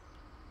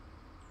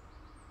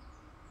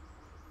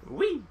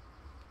 Whee!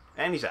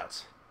 And he's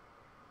out.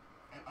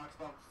 And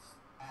Xbox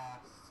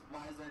asks,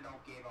 why is there no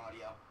game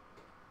audio?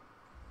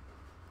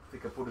 I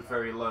think I put it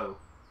very low.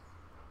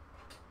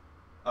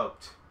 Oh,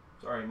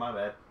 sorry, my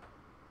bad.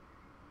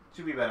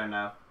 Should be better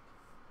now.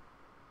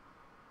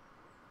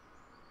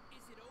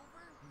 Is it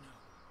over? No,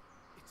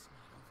 it's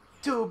not over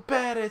yet. Too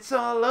bad it's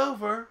all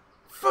over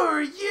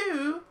for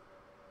you.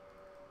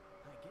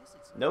 I guess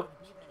it's Nope.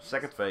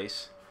 Second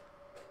phase.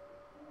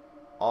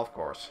 Of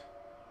course.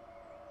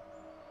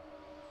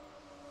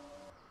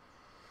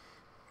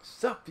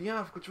 Stop the out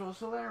of control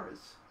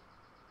Solaris.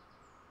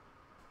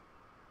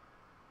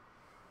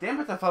 Damn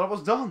it, I thought it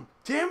was done.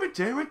 Damn it,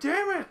 damn it,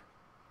 damn it.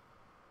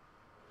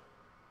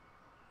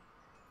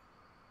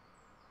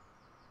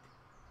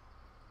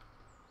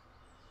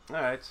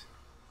 Alright.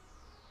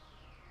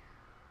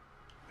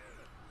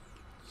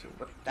 So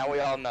what? Now we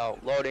all know,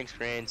 loading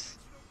screens.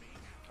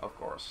 Of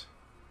course.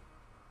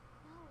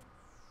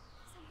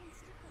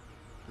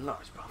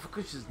 Large powerful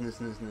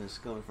consciousness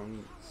going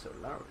from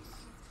Solaris.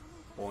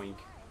 Boink.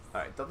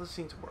 Alright, that doesn't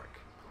seem to work.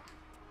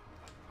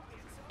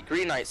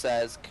 Green Knight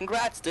says,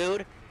 congrats,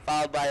 dude,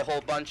 followed by a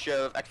whole bunch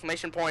of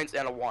exclamation points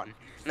and a 1. And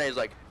then he's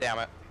like, damn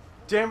it.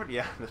 Damn it,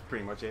 yeah, that's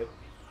pretty much it.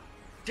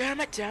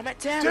 Damn it, damn it,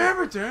 damn it.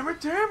 Damn it, damn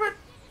it, damn it!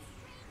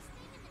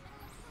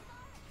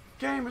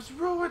 Game is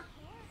ruined!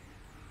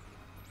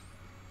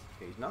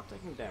 Okay, he's not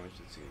taking damage,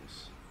 it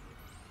seems.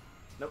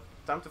 Nope,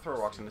 time to throw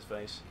rocks in his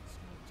face.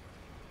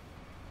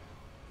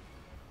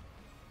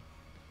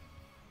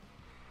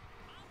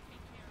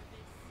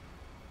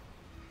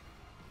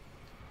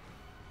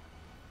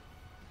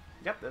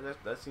 Yep,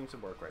 that seems to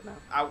work right now.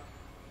 Ow!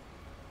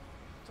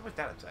 What's up with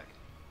that attack?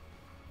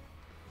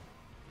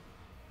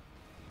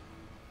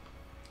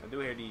 I do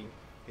hear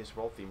his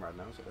roll theme right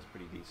now, so that's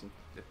pretty decent.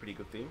 That's a pretty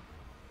good theme.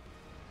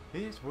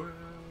 His world.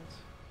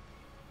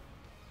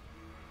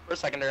 For a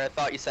second there, I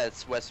thought you said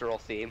Swiss roll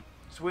theme.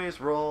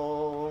 Swiss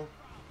roll.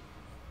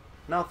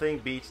 Nothing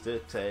beats the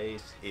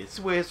taste. It's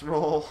Swiss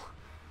roll.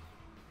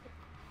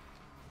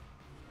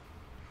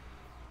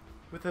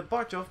 With a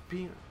bunch of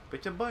peanut,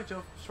 with a bunch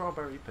of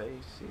strawberry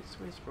paste. It's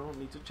Swiss roll.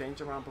 Need to change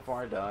around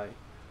before I die.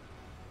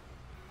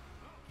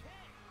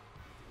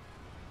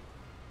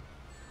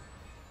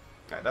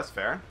 Okay, that's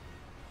fair.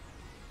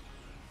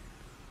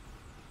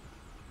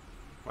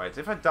 Right,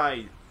 if I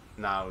die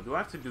now, do I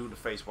have to do the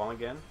phase 1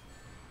 again?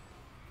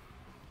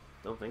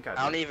 Don't think I do.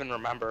 I don't even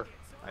remember.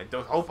 I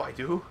don't hope I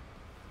do.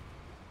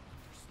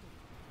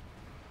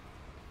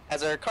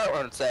 As our cart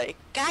would say,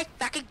 "God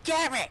fucking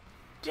damn it!"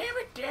 Damn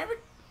it, damn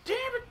it, damn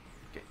it!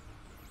 Okay.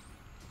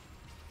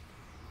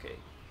 Okay.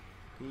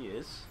 He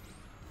is.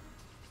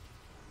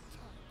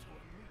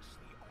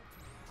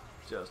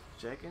 Just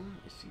checking.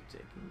 Is he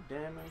taking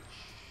damage?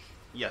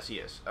 Yes, he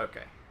is.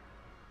 Okay.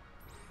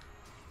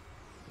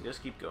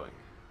 Just keep going.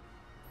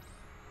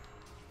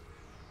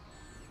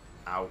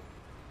 Ow.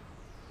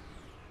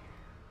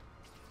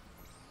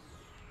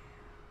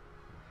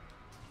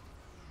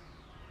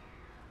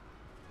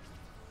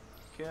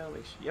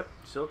 Okay, yep,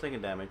 still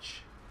taking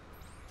damage.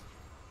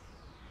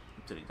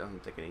 Until he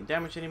doesn't take any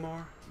damage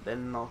anymore,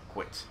 then I'll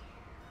quit.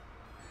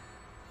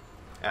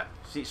 Ah,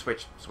 see,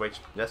 switch.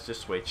 Let's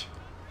just switch.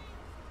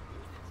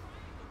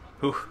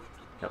 Whew,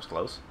 that was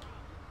close.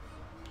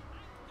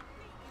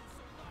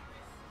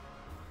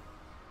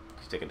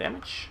 He's taking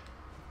damage.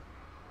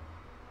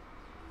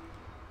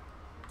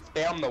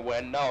 Spam the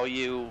win. No,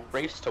 you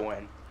race to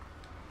win.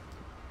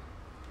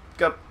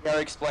 Go. I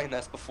already explained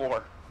this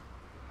before.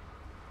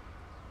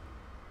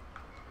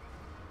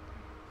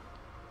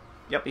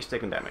 Yep, he's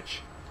taking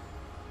damage.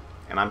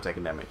 And I'm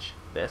taking damage.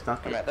 That's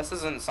not good. Wait, this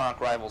isn't Sonic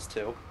Rivals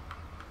 2.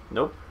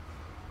 Nope.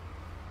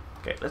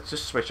 Okay, let's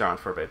just switch on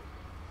for a bit.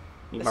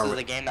 This is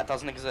a game that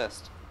doesn't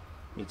exist.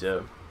 Need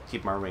to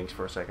keep my rings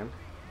for a second.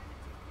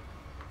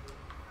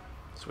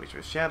 Switch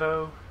with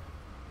Shadow.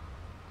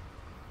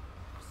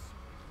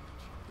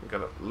 We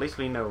got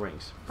literally no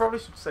rings. Probably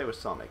should stay with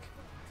Sonic.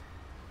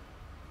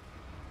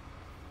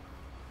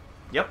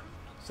 Yep,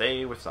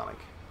 stay with Sonic.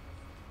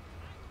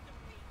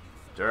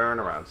 Turn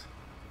around.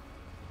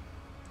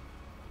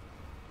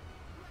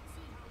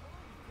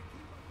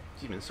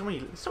 Gee, man, so many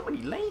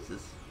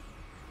lasers.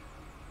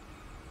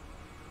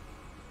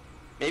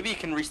 Maybe you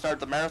can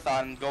restart the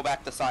marathon and go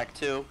back to Sonic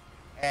 2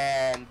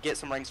 and get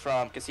some rings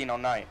from Casino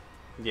Night.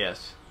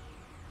 Yes.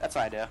 That's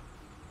an idea.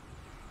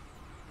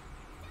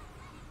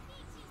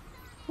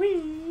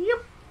 Whee!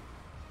 Yep.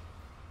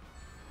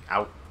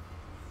 Ow.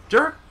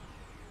 Jerk!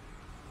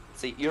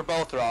 See, you're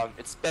both wrong.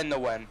 It's spin to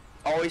win.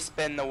 Always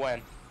spin to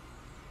win.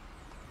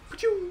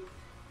 Pachoo!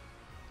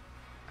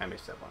 I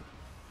missed that one.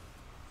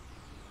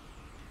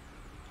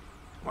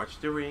 Watch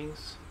the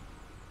rings.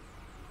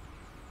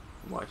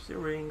 Watch the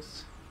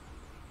rings.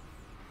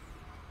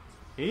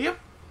 Yep.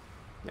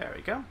 There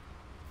we go.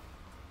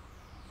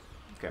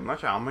 Okay,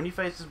 much how many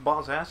faces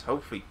boss has?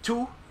 Hopefully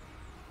 2.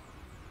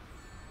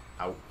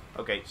 Ow.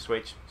 Okay,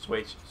 switch.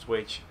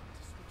 Jeez,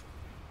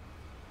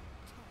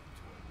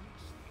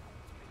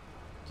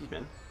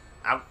 man.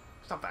 Ow.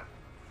 Stop that.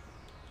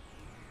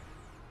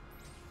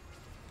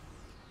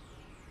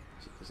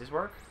 Does this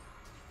work?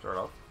 Sort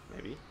of.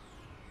 Maybe.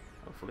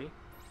 Hopefully.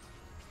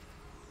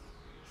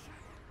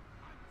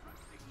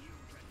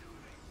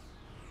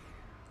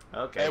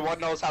 Okay. Anyone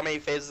knows how many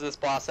phases this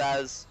boss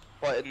has?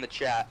 Put it in the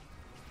chat.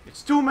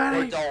 It's too Or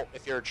many! don't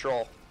if you're a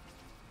troll.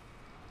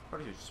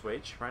 Probably should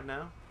switch right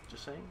now.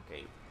 Just saying.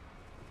 Okay.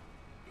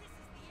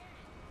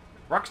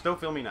 Rox, don't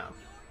fail me now.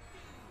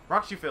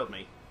 Rox, you failed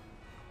me.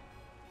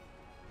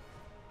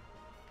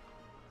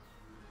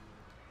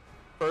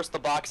 First the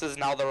boxes,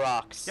 now the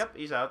rocks. Yep,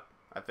 he's out.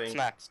 I think. What's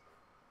next?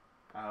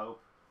 I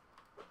hope.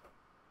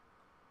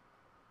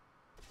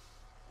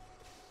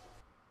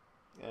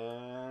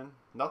 And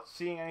not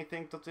seeing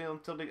anything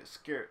until the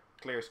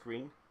clear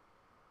screen.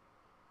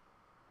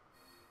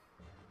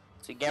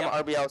 See, Gamma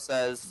RBL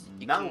says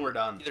you Now can we're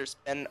done.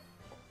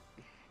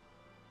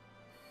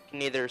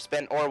 either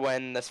spin or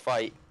win this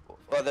fight.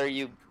 Whether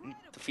you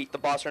defeat the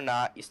boss or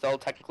not, you still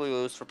technically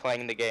lose for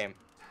playing the game.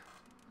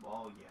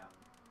 Oh yeah.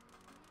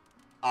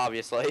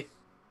 Obviously.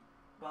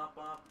 Ba,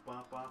 ba,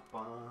 ba, ba,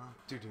 ba.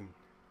 Doo-doo.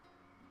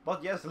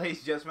 But yes, ladies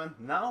and gentlemen,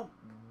 now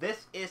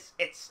this is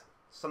it.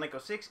 Sonic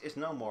 06 is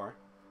no more.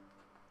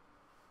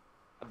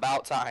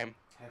 About time.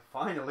 And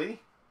finally.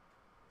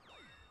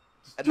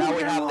 And now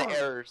we have the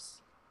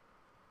errors.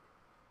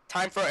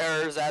 Time for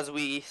errors as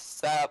we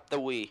set up the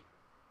Wii.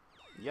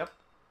 Yep.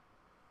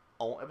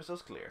 All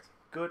episodes cleared.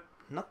 Good.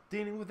 Not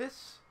dealing with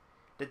this.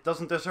 It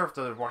doesn't deserve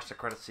to watch the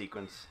credit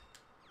sequence.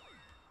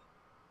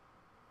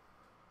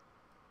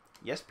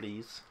 Yes,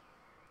 please.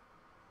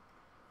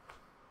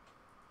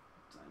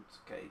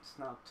 Okay, it's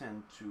now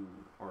 10 to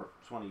or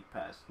 20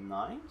 past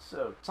 9,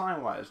 so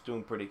time-wise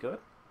doing pretty good.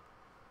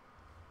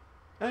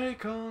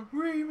 Akon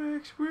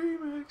remix.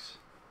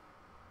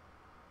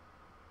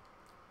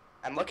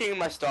 I'm looking at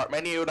my start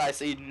menu and I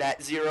see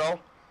net 0.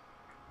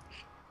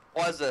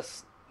 What is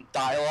this?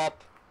 Dial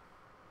up?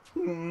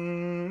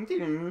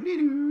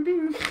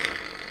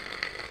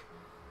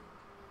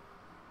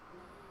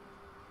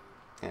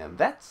 And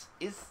that's,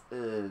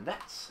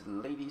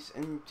 ladies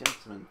and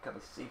gentlemen, gotta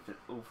save the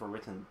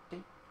overwritten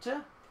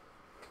data.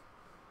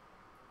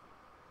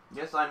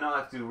 Yes, I know I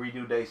have to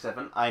redo day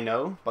 7, I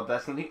know, but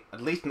that's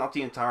at least not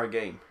the entire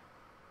game.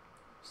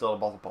 Still a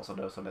bottle puzzle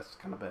though, so that's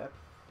kind of bad.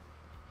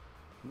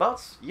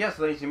 But yes,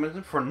 ladies and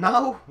gentlemen, for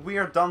now we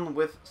are done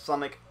with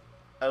Sonic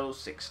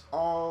 06.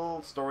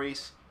 All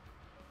stories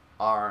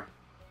are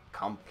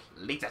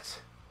completed.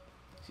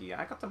 See,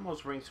 I got the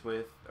most rings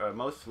with,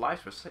 most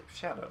lives with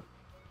Shadow.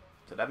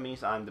 So that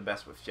means I'm the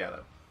best with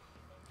Shadow.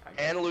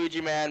 And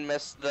Luigi Man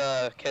missed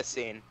the kiss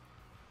scene.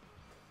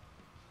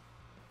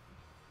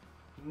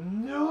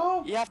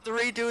 No! You have to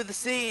redo the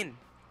scene.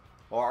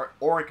 Or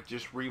I could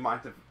just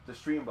rewind the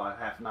stream about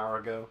half an hour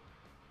ago.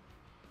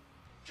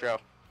 True.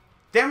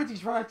 Damn it,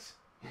 he's right!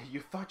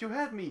 You thought you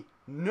had me!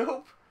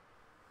 Nope!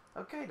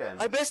 Okay then.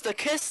 I missed the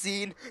kiss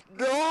scene.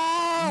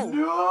 No!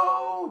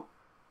 No!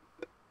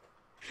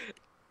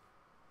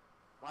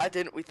 Why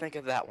didn't we think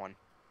of that one?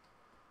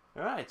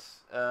 Alright,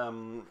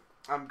 I'm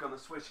gonna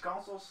switch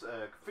consoles.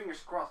 Fingers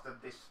crossed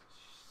that this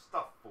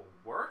stuff will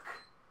work.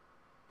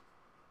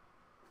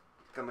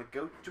 Gonna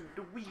go to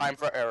the Wii Time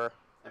for error.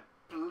 and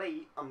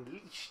play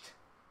Unleashed.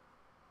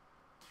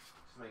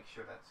 Just make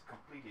sure that's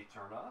completely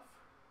turned off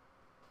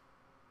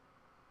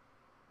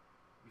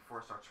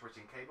before I start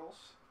switching cables.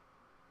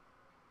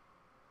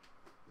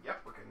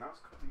 Yep, okay, now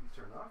it's completely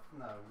turned off.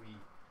 Now we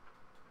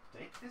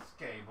take this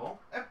cable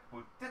and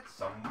put it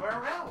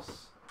somewhere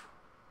else.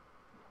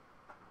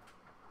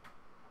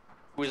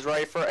 Who's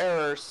ready for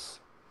errors?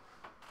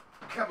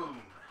 Kaboom!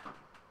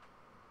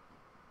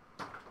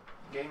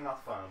 Game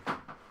not found.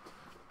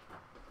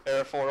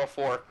 Error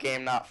 404.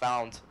 Game not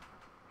found.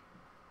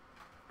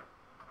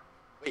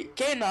 Wait,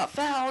 game not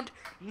found?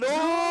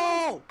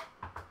 No!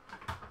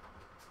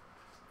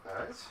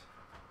 Alright.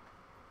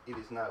 It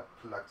is now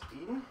plugged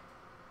in.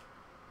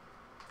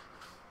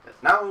 And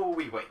now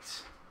we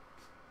wait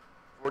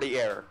For the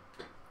error.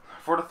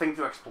 for the thing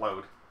to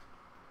explode.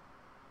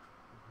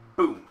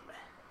 Boom.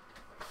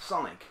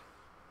 Sonic.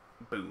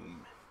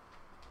 Boom.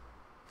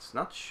 It's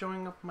not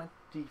showing up my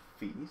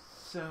TV,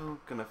 so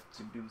gonna have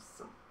to do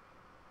some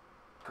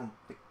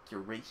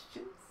configurations.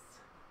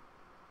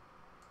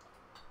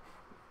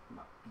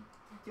 My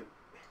video.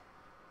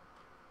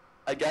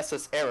 I guess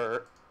it's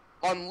error.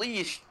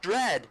 Unleash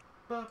Dread.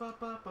 Bum bum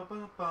bum bum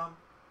bum bum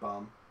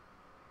bum.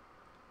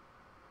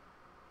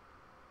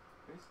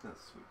 It's gonna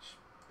switch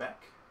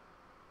back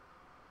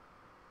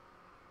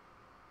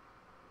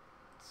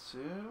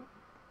to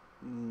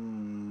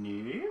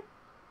new.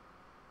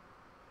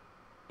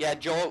 Yeah,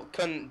 Joel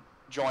couldn't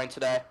join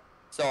today,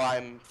 so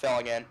I'm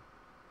filling in.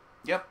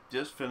 Yep,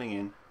 just filling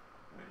in.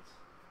 Right.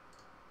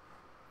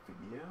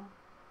 Video.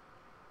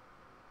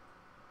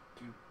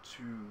 Do.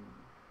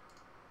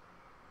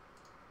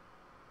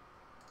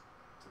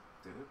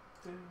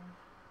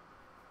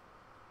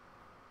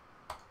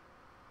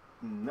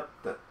 Nope,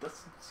 that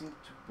doesn't seem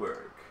to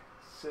work.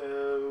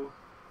 So,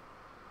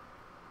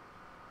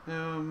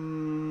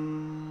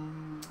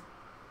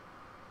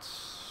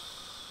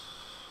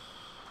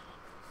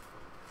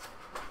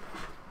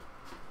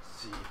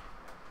 see.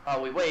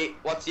 Oh, we wait.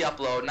 What's the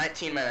upload?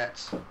 19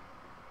 minutes.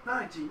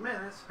 90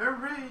 minutes,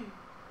 hooray!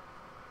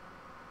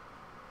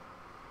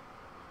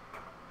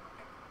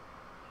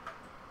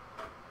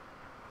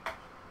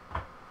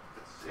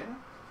 That's in.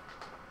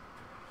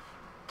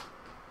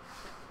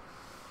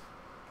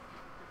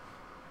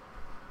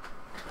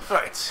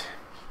 Right.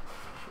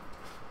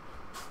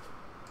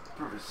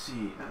 Let's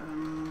see.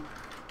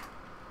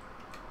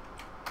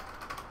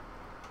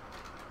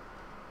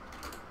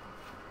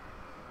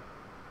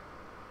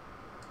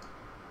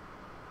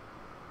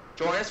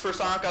 Join us for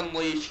Sonic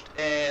Unleashed,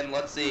 and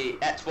let's see,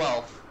 at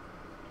 12.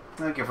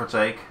 Give or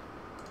take.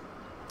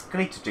 I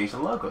need to change the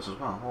logos as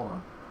well. Hold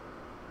on.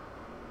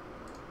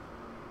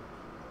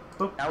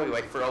 Boop. Now we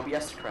wait for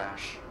OBS to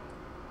crash.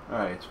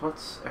 Alright,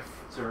 what's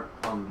after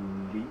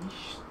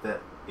Unleashed?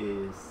 That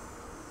is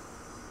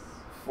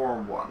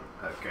 4-1.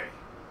 Okay.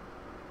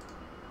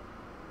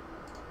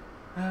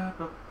 I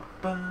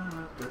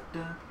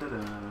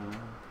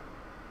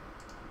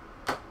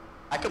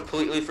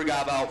completely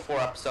forgot about 4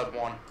 episode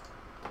 1.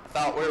 I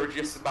thought we were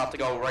just about to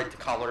go right to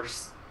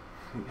colors.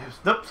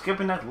 Nope,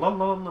 skipping that. La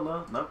la la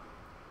la. Nope.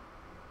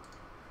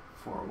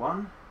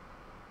 4-1.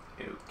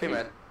 Okay. Hey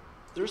man,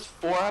 there's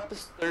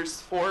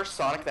 4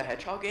 Sonic the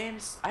Hedgehog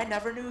games? I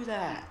never knew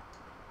that.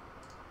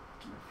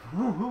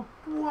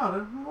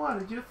 What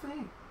did you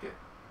think?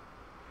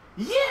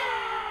 Yeah!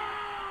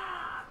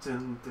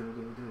 Dun, dun,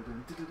 dun, dun,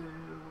 dun, dun,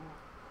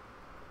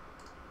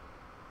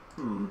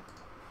 dun.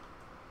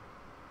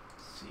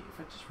 Let's see if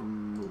I just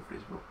remove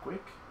this real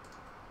quick.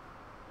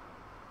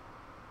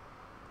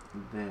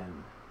 And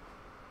then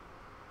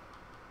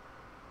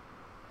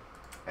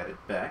add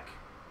it back.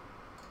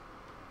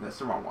 That's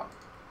the wrong one.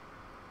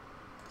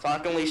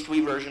 Sonic Unleashed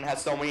Wii version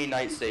has so many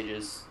night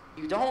stages.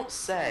 You don't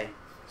say.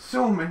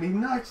 So many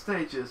night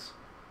stages!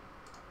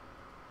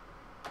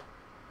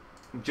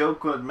 Joe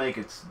couldn't make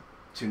it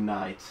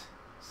tonight,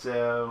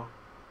 so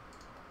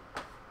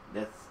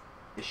that's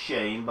a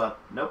shame, but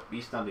nope,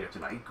 he's not here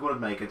tonight. He couldn't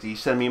make it. He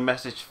sent me a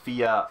message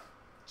via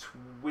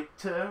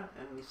Twitter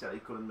and he said he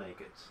couldn't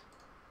make it.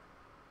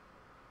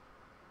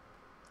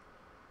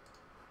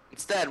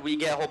 Instead, we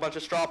get a whole bunch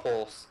of straw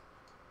polls.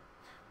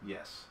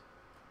 Yes.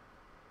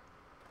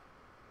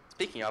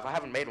 Speaking of, I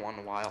haven't made one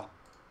in a while.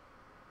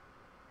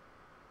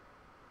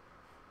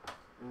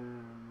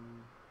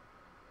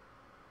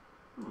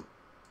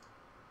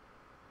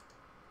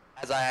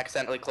 As I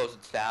accidentally closed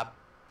the tab.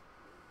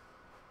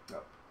 No.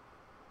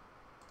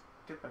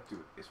 Get back to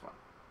this one.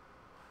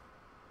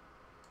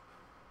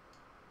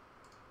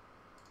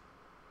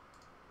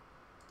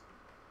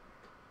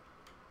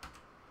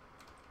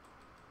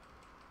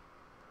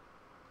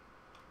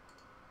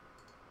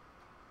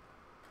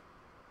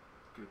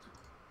 Good.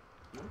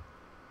 No.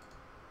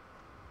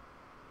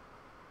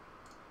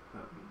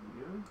 No.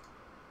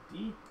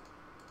 D.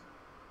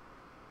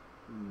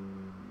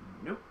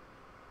 Nope.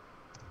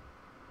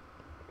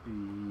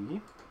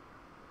 B.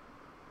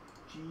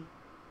 G.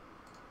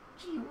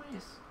 Gee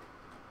whiz.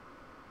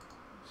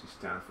 This is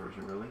standard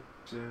version, really.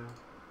 So.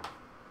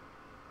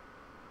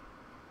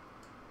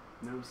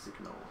 No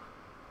signal.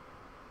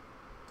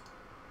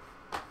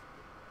 Okay,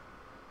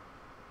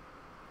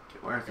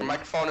 where's Your it?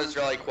 microphone is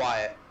really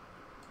quiet.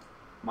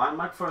 My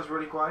microphone is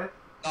really quiet?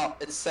 Oh,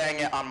 it's saying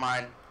it on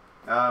mine.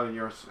 Oh,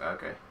 yours.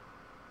 Okay.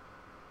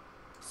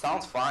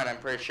 Sounds fine, I'm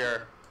pretty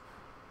sure.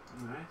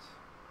 Alright.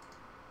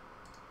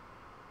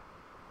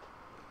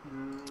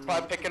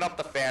 Probably picking up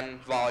the fan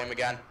volume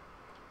again.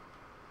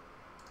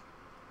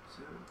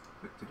 So,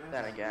 back to that.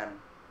 Then again.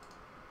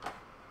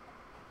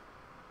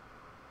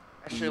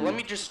 Actually, let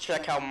me just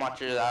check how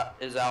much of that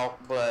is out,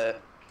 but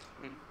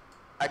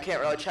I can't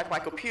really check my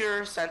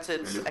computer since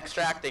it's Hello?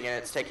 extracting and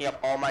it's taking up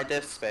all my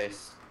disk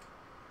space.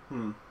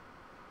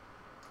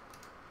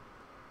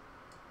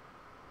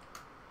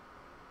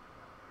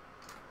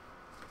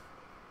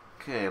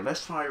 Okay,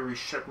 let's try to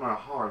reset my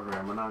hardware.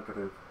 I'm not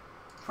gonna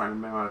try to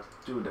remember how to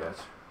do that.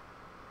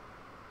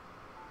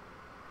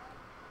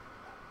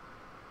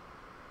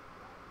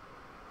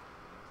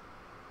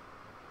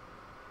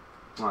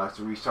 I have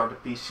to restart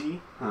the PC?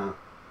 Huh.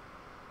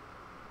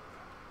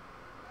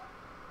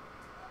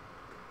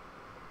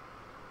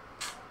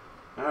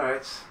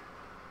 Alright.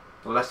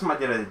 The last time I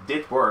did it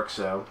did work,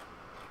 so.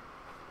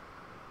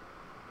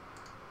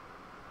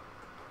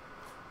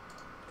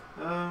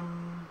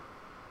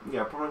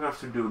 Yeah, probably gonna have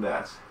to do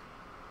that.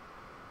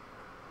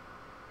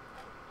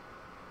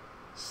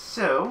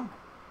 So,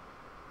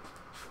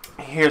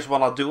 here's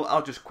what I'll do.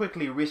 I'll just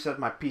quickly reset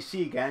my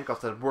PC again, because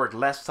that worked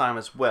last time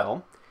as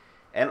well.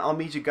 And I'll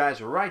meet you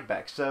guys right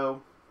back.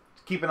 So,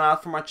 keep an eye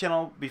out for my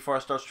channel before I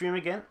start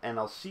streaming again, and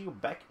I'll see you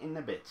back in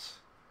a bit.